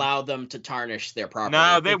going to allow them to tarnish their property.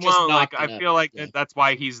 No, they won't. Like, I feel like yeah. that's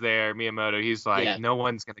why he's there, Miyamoto. He's like, no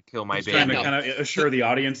one's going to kill my baby. Trying to kind of assure the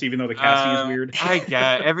audience, even though the casting is weird. I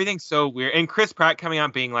get everything's so weird. And Chris Pratt coming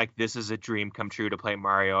out being like, "This is a dream come true to play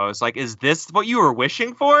Mario." I was like, "Is this what you were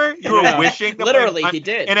wishing for? You were wishing to literally play he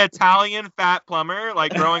did an Italian fat plumber,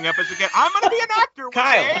 like growing up as a kid. I'm gonna be an actor,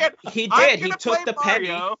 Kyle. He did. He took the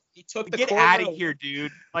Mario. penny. He took the Get out of here,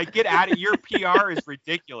 dude. Like, get out of your PR is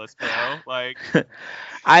ridiculous, bro. Like,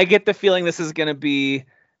 I get the feeling this is gonna be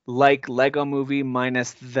like Lego Movie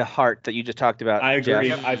minus the heart that you just talked about. I agree.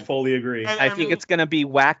 Jeff. I fully agree. I think it's gonna be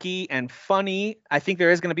wacky and funny. I think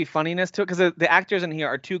there is gonna be funniness to it, because the actors in here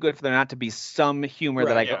are too good for there not to be some humor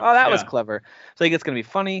that I go, oh, that was clever. So I think it's gonna be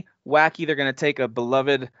funny, wacky. They're gonna take a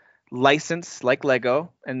beloved license like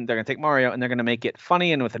Lego, and they're gonna take Mario, and they're gonna make it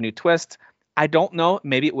funny and with a new twist. I don't know.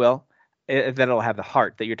 Maybe it will. That it'll have the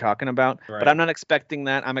heart that you're talking about. Right. But I'm not expecting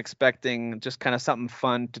that. I'm expecting just kind of something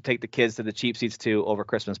fun to take the kids to the cheap seats to over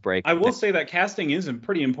Christmas break. I will say that casting is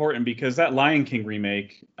pretty important, because that Lion King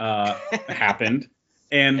remake happened.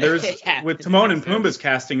 And there's with Timon and Pumbaa's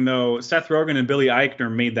casting, though, Seth Rogen and Billy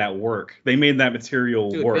Eichner made that work. They made that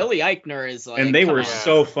material work. Billy Eichner is like, and they were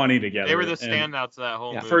so funny together. They were the standouts of that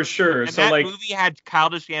whole movie. For sure. And so that like movie had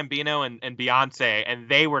Childish Gambino and Beyonce, and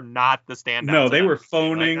they were not the standouts. No, they were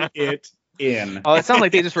phoning it in. Oh, it sounds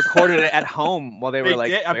like they just recorded it at home while they were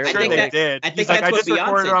like. I'm sure they did. I think like, that's I what just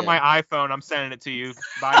recorded it on Beyonce my iPhone. I'm sending it to you.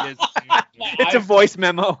 Buy this. It's a voice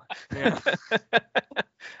memo. Yeah.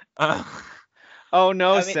 Oh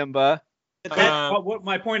no, Simba. What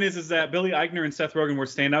my point is that Billy Eichner and Seth Rogen were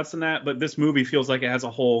standouts in that, but this movie feels like it has a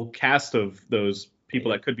whole cast of those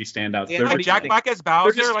people that could be standouts. Yeah, Jack Black as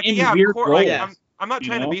Bowser, like, yeah, of course. Like, I'm not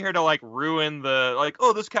trying to be here to like ruin the like,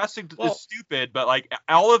 oh, this casting is stupid, but like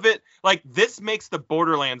all of it, like this makes the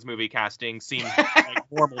Borderlands movie casting seem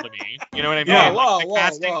like normal to me. You know what I mean? Yeah. Like, the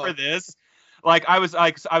casting for this. Like I was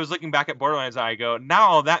looking back at Borderlands, and I go,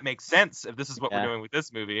 now that makes sense if this is what we're doing with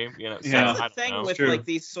this movie. You know, so, that's the thing with like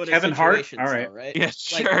these sort of Kevin situations, Hart? All right. though, right? Yeah,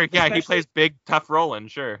 sure. Like, yeah, he plays big, tough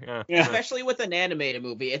Roland. Sure. Yeah. Especially with an animated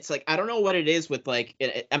movie, it's like I don't know what it is with like.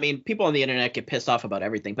 I mean, people on the internet get pissed off about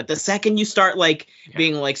everything, but the second you start like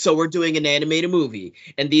being like, so we're doing an animated movie,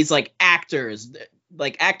 and these like actors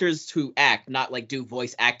who act, not like do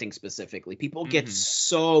voice acting specifically, people get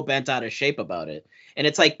so bent out of shape about it. And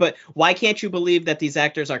it's like, but why can't you believe that these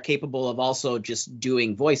actors are capable of also just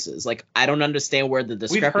doing voices? Like, I don't understand where the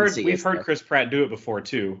discrepancy is. We've heard Chris Pratt do it before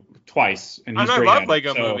too, twice, and he's I great love at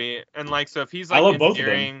Lego it, so. Movie, and like, so if he's like I love both of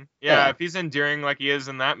endearing, them. if he's endearing like he is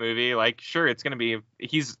in that movie, like, sure, it's not gonna be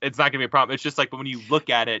a problem. It's just like, but when you look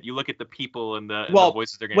at it, you look at the people and the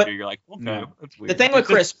voices they're gonna do, you're like, okay, that's weird. The thing with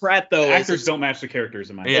Chris Pratt though, actors don't match the characters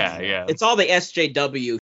in my opinion. Yeah. It's all the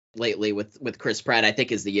SJW lately with Chris Pratt, I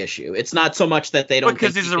think, is the issue. It's not so much that they don't,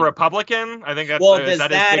 because he's a Republican. I think that's there's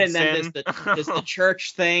that that, and then there's the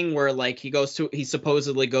church thing where like he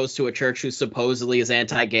supposedly goes to a church who supposedly is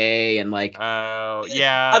anti-gay and like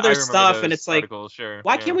other stuff, and it's like,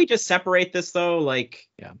 why can't we just separate this though? Like,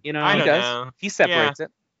 you know, I don't know. He separates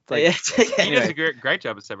it. Like, he does a great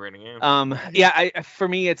job of separating it. For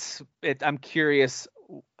me, I'm curious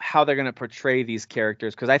how they're going to portray these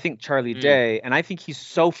characters, because I think Charlie Day, and I think he's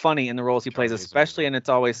so funny in the roles he plays, especially in It's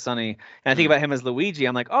Always Sunny. And I think about him as Luigi.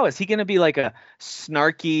 I'm like, oh, is he going to be like a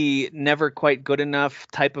snarky, never quite good enough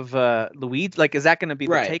type of Luigi? Like, is that going to be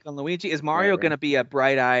the take on Luigi? Is Mario going to be a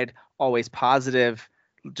bright-eyed, always positive,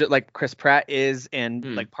 like Chris Pratt is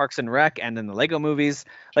in like Parks and Rec and in the Lego movies?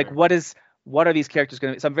 Like, what are these characters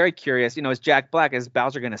going to be? So I'm very curious. Is Jack Black, is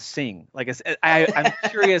Bowser going to sing? Like, I'm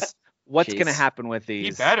curious what's going to happen with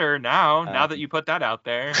these. He better now that you put that out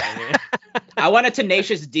there. I want a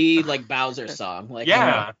Tenacious D like Bowser song. Like,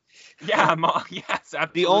 yes, absolutely.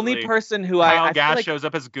 The only person who Kyle Gass shows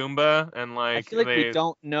up as Goomba, and like I feel like we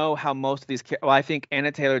don't know how most of these. Well, I think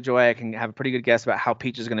Anna Taylor-Joy, I can have a pretty good guess about how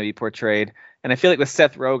Peach is going to be portrayed. And I feel like with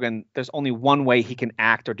Seth Rogen, there's only one way he can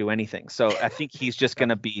act or do anything. So I think he's just going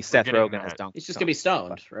to be Seth Rogen as Donkey Kong. He's just going to be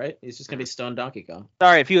stoned, right? He's just going to be stoned Donkey Kong.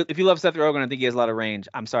 Sorry, if you love Seth Rogen, I think he has a lot of range.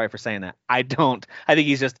 I'm sorry for saying that. I don't. I think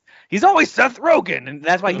he's always Seth Rogen, and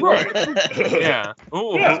that's why he worked. Yeah.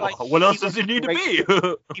 Ooh, what else does he need to be?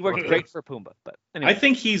 He worked great for Pumbaa. But anyway. I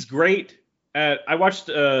think he's great. I watched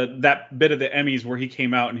that bit of the Emmys where he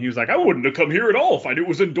came out and he was like, I wouldn't have come here at all if I knew it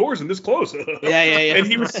was indoors and this close. Yeah. And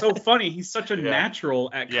he was so funny. He's such a natural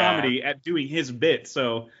at comedy, at doing his bit.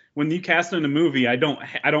 So when you cast him in a movie, I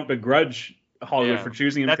don't begrudge Hollywood for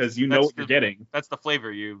choosing him, because you know what you're getting. That's the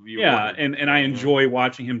flavor you ordered. and I enjoy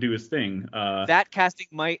watching him do his thing. That casting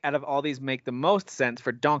might, out of all these, make the most sense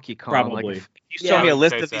for Donkey Kong. Probably. Like, if you showed me a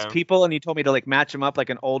list of these people and you told me to like match them up like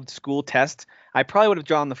an old school test, I probably would have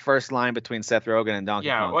drawn the first line between Seth Rogen and Donkey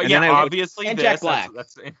Kong. Well, obviously. And Jack Black.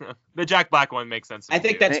 That's the Jack Black one makes sense. I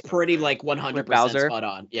think that's pretty like 100% spot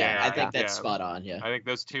on. Yeah, I think that's spot on. Yeah. I think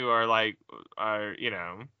those two are like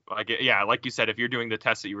like you said, if you're doing the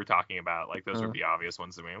test that you were talking about, like those would be obvious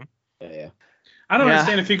ones to me. Yeah. I don't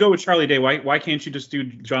understand, if you go with Charlie Day, why can't you just do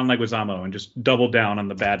John Leguizamo and just double down on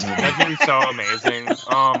the bad movie? That'd be so amazing.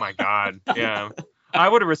 Oh my God. Yeah. I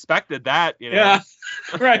would have respected that, Yeah.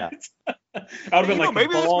 Right. I would have been like,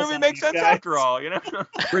 maybe this movie makes sense after all,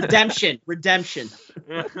 Redemption.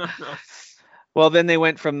 Well, then they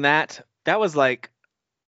went from that. That was like,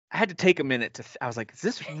 I had to take a minute to. I was like, is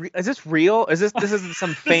this real? Is this isn't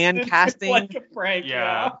some fan casting? Like a prank,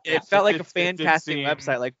 It felt like a fan casting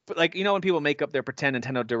website, like when people make up their pretend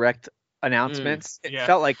Nintendo Direct announcements. It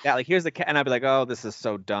felt like that. Like, here's the and I'd be like, oh, this is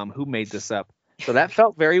so dumb. Who made this up? So that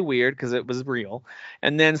felt very weird because it was real.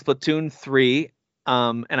 And then Splatoon 3,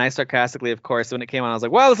 and I sarcastically, of course, when it came on, I was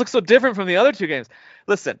like, wow, this looks so different from the other two games.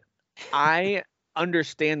 Listen, I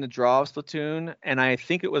understand the draw of Splatoon, and I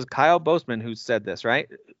think it was Kyle Boastman who said this, right?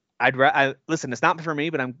 Listen, it's not for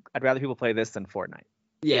me, but I'd rather people play this than Fortnite.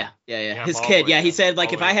 Yeah. His kid. Yeah, he said,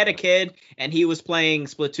 like, if I had a kid and he was playing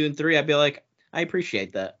Splatoon 3, I'd be like, I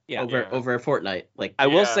appreciate that over Fortnite. Like, I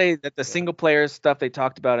will say that the single player stuff they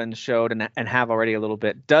talked about and showed and have already a little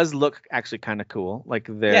bit does look actually kind of cool. Like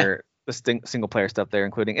the single player stuff they're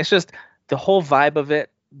including. It's just the whole vibe of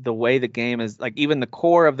it, the way the game is, like even the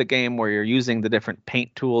core of the game where you're using the different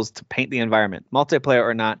paint tools to paint the environment, multiplayer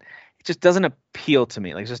or not, it just doesn't appeal to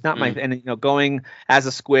me. Like, it's just not my, and going as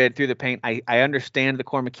a squid through the paint, I understand the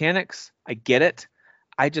core mechanics. I get it.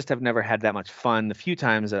 I just have never had that much fun the few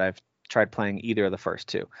times that I've tried playing either of the first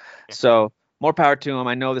two. So more power to them.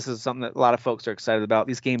 I know this is something that a lot of folks are excited about.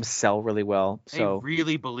 These games sell really well. So I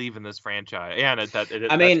really believe in this franchise. Yeah, that's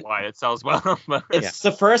why it sells well. It's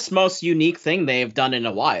the first most unique thing they've done in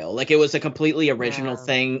a while. Like, it was a completely original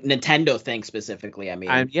thing, Nintendo thing specifically. I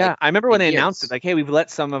remember when they announced it, like, hey, we've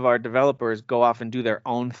let some of our developers go off and do their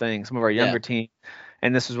own thing, some of our younger team,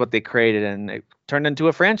 and this is what they created, and it turned into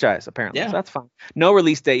a franchise, apparently. So that's fine. No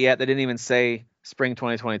release date yet. They didn't even say spring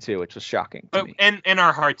 2022, which was shocking to me. And in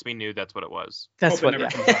our hearts, we knew that's what it was. That's what.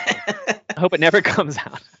 I hope it never comes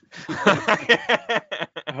out.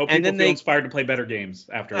 I hope people feel inspired to play better games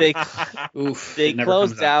after. They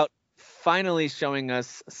closed out, finally showing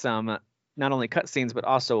us some not only cutscenes but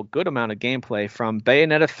also a good amount of gameplay from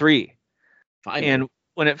Bayonetta 3. Finally. And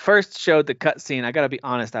when it first showed the cutscene, I gotta be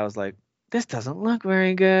honest, I was like, this doesn't look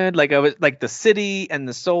very good. Like, I was like the city and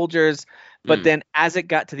the soldiers. But then as it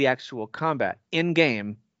got to the actual combat in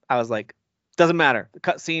game, I was like, doesn't matter. The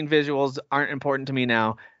cutscene visuals aren't important to me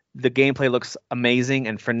now. The gameplay looks amazing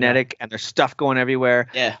and frenetic, and there's stuff going everywhere.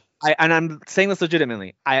 Yeah. And I'm saying this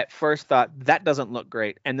legitimately. I at first thought that doesn't look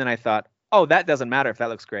great. And then I thought, oh, that doesn't matter if that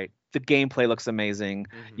looks great. The gameplay looks amazing.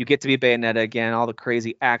 You get to be Bayonetta again, all the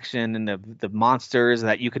crazy action and the monsters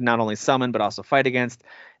that you can not only summon but also fight against.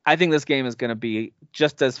 I think this game is going to be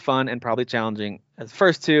just as fun and probably challenging as the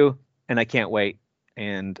first two, and I can't wait.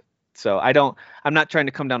 And so I'm not trying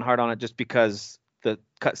to come down hard on it just because the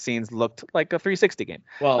cutscenes looked like a 360 game.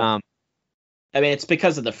 Well, I mean, it's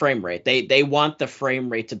because of the frame rate. They want the frame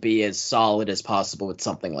rate to be as solid as possible with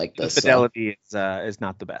something like The this. fidelity is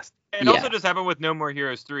not the best. It also just happened with No More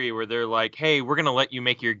Heroes 3, where they're like, hey, we're gonna let you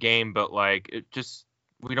make your game, but like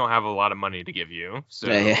we don't have a lot of money to give you, so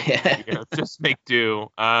just make do.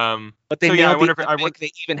 But they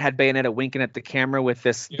they even had Bayonetta winking at the camera with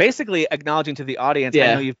this, basically acknowledging to the audience,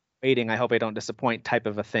 I know you've been waiting, I hope I don't disappoint type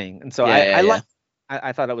of a thing. And so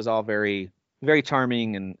I thought it was all very, very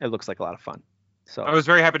charming, and it looks like a lot of fun. So I was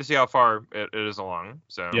very happy to see how far it is along.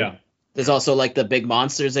 So yeah. There's also like the big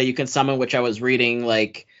monsters that you can summon, which I was reading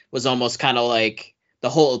like was almost kind of like the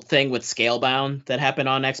whole thing with Scalebound that happened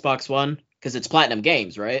on Xbox One, because it's Platinum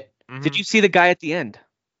Games, right? Mm-hmm. Did you see the guy at the end?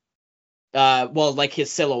 Well, like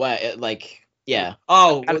his silhouette, like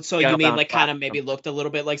Oh, so you mean like kind of maybe looked a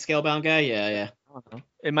little bit like Scalebound guy? Yeah. I don't know.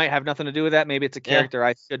 It might have nothing to do with that. Maybe it's a character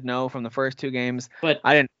I should know from the first 2 games. But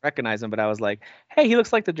I didn't recognize him, but I was like, hey, he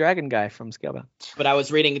looks like the dragon guy from Scalebound. But I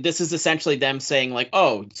was reading, this is essentially them saying like,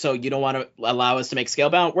 oh, so you don't want to allow us to make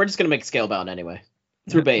Scalebound? We're just going to make Scalebound anyway.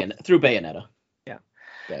 Through Bayonetta.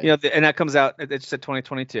 Yeah. And that comes out, it's said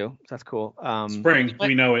 2022. So that's cool. Spring,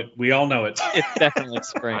 we know it. We all know it. It's definitely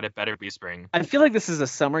spring. God, it better be spring. I feel like this is a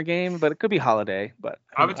summer game, but it could be holiday. But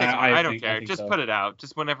I would take. I don't care. Just put it out.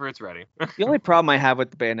 Just whenever it's ready. The only problem I have with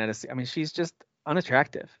the Bayonetta, I mean, she's just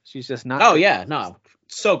unattractive. She's just not. Oh yeah, no,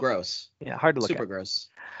 so gross. Yeah, hard to look at. Super gross.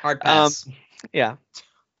 Hard pass. Yeah.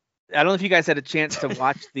 I don't know if you guys had a chance to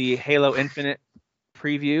watch the Halo Infinite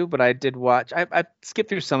preview, but I did watch. I skipped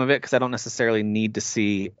through some of it because I don't necessarily need to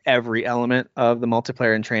see every element of the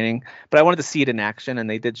multiplayer and training, but I wanted to see it in action, and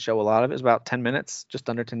they did show a lot of it. It was about 10 minutes, just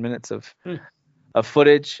under 10 minutes of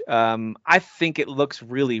footage. I think it looks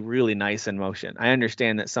really, really nice in motion. I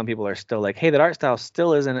understand that some people are still like, hey, that art style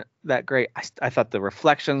still isn't that great. I thought the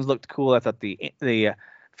reflections looked cool. I thought the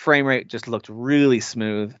frame rate just looked really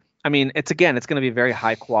smooth. I mean, it's going to be a very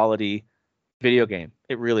high quality video game.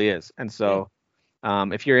 It really is. And so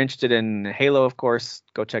if you're interested in Halo, of course,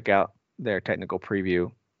 go check out their technical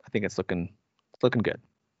preview. I think it's looking good.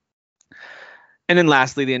 And then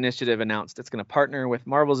lastly, the initiative announced it's going to partner with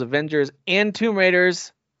Marvel's Avengers and Tomb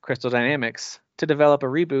Raider's Crystal Dynamics to develop a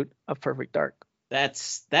reboot of Perfect Dark.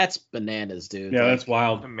 That's bananas, dude. Yeah, that's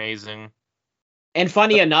wild. Amazing. And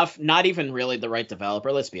funny enough, not even really the right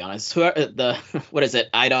developer. Let's be honest. What is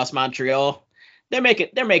it? Eidos Montreal. They're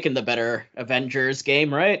making the better Avengers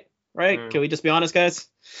game, right? Right? Can we just be honest, guys?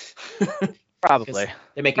 Probably.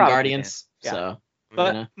 They're making Guardians. Yeah. So,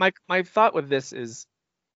 but my thought with this is,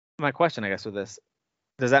 my question, I guess, with this,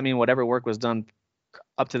 does that mean whatever work was done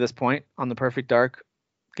up to this point on the Perfect Dark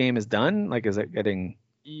game is done? Like, is it getting?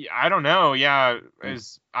 I don't know. Yeah,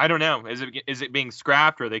 I don't know. Is it being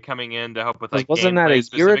scrapped, or are they coming in to help with like? Wasn't that a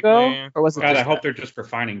year ago, or was it? God, I hope they're just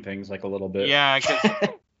refining things like a little bit. Yeah,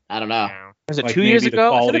 I don't know. Was it 2 years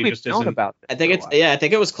ago? I think we've known about this. I think I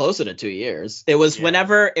think it was closer to 2 years. It was when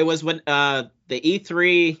the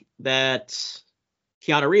E3 that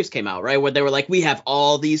Keanu Reeves came out, right? Where they were like, we have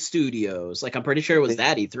all these studios. Like, I'm pretty sure it was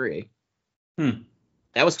that E3.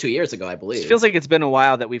 That was 2 years ago, I believe. It feels like it's been a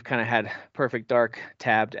while that we've kind of had Perfect Dark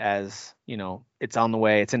tabbed as, it's on the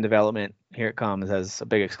way, it's in development, here it comes as a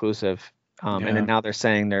big exclusive. And then now they're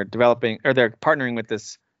saying they're developing, or they're partnering with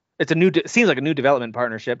this. It seems like a new development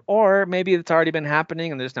partnership, or maybe it's already been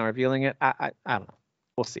happening and they're just now revealing it. I don't know.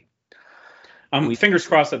 We'll see. Fingers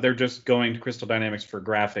crossed that they're just going to Crystal Dynamics for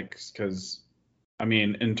graphics, because, I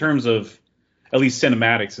mean, in terms of at least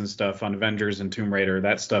cinematics and stuff on Avengers and Tomb Raider,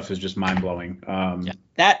 that stuff is just mind blowing.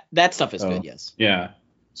 That stuff is good. Yes. Yeah.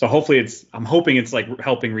 So hopefully I'm hoping it's like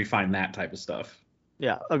helping refine that type of stuff.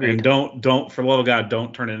 Yeah. Agreed. And don't for the love of God,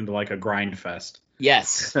 don't turn it into like a grind fest.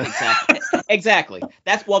 Yes, exactly. Exactly.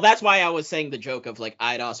 That's why I was saying the joke of like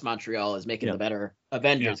Eidos Montreal is making the better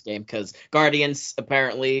Avengers game, because Guardians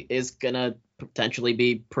apparently is gonna potentially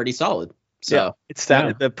be pretty solid. So the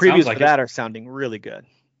previews for that are sounding really good.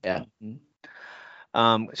 Yeah.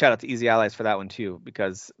 Shout out to Easy Allies for that one too,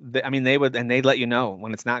 because they'd let you know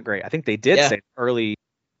when it's not great. I think they did say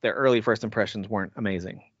their early first impressions weren't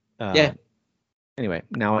amazing. Anyway,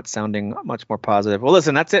 now it's sounding much more positive. Well,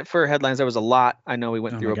 listen, that's it for headlines. There was a lot. I know we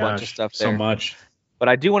went through a bunch of stuff there. So much. But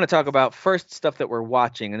I do want to talk about first stuff that we're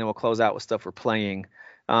watching, and then we'll close out with stuff we're playing.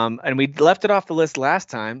 And we left it off the list last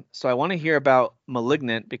time, so I want to hear about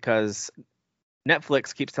Malignant, because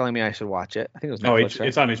Netflix keeps telling me I should watch it. I think it was Netflix, right?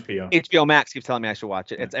 It's on HBO. HBO Max keeps telling me I should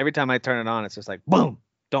watch it. It's every time I turn it on, it's just like, boom,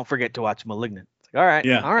 don't forget to watch Malignant. It's like, all right,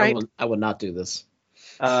 all right. I would not do this.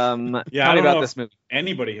 Tell me about this movie.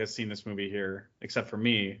 Anybody has seen this movie here except for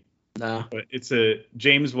me. No. But it's a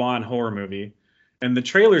James Wan horror movie, and the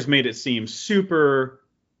trailers made it seem super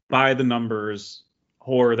by the numbers,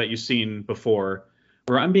 horror that you've seen before,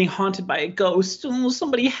 where I'm being haunted by a ghost. Oh,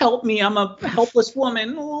 somebody help me! I'm a helpless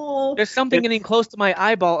woman. Oh, There's something getting close to my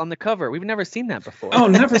eyeball on the cover. We've never seen that before. Oh,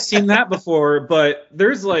 never seen that before. But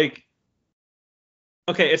there's like,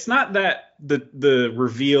 okay, it's not that the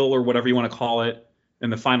reveal or whatever you want to call it in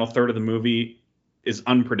the final third of the movie is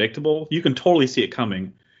unpredictable. You can totally see it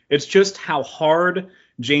coming. It's just how hard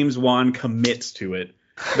James Wan commits to it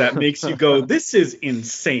that makes you go, this is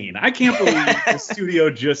insane. I can't believe the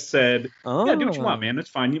studio just said, yeah, do what you want, man. It's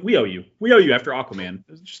fine. We owe you. We owe you after Aquaman.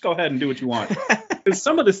 Just go ahead and do what you want. Because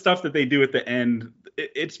some of the stuff that they do at the end,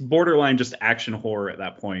 it's borderline just action horror at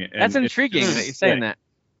that point. And that's intriguing that you're saying that.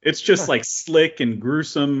 It's just like slick and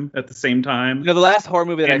gruesome at the same time. The last horror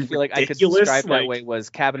movie that I feel like I could describe that like, way was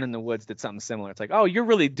Cabin in the Woods. Did something similar. It's like, oh, you're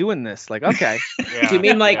really doing this. Like, okay. Yeah, do you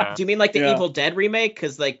mean like the Evil Dead remake?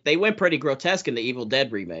 Because like they went pretty grotesque in the Evil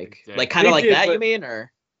Dead remake. Like kind of like that, you mean,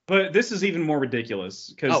 or? But this is even more ridiculous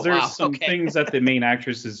because there's some things that the main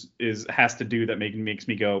actress has to do that makes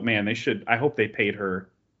me go, man, they should. I hope they paid her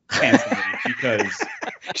handsomely because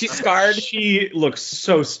she's scarred. She looks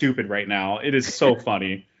so stupid right now. It is so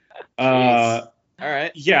funny. All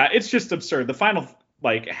right. Yeah, it's just absurd. The final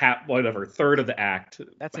third of the act,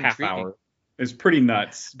 that's half intriguing. hour, is pretty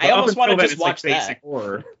nuts. But I almost want to just watch like basic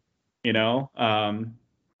horror, you know.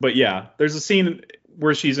 But yeah, there's a scene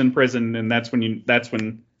where she's in prison, and that's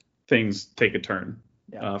when things take a turn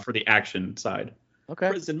for the action side. Okay.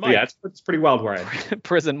 Prison Mike. Yeah, it's pretty wild ride.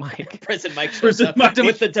 Prison Mike. Prison Mike. Prison Mike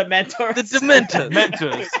with the Dementors. The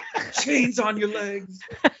Dementors. Chains on your legs.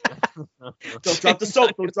 Don't drop the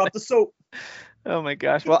soap. Don't drop the soap. Oh my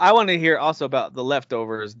gosh. Well, I want to hear also about The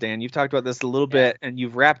Leftovers, Dan. You've talked about this a little bit, and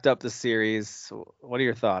you've wrapped up the series. So what are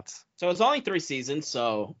your thoughts? So it's only 3 seasons,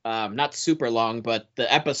 so not super long, but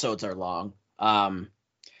the episodes are long.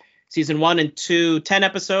 Season 1 and 2, 10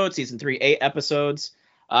 episodes. Season 3, 8 episodes.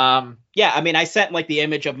 Yeah, I mean, I sent like the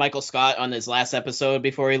image of Michael Scott on his last episode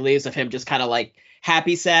before he leaves of him just kind of like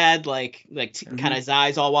happy, sad, like kind of his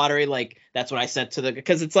eyes all watery. Like that's what I sent to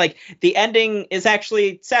because it's like the ending is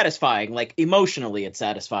actually satisfying, like emotionally it's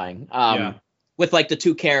satisfying. With like the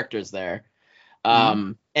 2 characters there.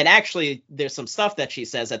 And actually there's some stuff that she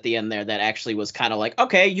says at the end there that actually was kind of like,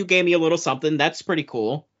 okay, you gave me a little something. That's pretty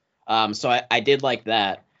cool. So I did like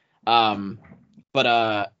that.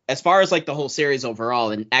 But as far as like the whole series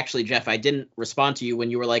overall, and actually, Jeff, I didn't respond to you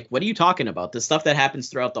when you were like, what are you talking about? The stuff that happens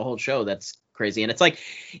throughout the whole show, that's crazy. And it's like,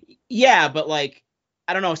 yeah, but like,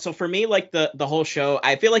 I don't know. So for me, like the whole show,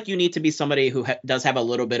 I feel like you need to be somebody who does have a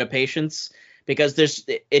little bit of patience because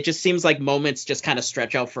it just seems like moments just kind of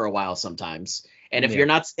stretch out for a while sometimes. And if you're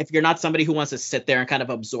not somebody who wants to sit there and kind of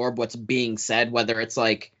absorb what's being said, whether it's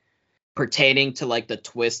like pertaining to like the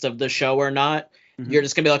twist of the show or not, you're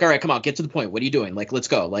just gonna be like, all right, come on, get to the point. What are you doing? Like, let's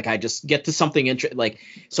go. Like, I just get to something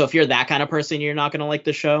so if you're that kind of person, you're not gonna like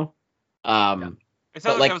the show. It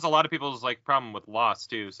sounds like that was a lot of people's like problem with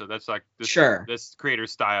Lost too. So that's like this creator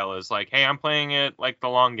style is like, hey, I'm playing it like the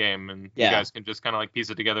long game, and you guys can just kind of like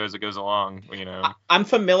piece it together as it goes along. You know, I'm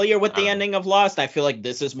familiar with the ending of Lost. I feel like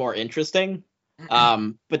this is more interesting.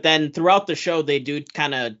 But then throughout the show, they do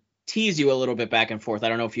kind of tease you a little bit back and forth. I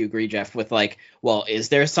don't know if you agree, Jeff, with like, well, is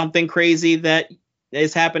there something crazy that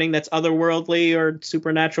is happening that's otherworldly or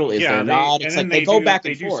supernatural? Is there not? It's like they go back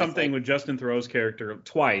and forth. They do something with Justin Theroux's character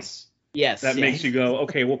twice. Yes. That makes you go,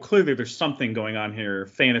 okay, well, clearly there's something going on here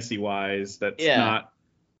fantasy-wise that's not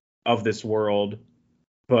of this world.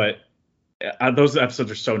 But those episodes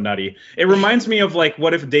are so nutty. It reminds me of like,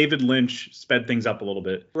 what if David Lynch sped things up a little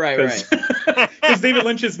bit? Right. Because David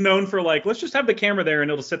Lynch is known for like, let's just have the camera there and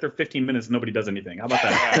it'll sit there 15 minutes and nobody does anything. How about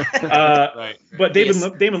that? Right. But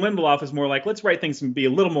Damon Lindelof is more like, let's write things and be a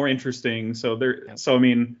little more interesting. So I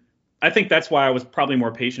mean, I think that's why I was probably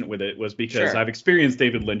more patient with it, was because I've experienced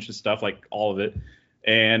David Lynch's stuff, like all of it.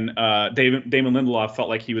 And Damon Lindelof felt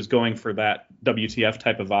like he was going for that WTF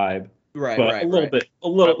type of vibe. But a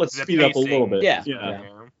little, let's speed up a little bit. Yeah.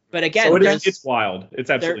 But again, so it's wild. It's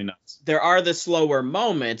absolutely nuts. There are the slower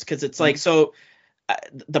moments because it's like, so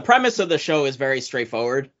the premise of the show is very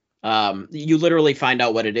straightforward. You literally find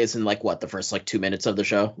out what it is in like the first like 2 minutes of the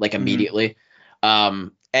show, like immediately.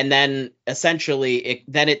 And then essentially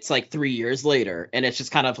it's like 3 years later and it's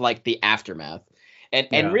just kind of like the aftermath.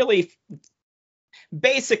 And really,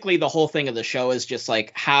 basically the whole thing of the show is just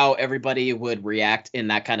like how everybody would react in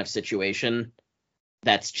that kind of situation.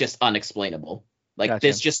 That's just unexplainable. Like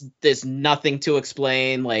there's nothing to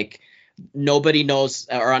explain. Like nobody knows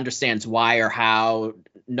or understands why or how.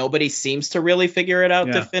 Nobody seems to really figure it out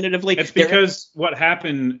definitively. It's because what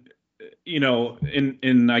happened,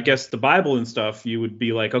 in I guess the Bible and stuff, you would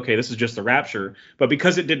be like, okay, this is just the rapture. But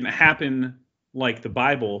because it didn't happen like the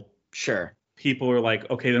Bible, Sure. people are like,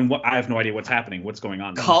 okay, then what? I have no idea what's happening. What's going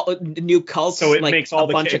on? New cults. So it like, makes all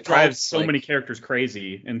a bunch of drives cults, so like, many characters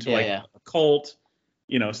crazy into Yeah. a cult,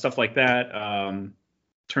 stuff like that.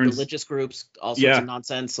 Turns religious groups, all sorts of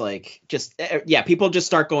nonsense. Like, just people just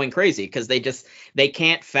start going crazy because they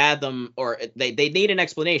can't fathom, or they need an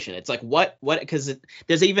explanation. It's like what because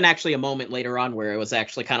there's even actually a moment later on where it was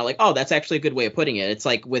actually kind of like, oh, that's actually a good way of putting it. It's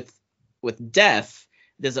like with death,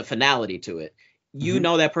 there's a finality to it. You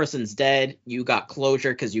know that person's dead. You got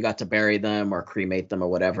closure because you got to bury them or cremate them or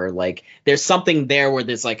whatever. Like, there's something there where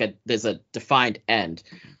there's a defined end.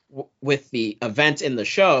 With the event in the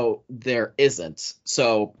show, there isn't.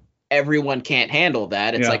 So everyone can't handle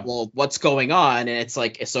that. It's like, well, what's going on? And it's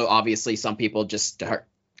like, so obviously some people just start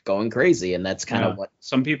going crazy, and that's kind of what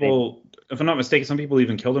some people, if I'm not mistaken, some people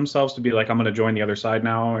even kill themselves to be like, I'm going to join the other side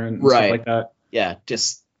now, and stuff like that. Yeah,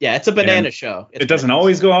 it's a banana show. It doesn't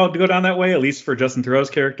always go down that way, at least for Justin Theroux's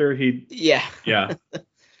character. Yeah.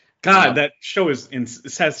 God, that show has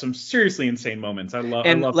some seriously insane moments. I love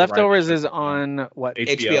Leftovers is on what?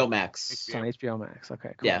 HBO Max. It's on HBO Max.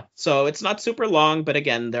 Okay, cool. Yeah, so it's not super long, but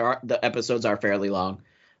again, the episodes are fairly long.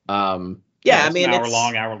 I mean, it's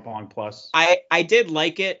hour long plus. I did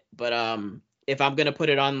like it, but if I'm gonna put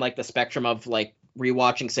it on like the spectrum of like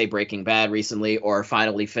rewatching, say, Breaking Bad recently, or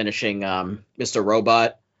finally finishing Mr.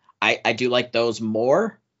 Robot, I do like those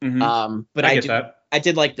more. But I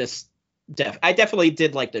did like this. I definitely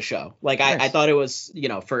did like the show. Like, nice. I thought it was,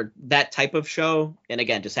 for that type of show, and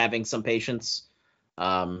again, just having some patience.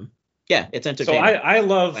 It's entertaining.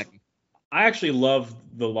 So I actually love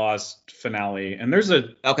the Lost finale, and there's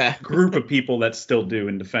a group of people that still do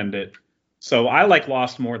and defend it. So I like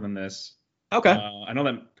Lost more than this. Okay. I know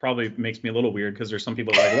that probably makes me a little weird because there's some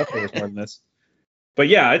people that like Leftovers more than this. But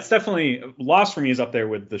yeah, it's definitely Lost for me is up there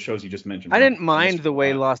with the shows you just mentioned. I didn't mind the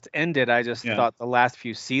way Lost ended. I just thought the last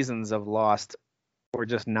few seasons of Lost were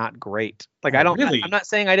just not great. Like, I'm not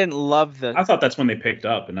saying I didn't love the. I thought that's when they picked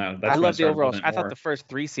up, and I loved the overall. I thought the first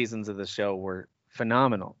 3 seasons of the show were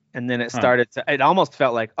phenomenal, and then it started to. It almost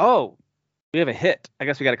felt like, oh, we have a hit. I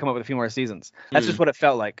guess we got to come up with a few more seasons. That's just what it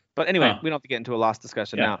felt like. But anyway, we don't have to get into a Lost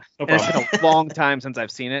discussion now. No and it's been a long time since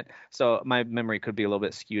I've seen it, so my memory could be a little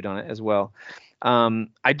bit skewed on it as well.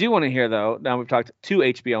 I do want to hear, though, now we've talked 2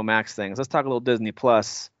 HBO Max things. Let's talk a little Disney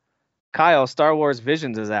Plus. Kyle, Star Wars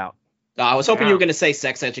Visions is out. I was hoping you were going to say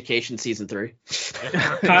Sex Education Season 3.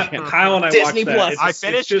 Kyle and I Disney watched Plus. that. I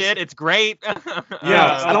finished it. It's great. I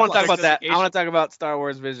don't want to talk about that. I want to talk about Star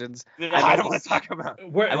Wars Visions. I don't want to talk about it.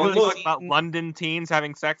 I want to talk about London teens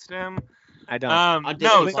having sexed I don't.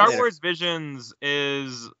 No, Star Wars Visions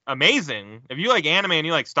is amazing. If you like anime and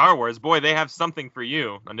you like Star Wars, boy, they have something for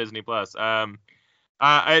you on Disney Plus.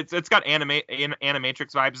 It's got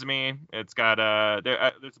Animatrix vibes to me. It's got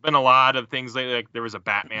there's been a lot of things lately. Like, there was a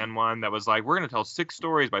Batman one that was like, we're gonna tell 6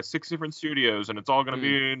 stories by 6 different studios, and it's all gonna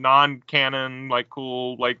be non-canon, like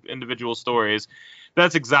cool, like individual stories.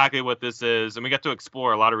 That's exactly what this is, and we got to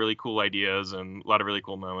explore a lot of really cool ideas and a lot of really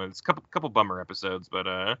cool moments. Couple bummer episodes,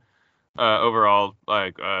 but overall,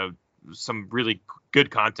 like some really good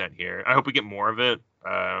content here. I hope we get more of it.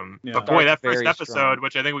 But boy, that first episode, strong.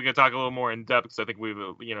 Which I think we could talk a little more in depth, because I think we've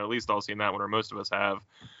at least all seen that one, or most of us have.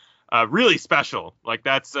 Really special. Like,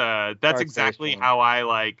 that's exactly how I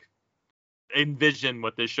like envision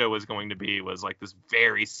what this show was going to be. Was like this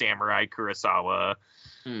very samurai Kurosawa,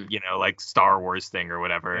 like Star Wars thing or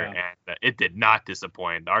whatever. And it did not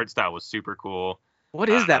disappoint. The art style was super cool. What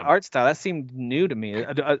is that art style? That seemed new to me.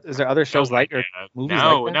 Is there other shows or movies like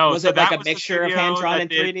that? No. Was it like a mixture of hand-drawn and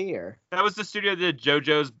 3D? Or? That was the studio that did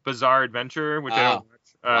JoJo's Bizarre Adventure, which I don't watch.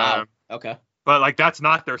 Wow. Okay. But, like, that's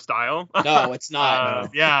not their style. No, it's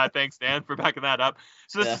not. Yeah, thanks, Dan, for backing that up.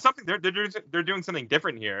 So this is something they're doing something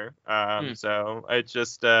different here. So it's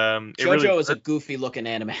just JoJo is a goofy looking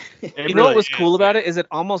anime. You know what was cool about it is it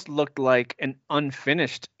almost looked like an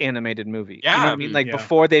unfinished animated movie. Yeah, you know what I mean? Like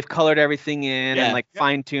before they've colored everything in and like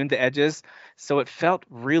fine-tuned the edges, so it felt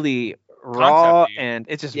really raw and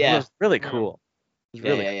it just was really cool.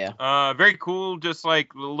 Very cool. Just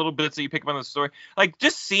like the little bits that you pick up on the story, like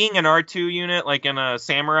just seeing an R2 unit like in a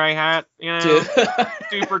samurai hat,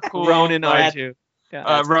 super cool. Ronin R2.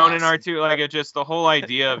 Ronin R2. Like, it just, the whole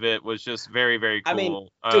idea of it was just very, very cool. I mean,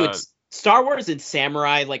 dude, Star Wars and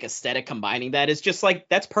samurai like aesthetic combining that is just like,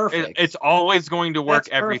 that's perfect. It's always going to work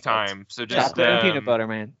every time. So just peanut butter,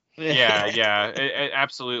 man.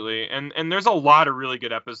 Absolutely. And there's a lot of really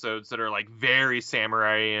good episodes that are like very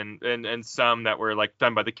samurai and some that were like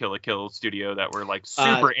done by the Kill la Kill studio that were like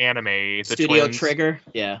super anime. The Studio twins. Trigger,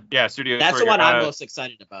 yeah, Studio that's Trigger. the one I'm most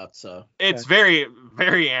excited about. So it's very,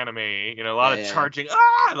 very anime. You know, a lot of charging,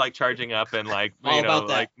 like charging up and like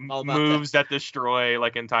like moves that destroy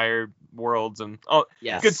like entire worlds and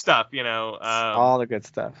good stuff. You know, all the good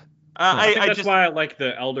stuff. I think that's why I like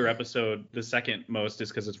the Elder episode the second most, is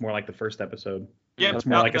because it's more like the first episode. Yeah, it's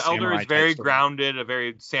more like the Elder is very grounded, a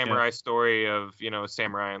very samurai story of a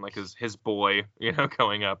samurai and like his boy,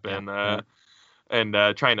 going up and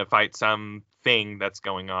trying to fight something that's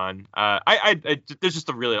going on. There's just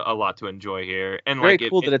a lot to enjoy here, and very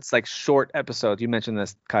cool that it's like short episodes. You mentioned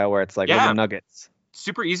this, Kyle, where it's like little nuggets.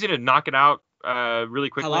 Super easy to knock it out really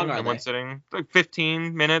quickly in one sitting. Like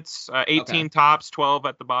 15 minutes, 18 tops, 12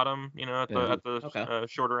 at the bottom, at the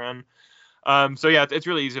shorter end. So yeah, it's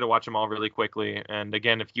really easy to watch them all really quickly. And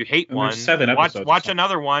again, if you hate one, watch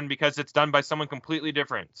another one because it's done by someone completely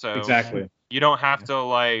different. So exactly, you don't have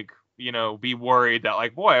to be worried that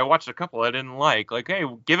like, boy, I watched a couple I didn't like. Like, hey,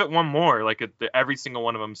 give it one more. Like every single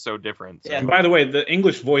one of them is so different. So. Yeah. And by the way, the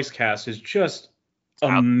English voice cast is just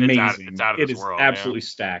amazing. It's out of this world. Absolutely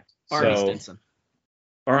stacked. Arnie Stinson.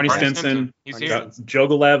 Arnie Stinson. He's here.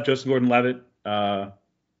 Jogalev, Joseph Gordon-Levitt.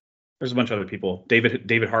 There's a bunch of other people.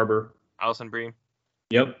 David Harbour. Alison Brie.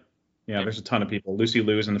 Yep. Yeah, there's a ton of people. Lucy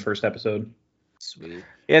Liu's in the first episode. Sweet.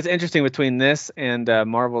 Yeah, it's interesting between this and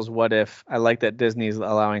Marvel's What If. I like that Disney's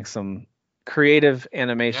allowing some creative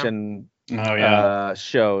animation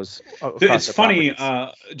shows. It's funny,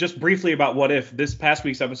 just briefly about What If. This past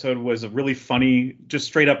week's episode was a really funny, just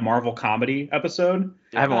straight up Marvel comedy episode.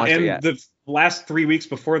 I haven't watched it yet. The last 3 weeks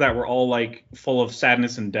before that were all like full of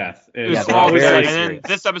sadness and death. And then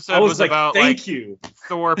this episode was about thank you.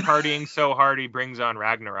 Thor partying so hard he brings on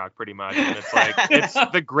Ragnarok, pretty much. And it's like it's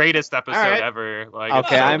the greatest episode ever. Like,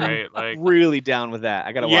 okay, so I'm great. Like, really down with that.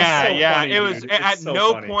 I gotta watch that. Funny, it was at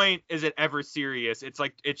no point is it ever serious. It's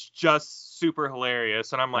like it's just super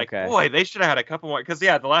hilarious. And I'm like, boy, they should have had a couple more, because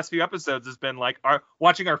the last few episodes has been like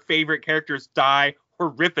watching our favorite characters die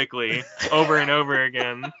horrifically over and over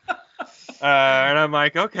again. And I'm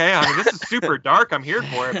like, okay, I mean, this is super dark. I'm here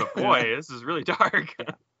for it, but boy, this is really dark.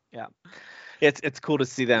 Yeah, it's cool to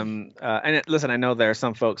see them. Listen, I know there are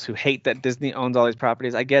some folks who hate that Disney owns all these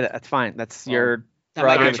properties. I get it. That's fine. That's your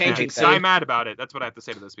prerogative. Changing soon. I'm mad about it. That's what I have to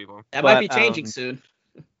say to those people. That might be changing soon.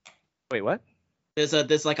 Wait, what?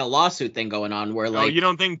 There's like a lawsuit thing going on where like. Oh, you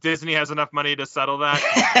don't think Disney has enough money to settle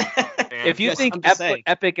that? If you think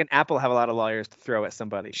Epic and Apple have a lot of lawyers to throw at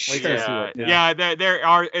somebody,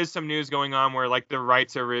 there is some news going on where like the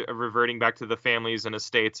rights are reverting back to the families and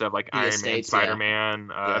estates of like Iron Man,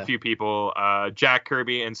 Spider-Man, a few people, Jack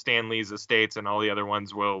Kirby and Stan Lee's estates, and all the other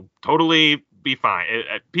ones will totally be fine.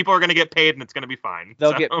 People are going to get paid and it's going to be fine.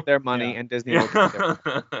 They'll get their money and Disney will get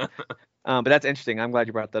their but that's interesting. I'm glad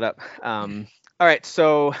you brought that up. All right,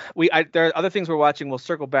 so there are other things we're watching. We'll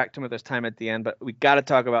circle back to them if there's time at the end, but we got to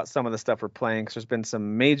talk about some of the stuff we're playing, because there's been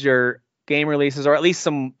some major game releases, or at least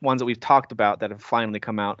some ones that we've talked about that have finally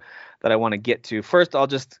come out that I want to get to. First, I'll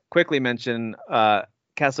just quickly mention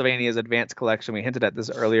Castlevania's Advanced Collection. We hinted at this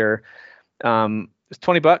earlier. It's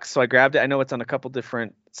 $20, so I grabbed it. I know it's on a couple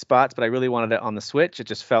different spots, but I really wanted it on the Switch. It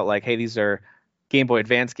just felt like, hey, these are Game Boy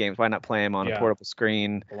Advance games. Why not play them on a portable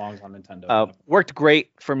screen? Belongs on Nintendo. Worked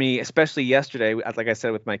great for me, especially yesterday. Like I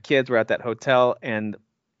said, with my kids, we're at that hotel, and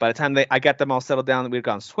by the time I got them all settled down, we'd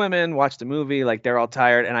gone swimming, watched a movie, like they're all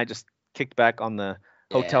tired, and I just kicked back on the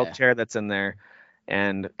hotel chair that's in there,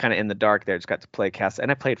 and kind of in the dark there, just got to play Castle.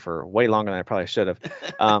 And I played for way longer than I probably should have.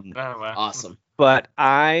 Awesome. But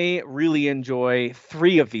I really enjoy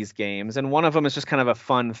 3 of these games, and one of them is just kind of a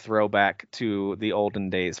fun throwback to the olden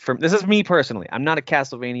days. This is me personally. I'm not a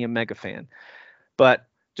Castlevania mega fan, but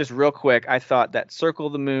just real quick, I thought that Circle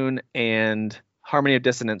of the Moon and Harmony of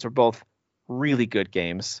Dissonance were both really good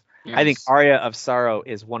games. Yes. I think Aria of Sorrow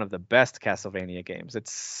is one of the best Castlevania games.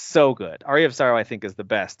 It's so good. Aria of Sorrow, I think, is the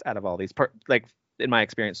best out of all these, in my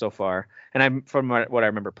experience so far, and I'm from what I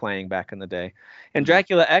remember playing back in the day. And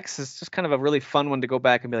Dracula X is just kind of a really fun one to go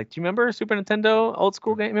back and be like, do you remember Super Nintendo old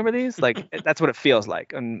school game? Remember these? Like that's what it feels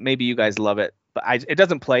like. And maybe you guys love it, but it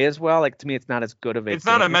doesn't play as well. Like to me, it's not as good of a. It's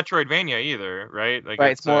not a Metroidvania either, right? Like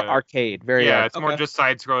right. It's more arcade. It's more just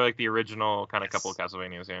side scroll, like the original kind of couple of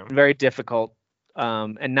Castlevanias. Yeah. Very difficult.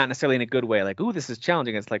 And not necessarily in a good way. Like, ooh, this is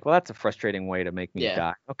challenging. It's like, well, that's a frustrating way to make me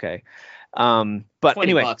die. Okay. But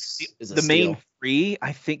anyway, the main 3,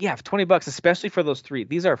 I think, for $20, especially for those 3,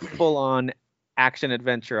 these are full on action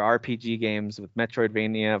adventure RPG games with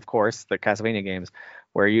Metroidvania, of course, the Castlevania games,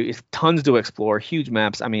 where it's tons to explore, huge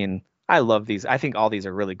maps. I mean, I love these. I think all these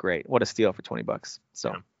are really great. What a steal for $20.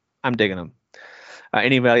 So I'm digging them.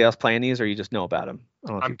 Anybody else playing these, or you just know about them?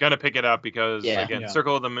 I'm gonna pick it up because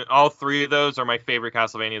Circle of the Moon, all three of those are my favorite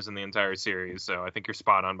Castlevanias in the entire series. So I think you're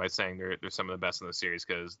spot on by saying they're some of the best in the series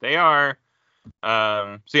because they are.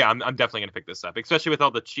 So yeah, I'm definitely gonna pick this up, especially with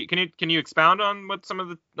all the cheat. Can you expound on what some of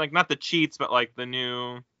the, like, not the cheats, but like the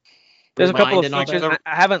new? There's a couple of features. I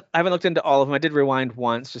haven't looked into all of them. I did rewind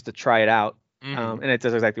once just to try it out, and it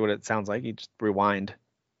does exactly what it sounds like. You just rewind.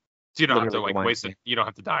 So you don't have to like waste it. You don't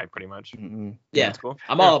have to die, pretty much. Mm-hmm. Yeah, that's cool.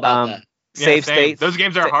 I'm all about that. Save states. Those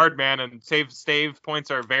games are hard, man, and save points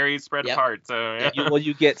are very spread apart. So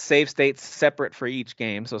you get save states separate for each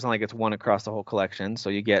game, so it's not like it's one across the whole collection. So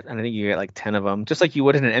I think you get like 10 of them, just like you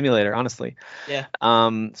would in an emulator, honestly. Yeah.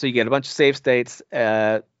 So you get a bunch of save states.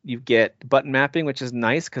 You get button mapping, which is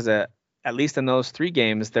nice because at least in those 3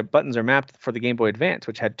 games, their buttons are mapped for the Game Boy Advance,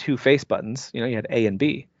 which had 2 face buttons. You had A and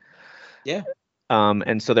B. Yeah.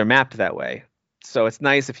 And so they're mapped that way. So it's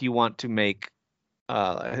nice if you want to make.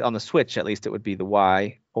 On the Switch, at least, it would be the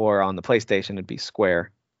Y, or on the PlayStation, it'd be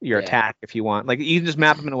square. Your attack, if you want, like, you can just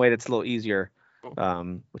map them in a way that's a little easier,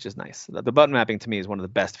 which is nice. The button mapping to me is one of the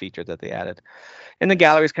best features that they added. And the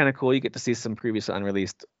gallery is kind of cool. You get to see some previously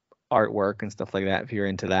unreleased artwork and stuff like that if you're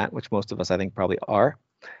into that, which most of us, I think, probably are.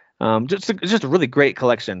 It's just a really great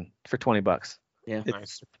collection for $20. Yeah,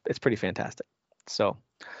 it's pretty fantastic. So.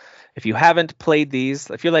 If you haven't played these,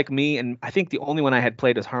 if you're like me, and I think the only one I had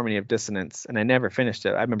played was Harmony of Dissonance, and I never finished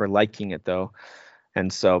it. I remember liking it, though.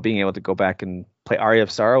 And so being able to go back and play Aria of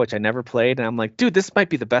Sorrow, which I never played, and I'm like, dude, this might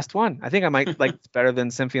be the best one. I think I might like this better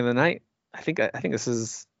than Symphony of the Night. I think this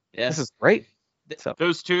is great. So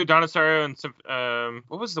those two, Dawn of Sorrow and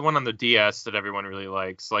what was the one on the DS that everyone really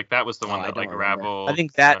likes? Like, that was the one that like raveled. I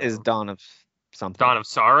think that is Dawn of something. Dawn of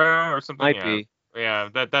Sorrow or something. Might be. Yeah,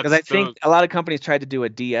 that's because I think a lot of companies tried to do a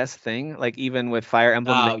DS thing, like even with Fire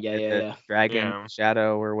Emblem, Dragon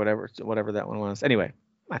Shadow or whatever that one was. Anyway,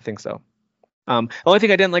 I think so. The only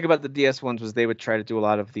thing I didn't like about the DS ones was they would try to do a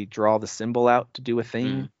lot of the draw the symbol out to do a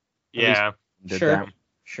thing. Yeah,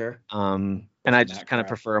 sure. And I just kind of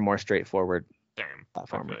prefer a more straightforward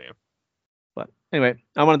platformer. But anyway,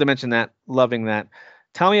 I wanted to mention that. Loving that.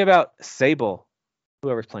 Tell me about Sable.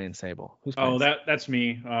 Whoever's playing Sable. Who's playing that's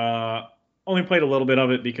me. Only played a little bit of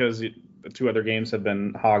it because the 2 other games have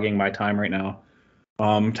been hogging my time right now.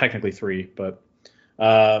 Technically 3, but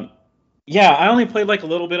I only played like a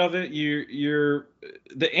little bit of it.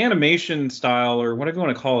 The animation style, or whatever you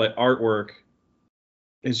want to call it, artwork,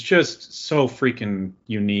 is just so freaking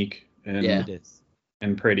unique and it is.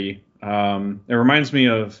 And pretty. It reminds me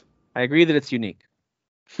of. I agree that it's unique.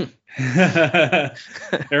 It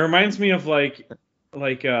reminds me of like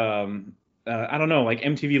I don't know, like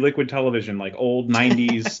MTV Liquid Television, like old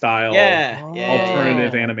 90s style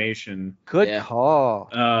alternative animation. Good call.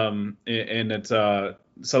 And it's so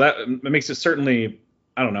that it makes it certainly,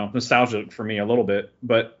 I don't know, nostalgic for me a little bit,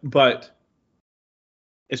 but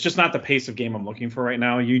it's just not the pace of game I'm looking for right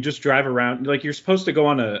now. You just drive around, like you're supposed to go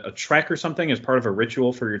on a trek or something as part of a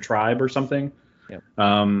ritual for your tribe or something. Yep.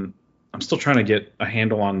 I'm still trying to get a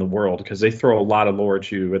handle on the world because they throw a lot of lore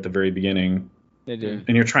at you at the very beginning. They do.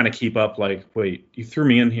 And you're trying to keep up, like, wait, you threw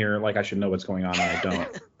me in here like I should know what's going on, and I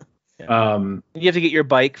don't. You have to get your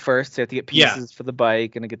bike first. So you have to get pieces for the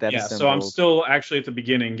bike and to get that assembled. So I'm still actually at the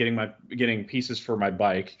beginning getting pieces for my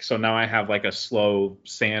bike. So now I have like a slow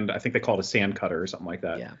sand, I think they call it a sand cutter or something like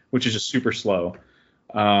that, which is just super slow.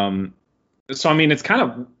 So I mean, it's kind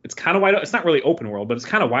of wide. It's not really open world, but it's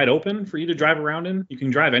kind of wide open for you to drive around in. You can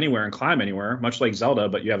drive anywhere and climb anywhere, much like Zelda,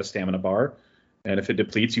 but you have a stamina bar, and if it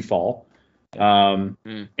depletes, you fall. And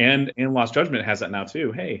Lost Judgment has that now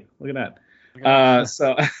too. Hey, look at that.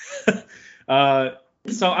 So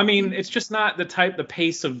I mean, it's just not the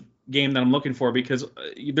pace of game that I'm looking for because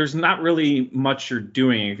there's not really much you're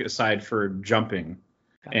doing aside for jumping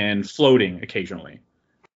and floating occasionally.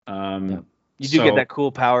 You do get that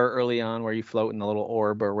cool power early on where you float in the little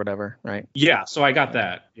orb or whatever, right? Yeah, so I got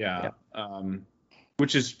that. Yeah.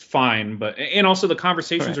 Which is fine, and also the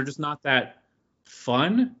conversations are just not that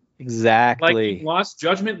fun. Exactly. Like in Lost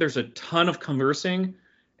Judgment, there's a ton of conversing,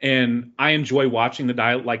 and I enjoy watching the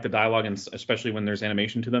dialogue, and especially when there's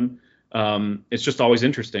animation to them. It's just always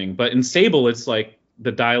interesting. But in Sable, it's like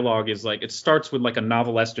the dialogue is like it starts with like a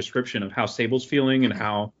novelesque description of how Sable's feeling and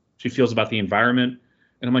how she feels about the environment.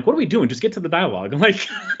 And I'm like, what are we doing? Just get to the dialogue. I'm like,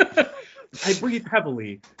 I breathe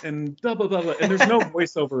heavily and blah blah blah blah. And there's no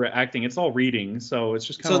voiceover acting. It's all reading, so it's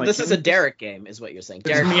just kind of So like. this is a Derek game, is what you're saying.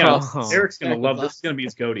 Derek, Derek's gonna love this. Is gonna be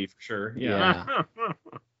his goatee for sure. Yeah.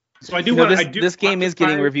 So I do No, want. this game is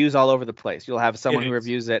getting reviews all over the place. You'll have someone It who is.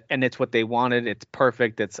 reviews it, and it's what they wanted. It's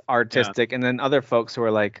perfect. It's artistic, and then other folks who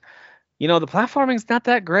are like, you know, the platforming's not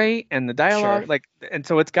that great, and the dialogue, Sure. and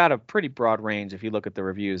so it's got a pretty broad range if you look at the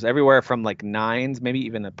reviews, everywhere from like 9s, maybe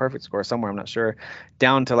even a perfect score somewhere, I'm not sure,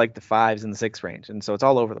 down to like the 5s and 6 range, and so it's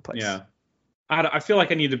all over the place. Yeah. I feel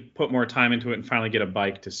like I need to put more time into it and finally get a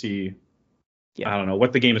bike to see. Yeah. I don't know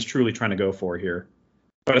what the game is truly trying to go for here.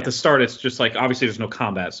 But at the start, it's just like, obviously there's no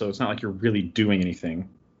combat, so it's not like you're really doing anything.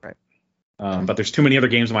 Right. But there's too many other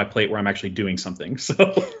games on my plate where I'm actually doing something, so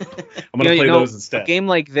I'm gonna play those instead. A game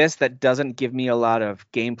like this that doesn't give me a lot of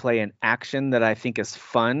gameplay and action that I think is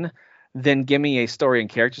fun, then give me a story and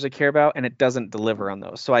characters I care about, and it doesn't deliver on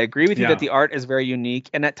those. So I agree with you that the art is very unique,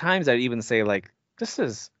 and at times I'd even say like,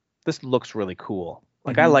 this looks really cool.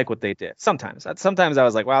 Like I like what they did. Sometimes I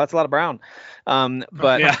was like, wow, that's a lot of brown. But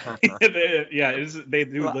they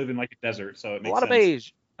do live in like a desert, so it makes a lot sense. of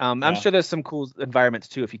beige. I'm sure there's some cool environments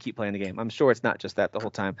too if you keep playing the game. I'm sure it's not just that the whole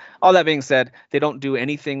time. All that being said, they don't do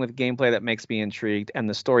anything with gameplay that makes me intrigued, and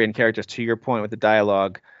the story and characters, to your point with the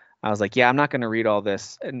dialogue, I was like, yeah, I'm not going to read all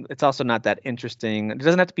this, and it's also not that interesting. It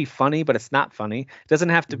doesn't have to be funny, but it's not funny. It doesn't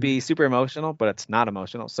have to be super emotional, but it's not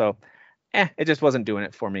emotional. So, it just wasn't doing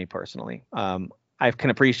it for me personally. I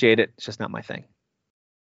can appreciate it. It's just not my thing.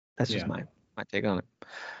 That's just my take on it.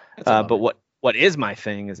 But what is my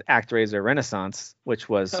thing is ActRaiser Renaissance, which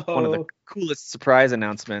was one of the coolest surprise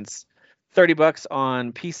announcements. $30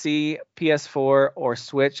 on PC, PS4, or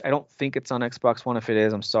Switch. I don't think it's on Xbox One. If it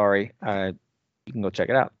is, I'm sorry. You can go check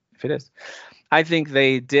it out if it is. I think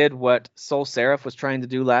they did what Soul Seraph was trying to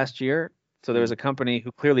do last year. So there was a company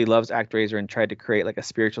who clearly loves ActRaiser and tried to create like a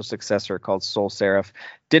spiritual successor called Soul Seraph.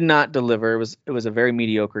 Did not deliver. It was a very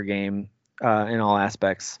mediocre game in all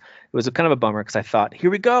aspects. It was a kind of a bummer because I thought, here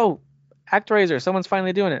we go, ActRaiser, someone's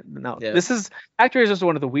finally doing it. No, this is ActRaiser is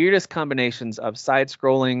one of the weirdest combinations of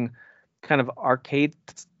side-scrolling, kind of arcade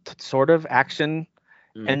sort of action,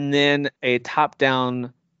 and then a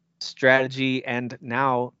top-down strategy and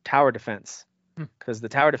now tower defense. Because the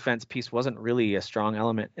tower defense piece wasn't really a strong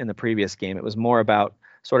element in the previous game. It was more about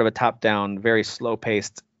sort of a top-down, very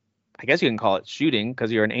slow-paced, I guess you can call it shooting,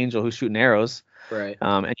 because you're an angel who's shooting arrows. Right.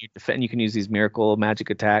 And you defend. You can use these miracle magic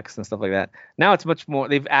attacks and stuff like that. Now it's much more.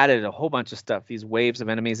 They've added a whole bunch of stuff. These waves of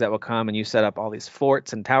enemies that will come, and you set up all these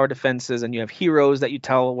forts and tower defenses, and you have heroes that you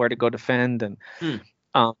tell where to go defend. And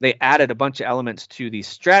they added a bunch of elements to the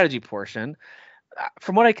strategy portion.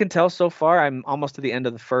 From what I can tell so far, I'm almost to the end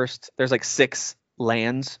of the first. There's like 6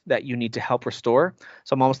 lands that you need to help restore.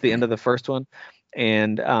 So I'm almost at the end of the first one.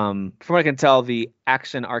 And from what I can tell, the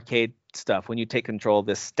action arcade stuff, when you take control of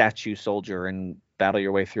this statue soldier and battle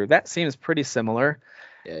your way through, that seems pretty similar.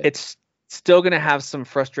 Yeah. It's still going to have some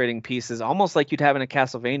frustrating pieces, almost like you'd have in a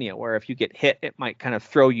Castlevania, where if you get hit, it might kind of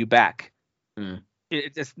throw you back.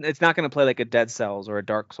 It's not going to play like a Dead Cells or a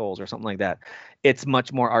Dark Souls or something like that. It's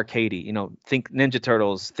much more arcadey. You know, think Ninja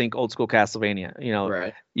Turtles, think old school Castlevania. You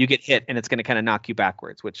know, You get hit and it's going to kind of knock you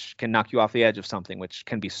backwards, which can knock you off the edge of something, which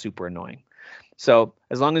can be super annoying. So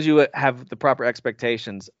as long as you have the proper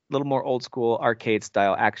expectations, a little more old school arcade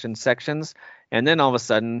style action sections, and then all of a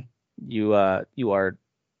sudden you are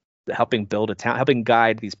helping build a town, helping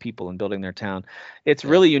guide these people in building their town. It's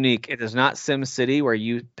really unique. It is not Sim City where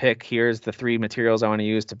you pick, here's the 3 materials I want to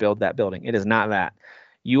use to build that building. It is not that.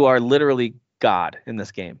 You are literally God in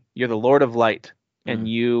this game. You're the Lord of Light, and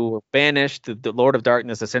you were banished. The Lord of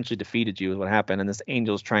Darkness essentially defeated you is what happened, and this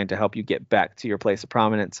angel is trying to help you get back to your place of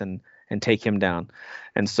prominence and take him down.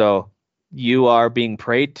 And so you are being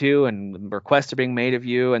prayed to, and requests are being made of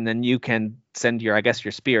you, and then you can send your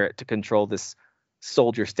spirit to control this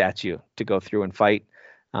soldier statue to go through and fight,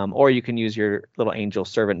 or you can use your little angel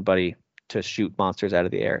servant buddy to shoot monsters out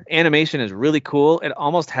of the air. Animation is really cool. It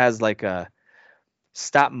almost has like a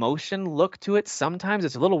stop motion look to it. Sometimes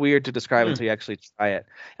it's a little weird to describe until you actually try it.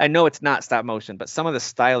 I know it's not stop motion, but some of the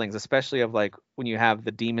stylings, especially of like when you have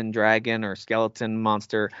the demon dragon or skeleton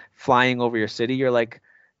monster flying over your city, you're like,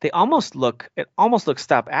 it almost looks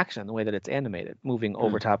stop action the way that it's animated, moving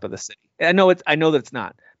over top of the city. I know that it's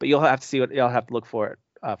not, but you'll have to look for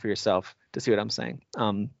it for yourself to see what I'm saying.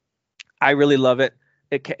 I really love it.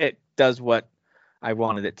 It does what I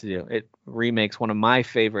wanted it to do. It remakes one of my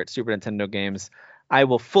favorite Super Nintendo games. I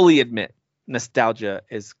will fully admit, nostalgia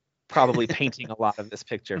is probably painting a lot of this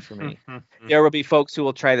picture for me. There will be folks who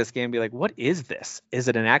will try this game and be like, what is this? Is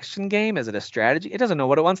it an action game? Is it a strategy? It doesn't know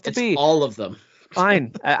what it wants to be. All of them.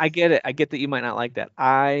 Fine. I get it. I get that you might not like that.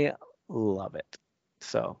 I love it.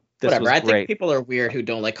 So this Whatever. was I great. think people are weird who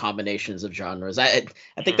don't like combinations of genres. I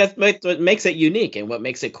think that's what makes it unique and what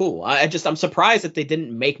makes it cool. I'm surprised that they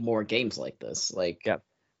didn't make more games like this. Like, Yep.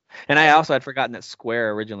 And I also had forgotten that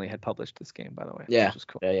Square originally had published this game, by the way. Yeah. Which was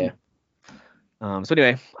cool. Yeah. So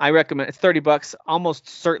anyway, I recommend it's $30. Almost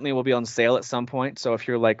certainly will be on sale at some point. So if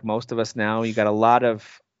you're like most of us now, you got a lot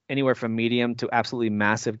of anywhere from medium to absolutely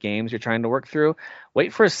massive games you're trying to work through.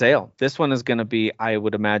 Wait for a sale. This one is going to be, I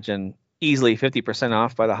would imagine, easily 50%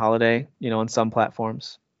 off by the holiday, on some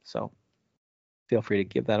platforms. So feel free to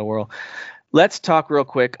give that a whirl. Let's talk real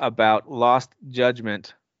quick about Lost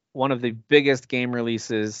Judgment, one of the biggest game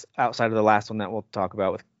releases outside of the last one that we'll talk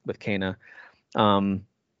about with Kena.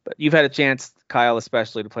 But you've had a chance, Kyle,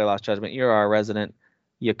 especially to play Lost Judgment. You're our resident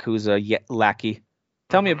Yakuza lackey.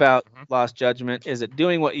 Tell me about Lost Judgment. Is it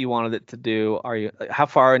doing what you wanted it to do? How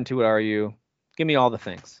far into it are you? Give me all the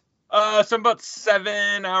things. So I'm about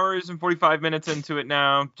 7 hours and 45 minutes into it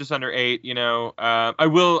now, just under 8. I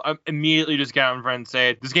will immediately just get out in front and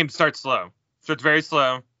say this game starts slow. Starts very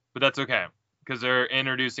slow, but that's okay because they're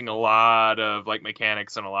introducing a lot of like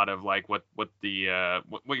mechanics and a lot of like what you're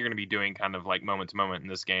going to be doing kind of like moment to moment in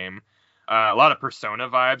this game. A lot of Persona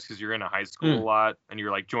vibes because you're in a high school a lot and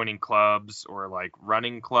you're like joining clubs or like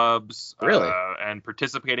running clubs, really, and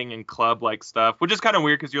participating in club like stuff, which is kind of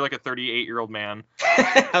weird because you're like a 38-year-old man.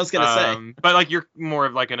 I was gonna say, but like you're more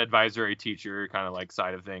of like an advisory teacher kind of like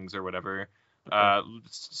side of things or whatever. Okay.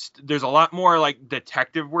 There's a lot more like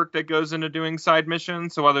detective work that goes into doing side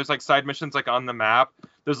missions. So while there's like side missions like on the map,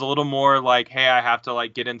 there's a little more like, hey, I have to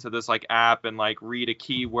like get into this like app and like read a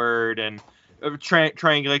keyword and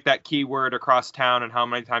triangulate that keyword across town and how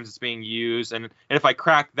many times it's being used, and if I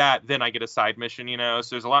crack that, then I get a side mission. So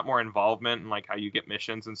there's a lot more involvement in like how you get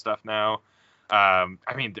missions and stuff now.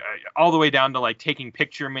 All the way down to like taking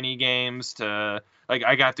picture mini games to like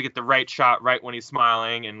I got to get the right shot right when he's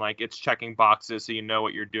smiling, and like it's checking boxes so you know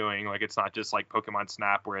what you're doing. Like it's not just like Pokemon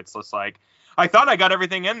Snap where it's just like I thought I got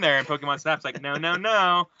everything in there, and Pokemon Snap's like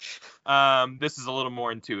no. This is a little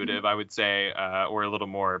more intuitive, I would say, or a little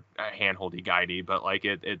more handholdy guidey, but like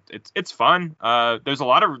it's fun. There's a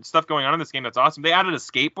lot of stuff going on in this game that's awesome. They added a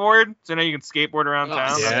skateboard, so now you can skateboard around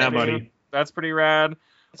town. Yeah, buddy. That's pretty rad.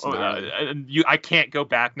 I can't go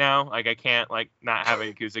back now. Like I can't like not have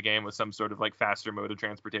a Yakuza game with some sort of like faster mode of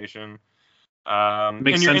transportation.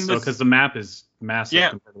 Makes sense though, because the map is massive.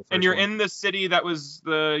 Yeah, and you're in the city that was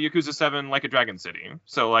the Yakuza 7 Like a Dragon city.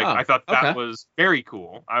 So like I thought that was very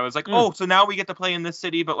cool. I was like, so now we get to play in this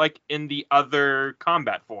city, but like in the other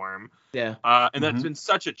combat form. Yeah. And that's been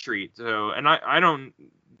such a treat. So, and I don't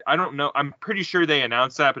know. I'm pretty sure they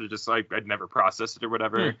announced that, but it just like I'd never processed it or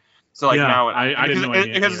whatever. So like now I didn't know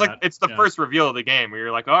because it's like it's the first reveal of the game where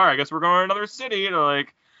you're like, all right, I guess we're going to another city.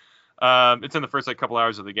 Like, it's in the first like couple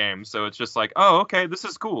hours of the game, so it's just like, oh, okay, this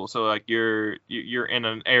is cool. So like you're in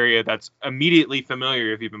an area that's immediately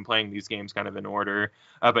familiar if you've been playing these games kind of in order,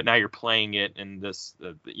 but now you're playing it in this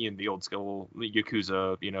the old school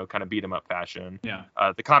Yakuza kind of beat 'em up fashion. Yeah.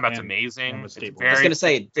 The combat's amazing. I was gonna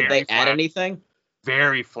say, did they add anything?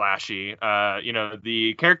 Very flashy.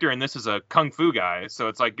 The character in this is a kung fu guy, so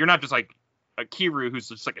it's like you're not just like a Kiryu who's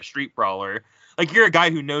just like a street brawler. Like you're a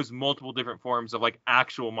guy who knows multiple different forms of like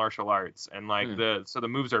actual martial arts, and like the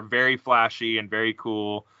moves are very flashy and very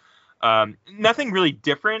cool. Nothing really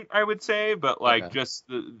different, I would say, but like just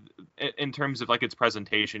in terms of like its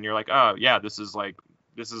presentation, you're like, oh yeah, this is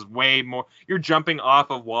way more. You're jumping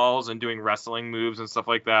off of walls and doing wrestling moves and stuff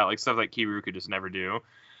like that, like stuff that Kiryu could just never do.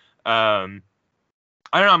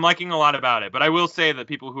 I don't know. I'm liking a lot about it, but I will say that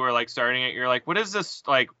people who are like starting it, you're like, what is this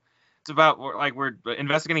like? It's about like we're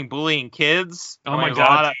investigating bullying kids. Oh my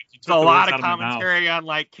god! There's a lot of commentary on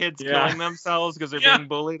like kids killing themselves because they're being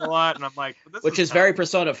bullied a lot, and I'm like, which is very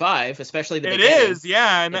Persona 5, especially the beginning. It is,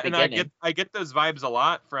 yeah, and I get those vibes a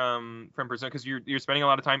lot from Persona because you're spending a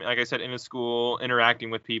lot of time, like I said, in a school interacting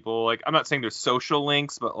with people. Like I'm not saying there's social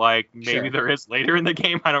links, but like maybe there is later in the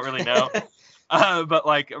game. I don't really know. But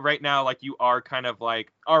like right now, like you are kind of like,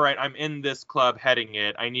 all right, I'm in this club heading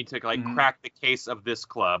it. I need to like crack the case of this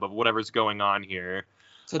club of whatever's going on here.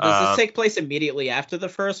 So does this take place immediately after the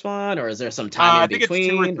first one, or is there some time in between? I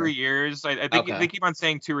think it's 2 or 3 years. I think they keep on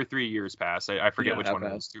saying 2 or 3 years pass. I forget which one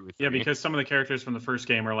it is. 2 or 3. Yeah, because some of the characters from the first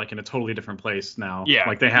game are like in a totally different place now. Yeah,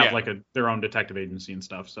 like they have like their own detective agency and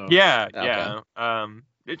stuff. So yeah.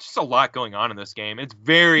 It's just a lot going on in this game. It's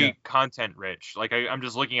very content rich. Like I'm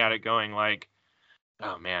just looking at it going like,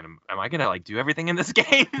 oh man, am I gonna like do everything in this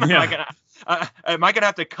game? Am I gonna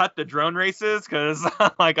have to cut the drone races? Because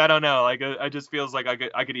like I don't know, like it just feels like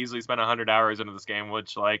I could easily spend 100 hours into this game,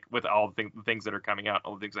 which like with all the things that are coming out,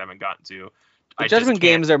 all the things I haven't gotten to, The Judgment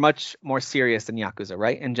games are much more serious than Yakuza,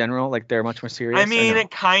 right? In general, like they're much more serious. I mean,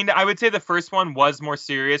 I would say the first one was more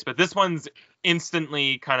serious, but this one's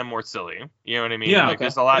instantly kind of more silly. You know what I mean? Yeah. Like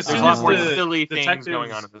there's a lot more silly things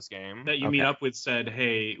going on in this game. That you meet up with said,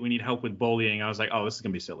 "Hey, we need help with bullying." I was like, "Oh, this is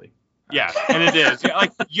gonna be silly." Yeah, and it is. Yeah,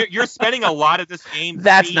 like you're spending a lot of this game.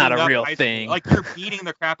 That's not a real thing. Like you're beating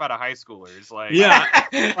the crap out of high schoolers. Like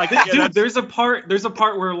dude, there's a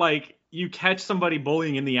part where like you catch somebody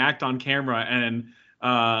bullying in the act on camera, and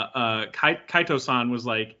Kaito-san was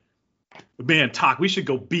like, "Man, we should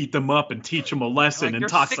go beat them up and teach them a lesson." And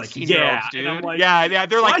Tak's like, "Yeah, dude." And I'm like, yeah.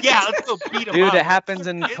 They're like, "Yeah, let's go beat them up." Dude, it happens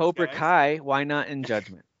in Cobra Kai. Why not in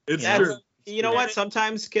Judgment? It's true. You know what?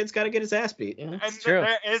 Sometimes kids got to get his ass beat. And true.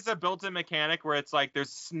 There is a built-in mechanic where it's like there's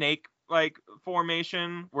snake like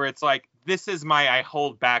formation where it's like this is I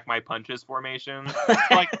hold back my punches formation.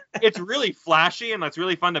 Like it's really flashy and it's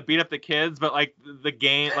really fun to beat up the kids, but like the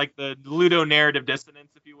game, like the ludo narrative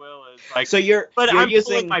dissonance, if you will, is like. So you're I'm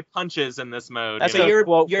using pulling my punches in this mode. So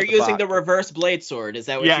you're using the reverse blade sword. Is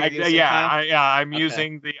that what you're using? I'm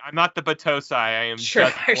using I'm not the Batosai. I am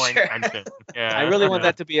just pulling tension. Yeah. I really want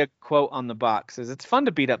that to be a quote on the box. It's fun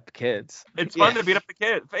to beat up the kids. It's fun to beat up the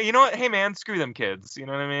kids. You know what? Hey man, screw them kids. You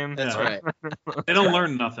know what I mean? That's right. They don't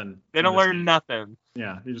learn nothing. They don't learn nothing.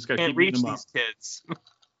 Yeah, you just gotta Can't keep reach them up. these kids.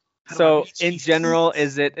 So in general,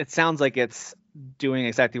 it sounds like it's doing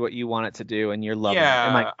exactly what you want it to do, and you're loving it.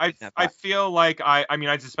 I feel like I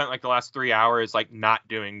just spent like the last 3 hours like not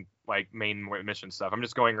doing like main mission stuff. I'm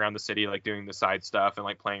just going around the city like doing the side stuff and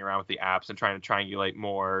like playing around with the apps and trying to triangulate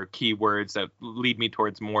more keywords that lead me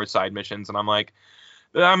towards more side missions. And I'm like,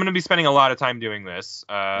 I'm gonna be spending a lot of time doing this.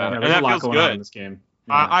 And that feels good in this game.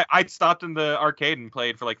 Yeah. I stopped in the arcade and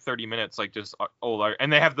played for like 30 minutes, like just old art.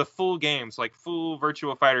 And they have the full games, like full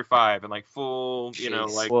Virtua Fighter 5 and like full,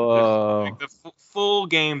 the full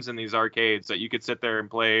games in these arcades that you could sit there and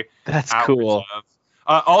play. That's cool.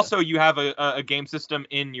 Also, you have a game system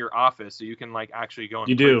in your office, so you can like actually go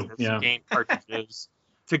and game cartridges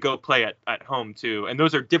to go play at home too. And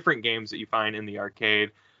those are different games that you find in the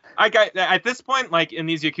arcade. At this point, like in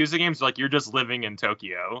these Yakuza games, like you're just living in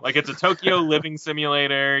Tokyo. Like it's a Tokyo living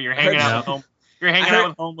simulator. You're hanging out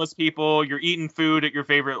with homeless people. You're eating food at your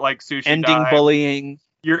favorite like sushi. Ending bullying.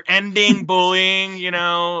 You're ending bullying. You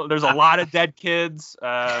know, there's a lot of dead kids.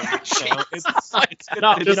 It's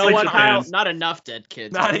not enough dead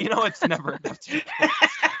kids. It's never enough dead kids.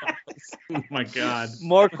 Oh my god.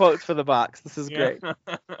 More quotes for the box. This is great.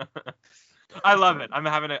 I love it. I'm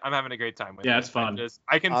having a great time with it. Yeah, it's fun.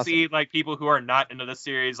 I can see like people who are not into the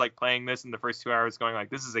series like playing this in the first 2 hours going like,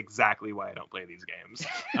 this is exactly why I don't play these games.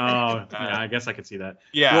 Yeah, I guess I could see that.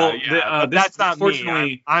 Yeah, but that's not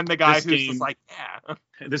me. I'm the guy who's just like, yeah.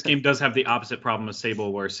 This game does have the opposite problem of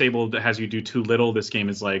Sable, where Sable has you do too little. This game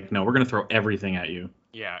is like, no, we're going to throw everything at you.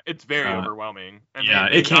 Yeah, it's very overwhelming.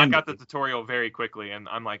 And it can. Got the tutorial very quickly, and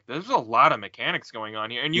I'm like, there's a lot of mechanics going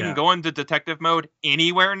on here, and you can go into detective mode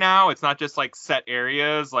anywhere now. It's not just like set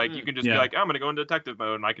areas. Like you can just be like, I'm gonna go into detective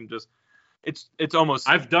mode, and I can just. It's almost.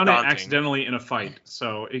 I've done daunting. it accidentally in a fight,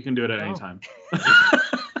 so you can do it at any time.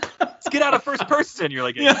 Let's get out of first person. You're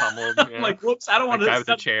like getting pummeled. Yeah. I'm like, whoops, I don't want to. Guy with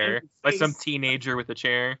a chair, like some teenager with a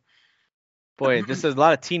chair. Boy, there's a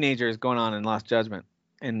lot of teenagers going on in Lost Judgment.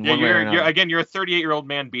 You're a 38-year-old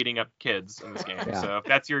man beating up kids in this game. Yeah. So if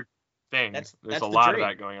that's your thing, there's a lot of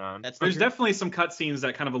that going on. There's definitely some cutscenes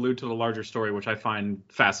that kind of allude to the larger story, which I find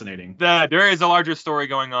fascinating. There is a larger story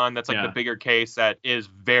going on that's like the bigger case that is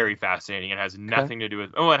very fascinating. It has nothing to do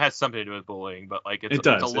with it has something to do with bullying, but like it's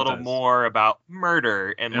a little more about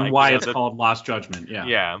murder and like, why it's called Lost Judgment.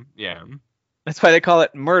 Yeah. That's why they call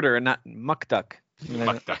it murder and not muck-duck.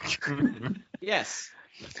 Muck-duck. Yes.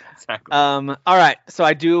 Exactly. All right. So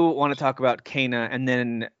I do want to talk about Kena, and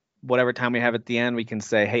then whatever time we have at the end, we can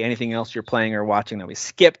say, hey, anything else you're playing or watching that we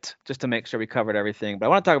skipped, just to make sure we covered everything. But I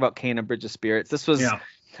want to talk about Kena Bridge of Spirits. This was a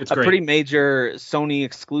pretty major Sony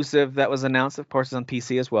exclusive that was announced. Of course, it's on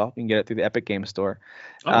PC as well. You can get it through the Epic Game Store.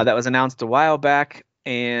 That was announced a while back,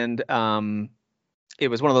 and it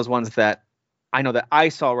was one of those ones that I know that I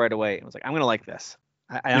saw right away. I was like, I'm going to like this.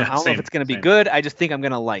 I don't know if it's going to be good. I just think I'm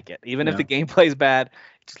going to like it. Even if the gameplay is bad,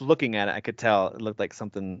 just looking at it, I could tell it looked like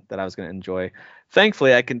something that I was going to enjoy.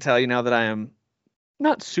 Thankfully, I can tell you now that I am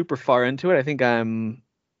not super far into it. I think I'm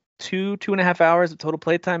 2.5 hours of total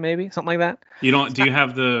playtime, maybe something like that. Do you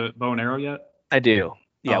have the bow and arrow yet? I do.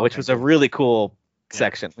 Yeah, which was a really cool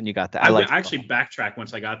section when you got that. I actually backtracked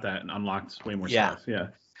once I got that and unlocked way more stuff. Yeah.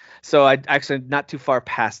 So I actually not too far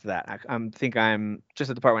past that. I think I'm just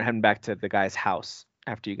at the part when I'm heading back to the guy's house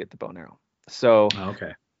after you get the bow and arrow. So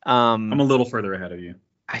okay. I'm a little further ahead of you.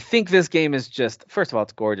 I think this game is just, first of all,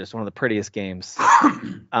 it's gorgeous. One of the prettiest games.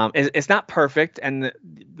 It's not perfect. And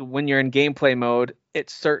when you're in gameplay mode, it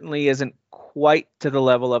certainly isn't quite to the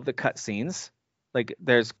level of the cutscenes. Like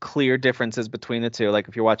there's clear differences between the two. Like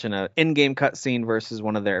if you're watching an in-game cutscene versus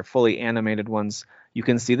one of their fully animated ones, you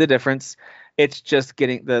can see the difference. It's just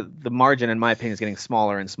getting the margin, in my opinion, is getting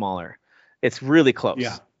smaller and smaller. It's really close.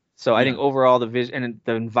 Yeah. So I think overall the vision and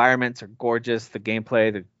the environments are gorgeous. The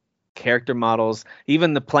gameplay, the character models,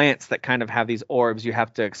 even the plants that kind of have these orbs you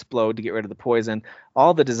have to explode to get rid of the poison.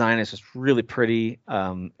 All the design is just really pretty.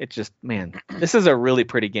 It's just, man, this is a really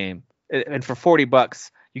pretty game. And for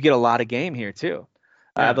 $40, you get a lot of game here too.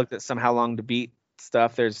 I've looked at some how long to beat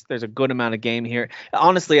stuff. There's a good amount of game here.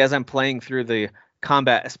 Honestly, as I'm playing through the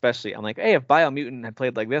combat, especially, I'm like, hey, if Biomutant had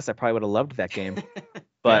played like this, I probably would have loved that game.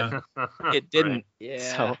 But it didn't. Yeah.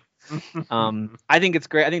 So I think it's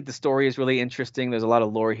great. I think the story is really interesting. There's a lot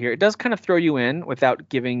of lore here. It does kind of throw you in without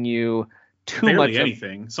giving you too much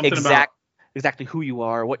anything. Something about exactly who you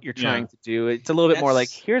are, what you're trying to do. It's a little bit more like,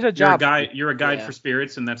 here's a job. job. You're a guide for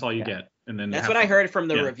spirits, and that's all you get. And then that's what I heard from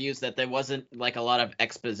the reviews, that there wasn't like a lot of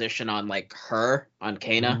exposition on like her, on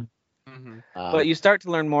Kena. Mm-hmm. But you start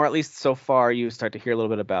to learn more, at least so far. You start to hear a little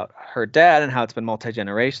bit about her dad and how it's been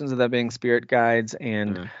multi-generations of them being spirit guides,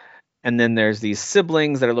 and then there's these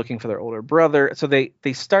siblings that are looking for their older brother. So they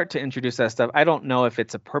start to introduce that stuff. I don't know if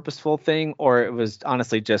it's a purposeful thing or it was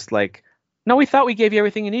honestly just like, no, we thought we gave you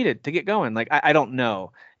everything you needed to get going. Like, I don't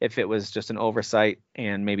know if it was just an oversight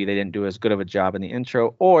and maybe they didn't do as good of a job in the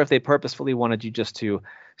intro, or if they purposefully wanted you just to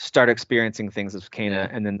start experiencing things as Kena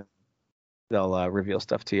and then they'll reveal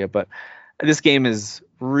stuff to you. But this game is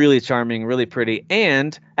really charming, really pretty.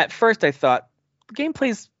 And at first I thought the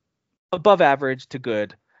gameplay's above average to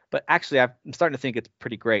good, but actually I'm starting to think it's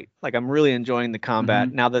pretty great. Like I'm really enjoying the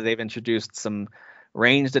combat now that they've introduced some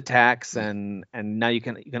ranged attacks and now you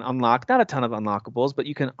can unlock not a ton of unlockables, but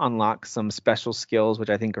you can unlock some special skills which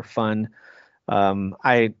I think are fun. I'm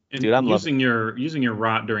using your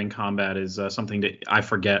rot during combat is something that I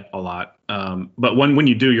forget a lot. But when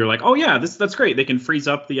you do, you're like, oh yeah, that's great. They can freeze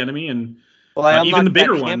up the enemy, and even the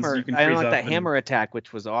bigger ones you can freeze up. I unlocked that hammer attack,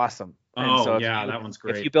 which was awesome. That one's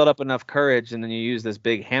great. If you build up enough courage and then you use this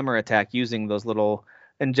big hammer attack using those little,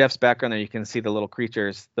 in Jeff's background there, you can see the little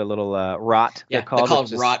creatures, the little rot. Yeah, they're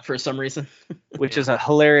called rot for some reason. Which is a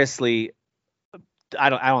hilariously, I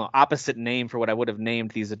don't know, opposite name for what I would have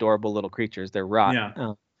named these adorable little creatures. They're rot.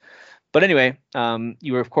 Yeah. But anyway,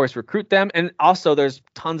 you of course recruit them, and also there's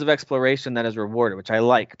tons of exploration that is rewarded, which I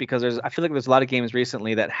like because I feel like there's a lot of games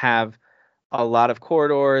recently that have a lot of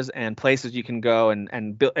corridors and places you can go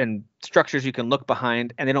and structures you can look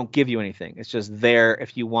behind, and they don't give you anything. It's just there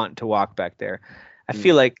if you want to walk back there. I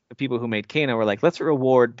feel like the people who made Kena were like, let's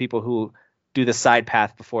reward people who do the side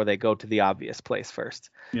path before they go to the obvious place first.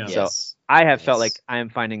 Yeah. So I have felt like I am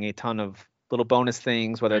finding a ton of little bonus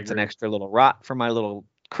things, whether it's an extra little rot for my little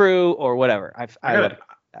crew or whatever. I gotta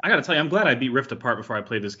tell you, I'm glad I beat Rift Apart before I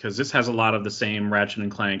played this, because this has a lot of the same Ratchet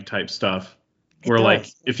and Clank type stuff. Where like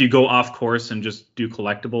if you go off course and just do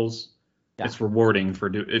collectibles, it's rewarding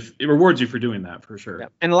if it rewards you for doing that for sure. Yeah.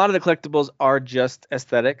 And a lot of the collectibles are just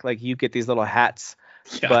aesthetic. Like you get these little hats,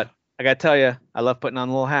 but I gotta tell you, I love putting on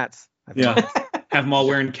little hats. Have them all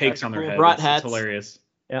wearing cakes on their heads. It's hilarious.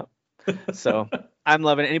 Yep. So I'm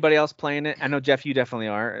loving it. Anybody else playing it? I know Jeff, you definitely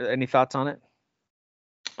are. Any thoughts on it?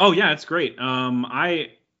 Oh yeah, it's great. I've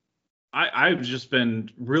just been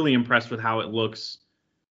really impressed with how it looks.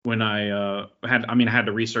 When I had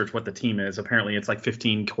to research what the team is. Apparently it's like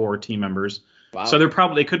 15 core team members. Wow. So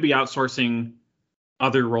they could be outsourcing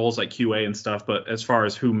other roles like QA and stuff, but as far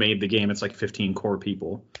as who made the game, it's like 15 core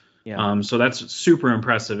people. Yeah. So that's super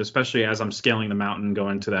impressive, especially as I'm scaling the mountain,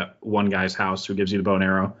 going to that one guy's house who gives you the bow and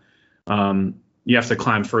arrow. You have to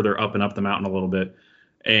climb further up and up the mountain a little bit.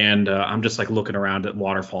 And I'm just like looking around at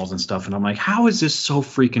waterfalls and stuff, and I'm like, how is this so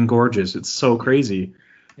freaking gorgeous? It's so crazy.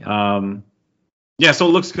 Yeah. So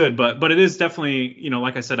it looks good, but it is definitely,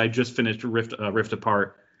 like I said, I just finished Rift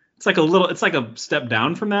Apart. It's like a step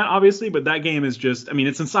down from that, obviously, but that game is just,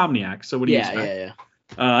 it's Insomniac. So what do you expect?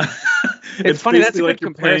 It's funny, that's a good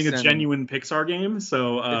comparison. Playing a genuine Pixar game,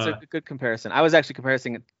 so it's a good comparison. I was actually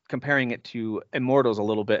comparing it to Immortals a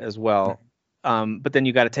little bit as well. But then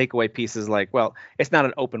you got to take away pieces like, well, it's not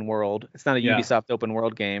an open world, it's not a Ubisoft open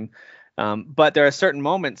world game. But there are certain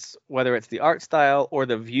moments, whether it's the art style or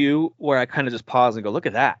the view, where I kind of just pause and go, look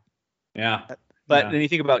at that. Yeah. But then you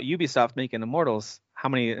think about Ubisoft making Immortals. how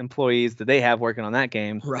many employees did they have working on that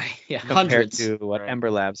game Right. Yeah. compared Hundreds. to what Right. Ember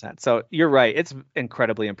Labs had. So you're right. It's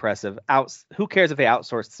incredibly impressive. Who cares if they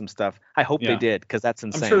outsourced some stuff? I hope they Yeah. did, because that's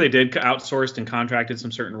insane. I'm sure they did outsourced and contracted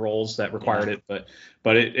some certain roles that required it,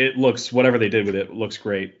 but it looks, whatever they did with it looks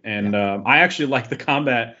great. And I actually like the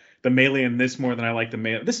combat, the melee in this more than I like the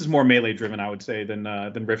melee. This is more melee driven, I would say, than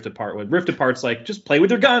Rift Apart. With Rift Apart's like, just play with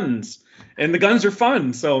your guns, and the guns are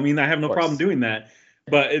fun. So I mean, I have no problem doing that.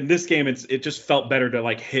 But in this game, it just felt better to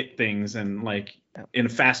like hit things and like in a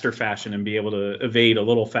faster fashion and be able to evade a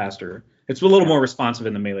little faster. It's a little more responsive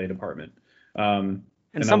in the melee department. And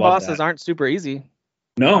some bosses aren't super easy.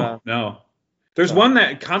 No. There's one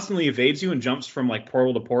that constantly evades you and jumps from like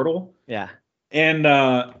portal to portal. Yeah. And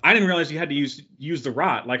I didn't realize you had to use the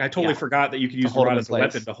rod. Like I totally forgot that you could use the rod as a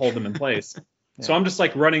weapon to hold them in place. So I'm just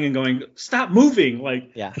like running and going, stop moving.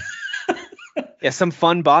 Like some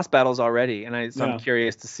fun boss battles already, and I'm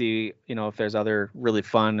curious to see, if there's other really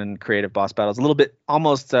fun and creative boss battles. A little bit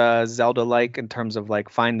almost Zelda-like in terms of like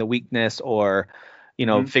find the weakness or,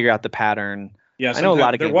 figure out the pattern. Yeah, I know a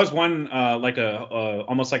lot of there games. was one like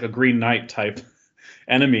almost like a Green Knight type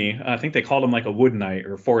enemy. I think they called him like a Wood Knight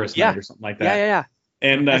or Forest Knight or something like that. Yeah.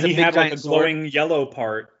 And he had like a glowing yellow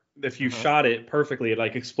part. If you shot it perfectly, it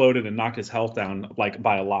like exploded and knocked his health down like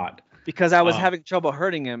by a lot. Because I was having trouble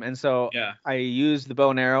hurting him, and so I used the bow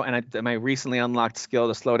and arrow, and my recently unlocked skill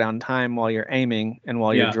to slow down time while you're aiming and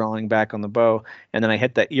while you're drawing back on the bow, and then I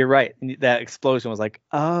hit that. You're right. That explosion was like,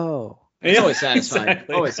 oh. It's always satisfying.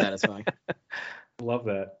 Exactly. Always satisfying. Love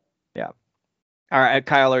that. Yeah. All right,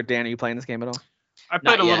 Kyle or Dan, are you playing this game at all? I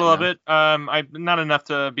played a little of it. I not enough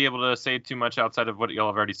to be able to say too much outside of what y'all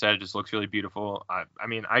have already said. It just looks really beautiful. I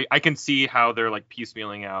mean, I can see how they're like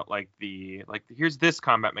piecemealing out like here's this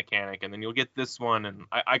combat mechanic and then you'll get this one, and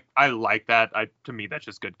I like that. To me that's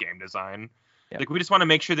just good game design. Yep. Like we just want to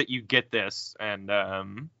make sure that you get this, and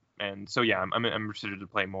so yeah, I'm interested to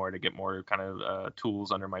play more to get more kind of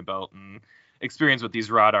tools under my belt and experience with these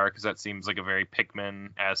Radar, because that seems like a very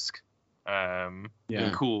Pikmin-esque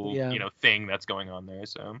cool thing that's going on there.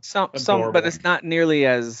 So some but it's not nearly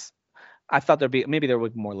as I thought there'd be. Maybe there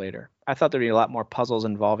would be more later. I thought there'd be a lot more puzzles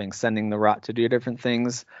involving sending the Rot to do different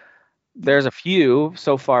things. There's a few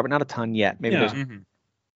so far, but not a ton yet. Maybe there's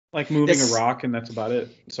like moving a rock, and that's about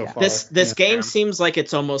it so far. This game seems like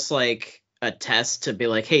it's almost like a test to be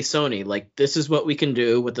like, hey, Sony, like this is what we can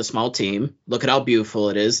do with a small team. Look at how beautiful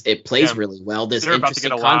it is. It plays really well. There's interesting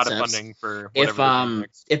concepts. Lot of funding for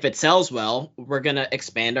if it sells well, we're gonna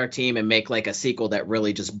expand our team and make like a sequel that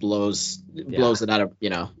really just blows it out of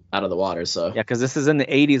out of the water. So because this is in the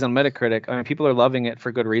 80s on Metacritic. I mean, people are loving it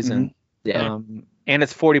for good reason. And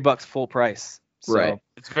it's $40 full price. So right.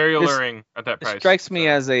 It's very alluring at that price. It strikes me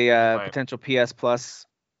as a potential PS Plus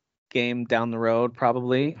game down the road,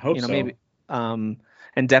 probably. Hope so. Maybe. And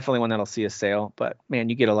definitely one that'll see a sale, but man,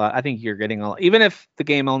 you get a lot. I think you're getting a lot, even if the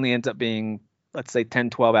game only ends up being, let's say 10,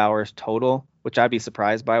 12 hours total, which I'd be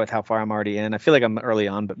surprised by with how far I'm already in. I feel like I'm early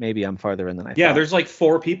on, but maybe I'm farther in than I thought. Yeah, there's like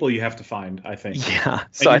 4 people you have to find, I think. Yeah.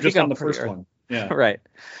 So I think I'm on the first one. Yeah. Right.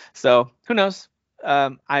 So who knows?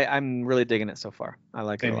 I'm really digging it so far. I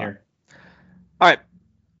like it a lot. Here. All right.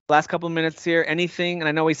 Last couple of minutes here. Anything, and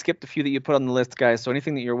I know we skipped a few that you put on the list, guys. So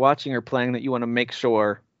anything that you're watching or playing that you want to make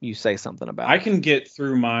sure you say something about? I can get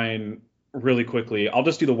through mine really quickly. I'll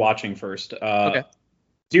just do the watching first. Okay.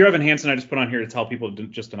 Dear Evan Hansen, I just put on here to tell people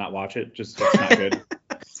to not watch it. It's not good.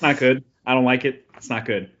 It's not good. I don't like it. It's not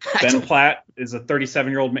good. Ben Platt is a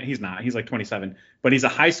 37-year-old man. He's not. He's like 27. But he's a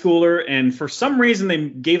high schooler, and for some reason they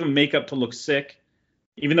gave him makeup to look sick.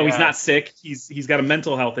 Even though he's not sick, he's got a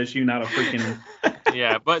mental health issue, not a freaking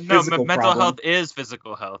but no, mental problem. Health is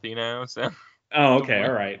physical health, So. Oh, okay,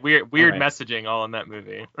 all right. Weird messaging all in that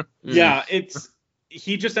movie. Yeah,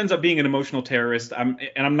 he just ends up being an emotional terrorist. I'm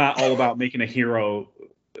not all about making the hero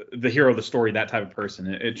of the story, that type of person.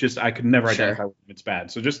 It just, I could never identify with him. It's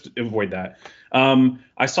bad. So just avoid that.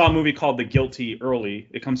 I saw a movie called The Guilty early.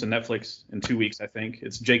 It comes to Netflix in 2 weeks, I think.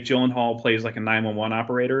 It's Jake Gyllenhaal plays like a 911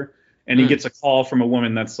 operator, and he gets a call from a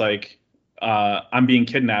woman that's like, I'm being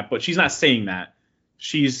kidnapped, but she's not saying that.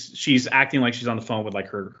 She's acting like she's on the phone with like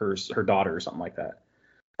her daughter or something like that.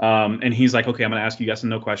 And he's like, okay, I'm going to ask you yes and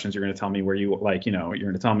no questions. You're going to tell me where you you're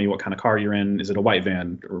going to tell me what kind of car you're in. Is it a white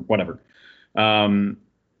van or whatever? I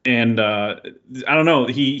don't know.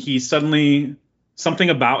 He suddenly, something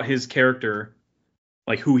about his character,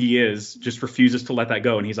 like who he is, just refuses to let that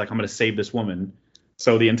go. And he's like, I'm going to save this woman.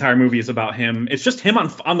 So the entire movie is about him. It's just him on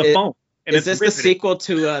the phone. And is this the sequel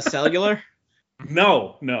to Cellular?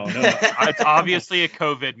 No. It's obviously a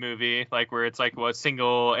COVID movie, like where it's like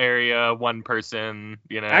single area, one person.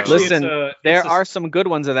 Actually, listen, there are some good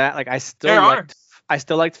ones of that. Like I I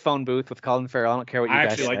still liked Phone Booth with Colin Farrell. I don't care what you I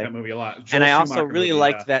guys actually say. like that movie a lot. And I also Schumacher really movie,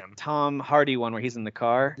 liked yeah. that Tom Hardy one where he's in the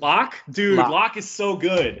car. Locke, dude. Locke is so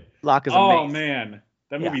good. Locke is Oh amazing. man,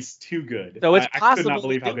 that movie's too good. So it's I could possible not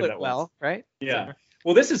believe to how do good it that was. well, right? Yeah. So-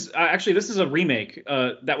 Well, this is a remake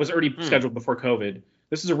that was already scheduled before COVID.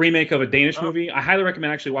 This is a remake of a Danish movie. I highly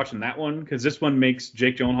recommend actually watching that one because this one makes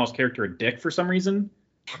Jake Gyllenhaal's character a dick for some reason.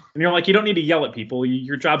 And you're like, you don't need to yell at people.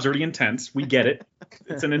 Your job's already intense. We get it.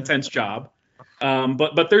 It's an intense job.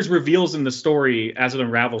 But there's reveals in the story as it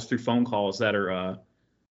unravels through phone calls that are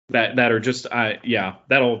that are just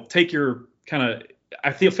that'll take your kind of.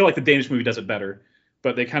 I feel like the Danish movie does it better,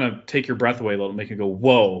 but they kind of take your breath away a little, make you go,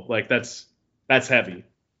 whoa, like that's heavy.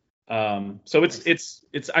 So it's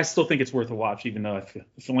I still think it's worth a watch, even though I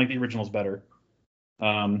feel like the original's better.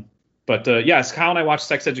 But yes, Kyle and I watched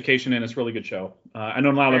Sex Education, and it's a really good show. I know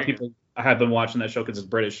a lot of people have been watching that show because it's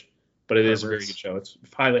British, but it is a very good show. It's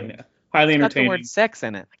highly entertaining. Got the word sex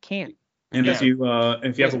in it. I can't. And if you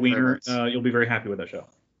have a wiener, you'll be very happy with that show.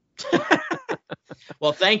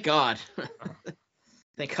 Well, thank God.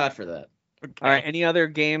 Thank God for that. Okay. All right. Any other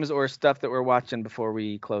games or stuff that we're watching before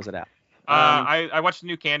we close it out? I watched the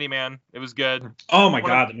new Candyman. It was good. Oh my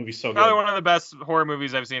God, the movie's so good. Probably one of the best horror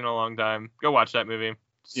movies I've seen in a long time. Go watch that movie.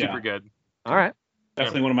 Super good. All right.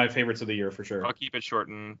 Definitely one of my favorites of the year for sure. I'll keep it short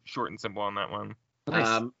and simple on that one.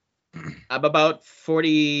 Nice. I'm about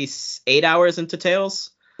 48 hours into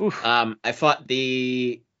Tales. I fought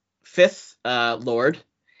the 5th Lord.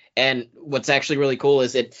 And what's actually really cool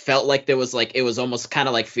is it felt like it was almost kind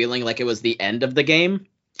of like feeling like it was the end of the game.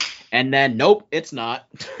 And then nope, it's not.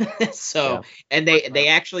 And they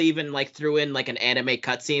actually even like threw in like an anime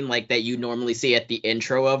cutscene like that you normally see at the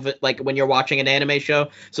intro of it, like when you're watching an anime show.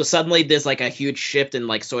 So suddenly there's like a huge shift in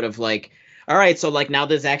like sort of like, all right, so like now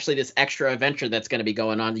there's actually this extra adventure that's going to be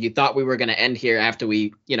going on. You thought we were going to end here after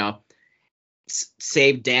we,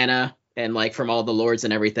 saved Dana and like from all the lords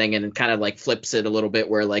and everything, and it kind of like flips it a little bit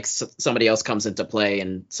where like somebody else comes into play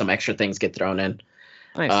and some extra things get thrown in.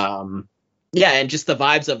 Nice. Yeah, and just the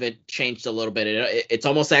vibes of it changed a little bit. It's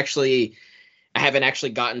almost actually, I haven't actually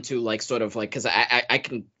gotten to like sort of like, because I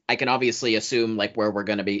can obviously assume like where we're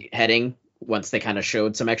going to be heading once they kind of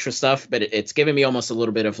showed some extra stuff, but it's giving me almost a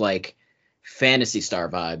little bit of like Phantasy Star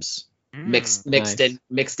vibes mixed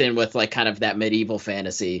in with like kind of that medieval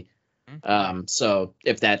fantasy. So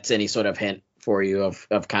if that's any sort of hint for you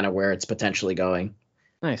of kind of where it's potentially going.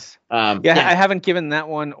 Nice. I haven't given that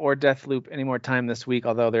one or Deathloop any more time this week,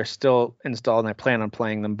 although they're still installed and I plan on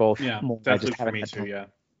playing them both. Yeah, I just Deathloop haven't for me had too.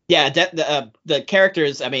 time. Yeah, the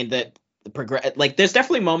characters. I mean, the like there's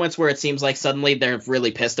definitely moments where it seems like suddenly they're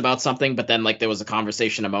really pissed about something, but then like there was a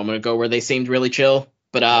conversation a moment ago where they seemed really chill.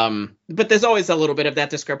 But there's always a little bit of that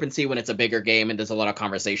discrepancy when it's a bigger game and there's a lot of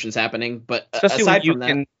conversations happening. But especially aside from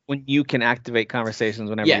that, when you can activate conversations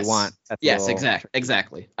whenever you want.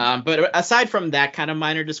 Exactly. But aside from that kind of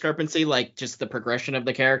minor discrepancy, like just the progression of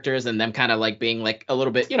the characters and them kind of like being like a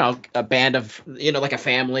little bit, a band of, like a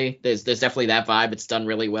family. There's definitely that vibe. It's done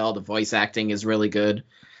really well. The voice acting is really good.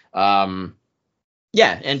 And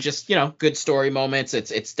just good story moments.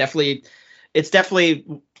 It's definitely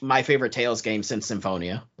my favorite Tales game since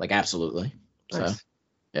Symphonia. Like absolutely. Nice. So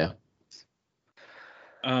yeah.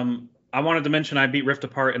 I wanted to mention I beat Rift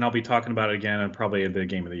Apart, and I'll be talking about it again and probably at the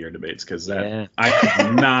Game of the Year debates because I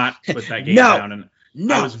could not put that game down, and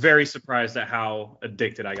I was very surprised at how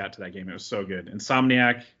addicted I got to that game. It was so good.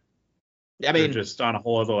 Insomniac, just on a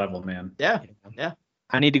whole other level, man. Yeah.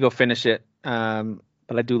 I need to go finish it, but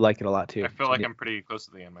I do like it a lot too. I feel like I'm pretty close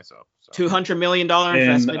to the end myself. So. $200 million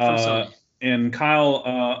investment from Sony. And Kyle,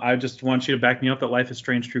 I just want you to back me up that Life is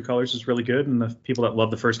Strange: True Colors is really good, and the people that love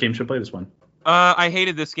the first game should play this one. I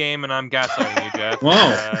hated this game, and I'm gaslighting you, Jeff.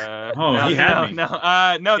 Whoa! He had me. No.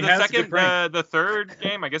 The third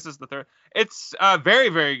game, I guess is the third. It's very,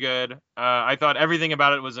 very good. I thought everything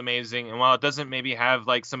about it was amazing, and while it doesn't maybe have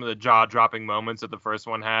like some of the jaw-dropping moments that the first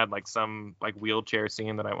one had, like some like wheelchair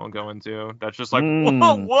scene that I won't go into, that's just like what? In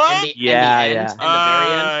the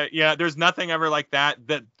very end. There's nothing ever like that.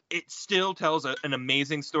 That it still tells an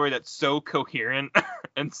amazing story that's so coherent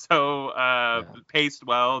and so paced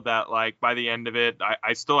well that like by the end of it,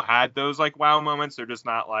 I still had those like wow moments. They're just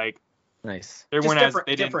not like nice. They weren't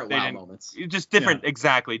different wow moments. Just different,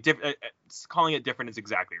 exactly. Calling it different is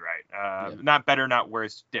exactly right. Not better, not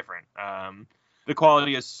worse, different. The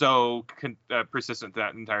quality is so persistent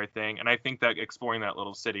that entire thing, and I think that exploring that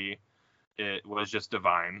little city, it was just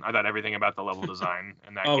divine. I thought everything about the level design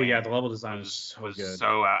and that. Oh yeah, the level design was good. So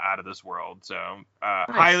so out of this world. So nice.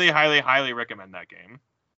 highly, highly, highly recommend that game.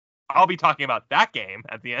 I'll be talking about that game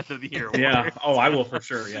at the end of the year. Yeah. Oh, I will for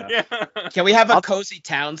sure. Yeah. Yeah. Can we have a cozy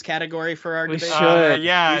towns category for our We debate? should.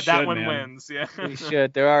 Yeah, We that should, one man. wins. Yeah. We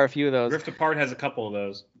should. There are a few of those. Rift Apart has a couple of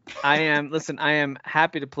those. I am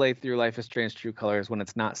happy to play through Life is Strange True Colors when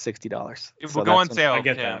it's not $60. It So will go on that's when sale. I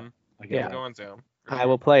get Tim. that. I get Yeah. It'll that. go on sale. I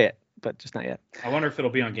will play it, but just not yet. I wonder if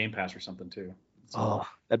it'll be on Game Pass or something too. So, Oh,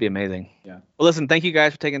 that'd be amazing. Yeah. Well, listen, thank you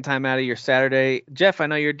guys for taking time out of your Saturday. Jeff, I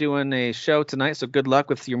know you're doing a show tonight, so good luck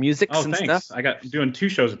with your music Oh, and thanks. stuff. I got doing 2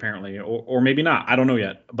 shows apparently, or maybe not. I don't know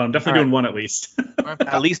yet, but I'm definitely All right. doing one at least.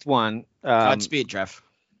 At least one. Godspeed, Jeff.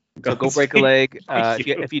 So go break a leg. Thank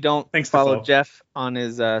you. If you don't Thanks, follow Defoe. Jeff on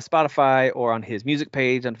his Spotify or on his music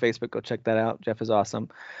page on Facebook, go check that out. Jeff is awesome.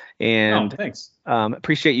 And Oh, thanks.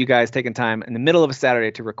 appreciate you guys taking time in the middle of a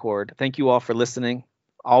Saturday to record. Thank you all for listening.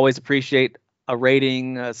 Always appreciate a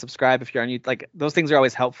rating, subscribe if you're on YouTube. Like those things are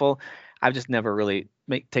always helpful. I've just never really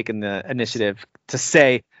taken the initiative to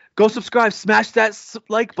say, go subscribe, smash that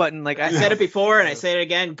like button. Like I said it before and I say it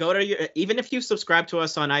again. Go to your, even if you subscribe to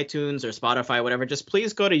us on iTunes or Spotify, whatever, just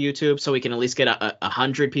please go to YouTube so we can at least get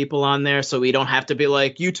 100 people on there, so we don't have to be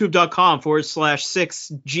like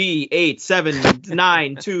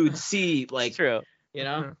youtube.com/6G8792C. Like, True. you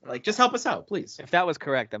know, like just help us out, please. If that was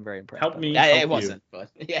correct, I'm very impressed. Help me. Yeah, help it you. wasn't, but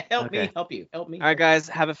yeah, help Okay. me, help you, help me. All right, guys,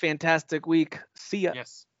 have a fantastic week. See ya.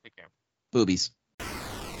 Yes. Take care. Boobies.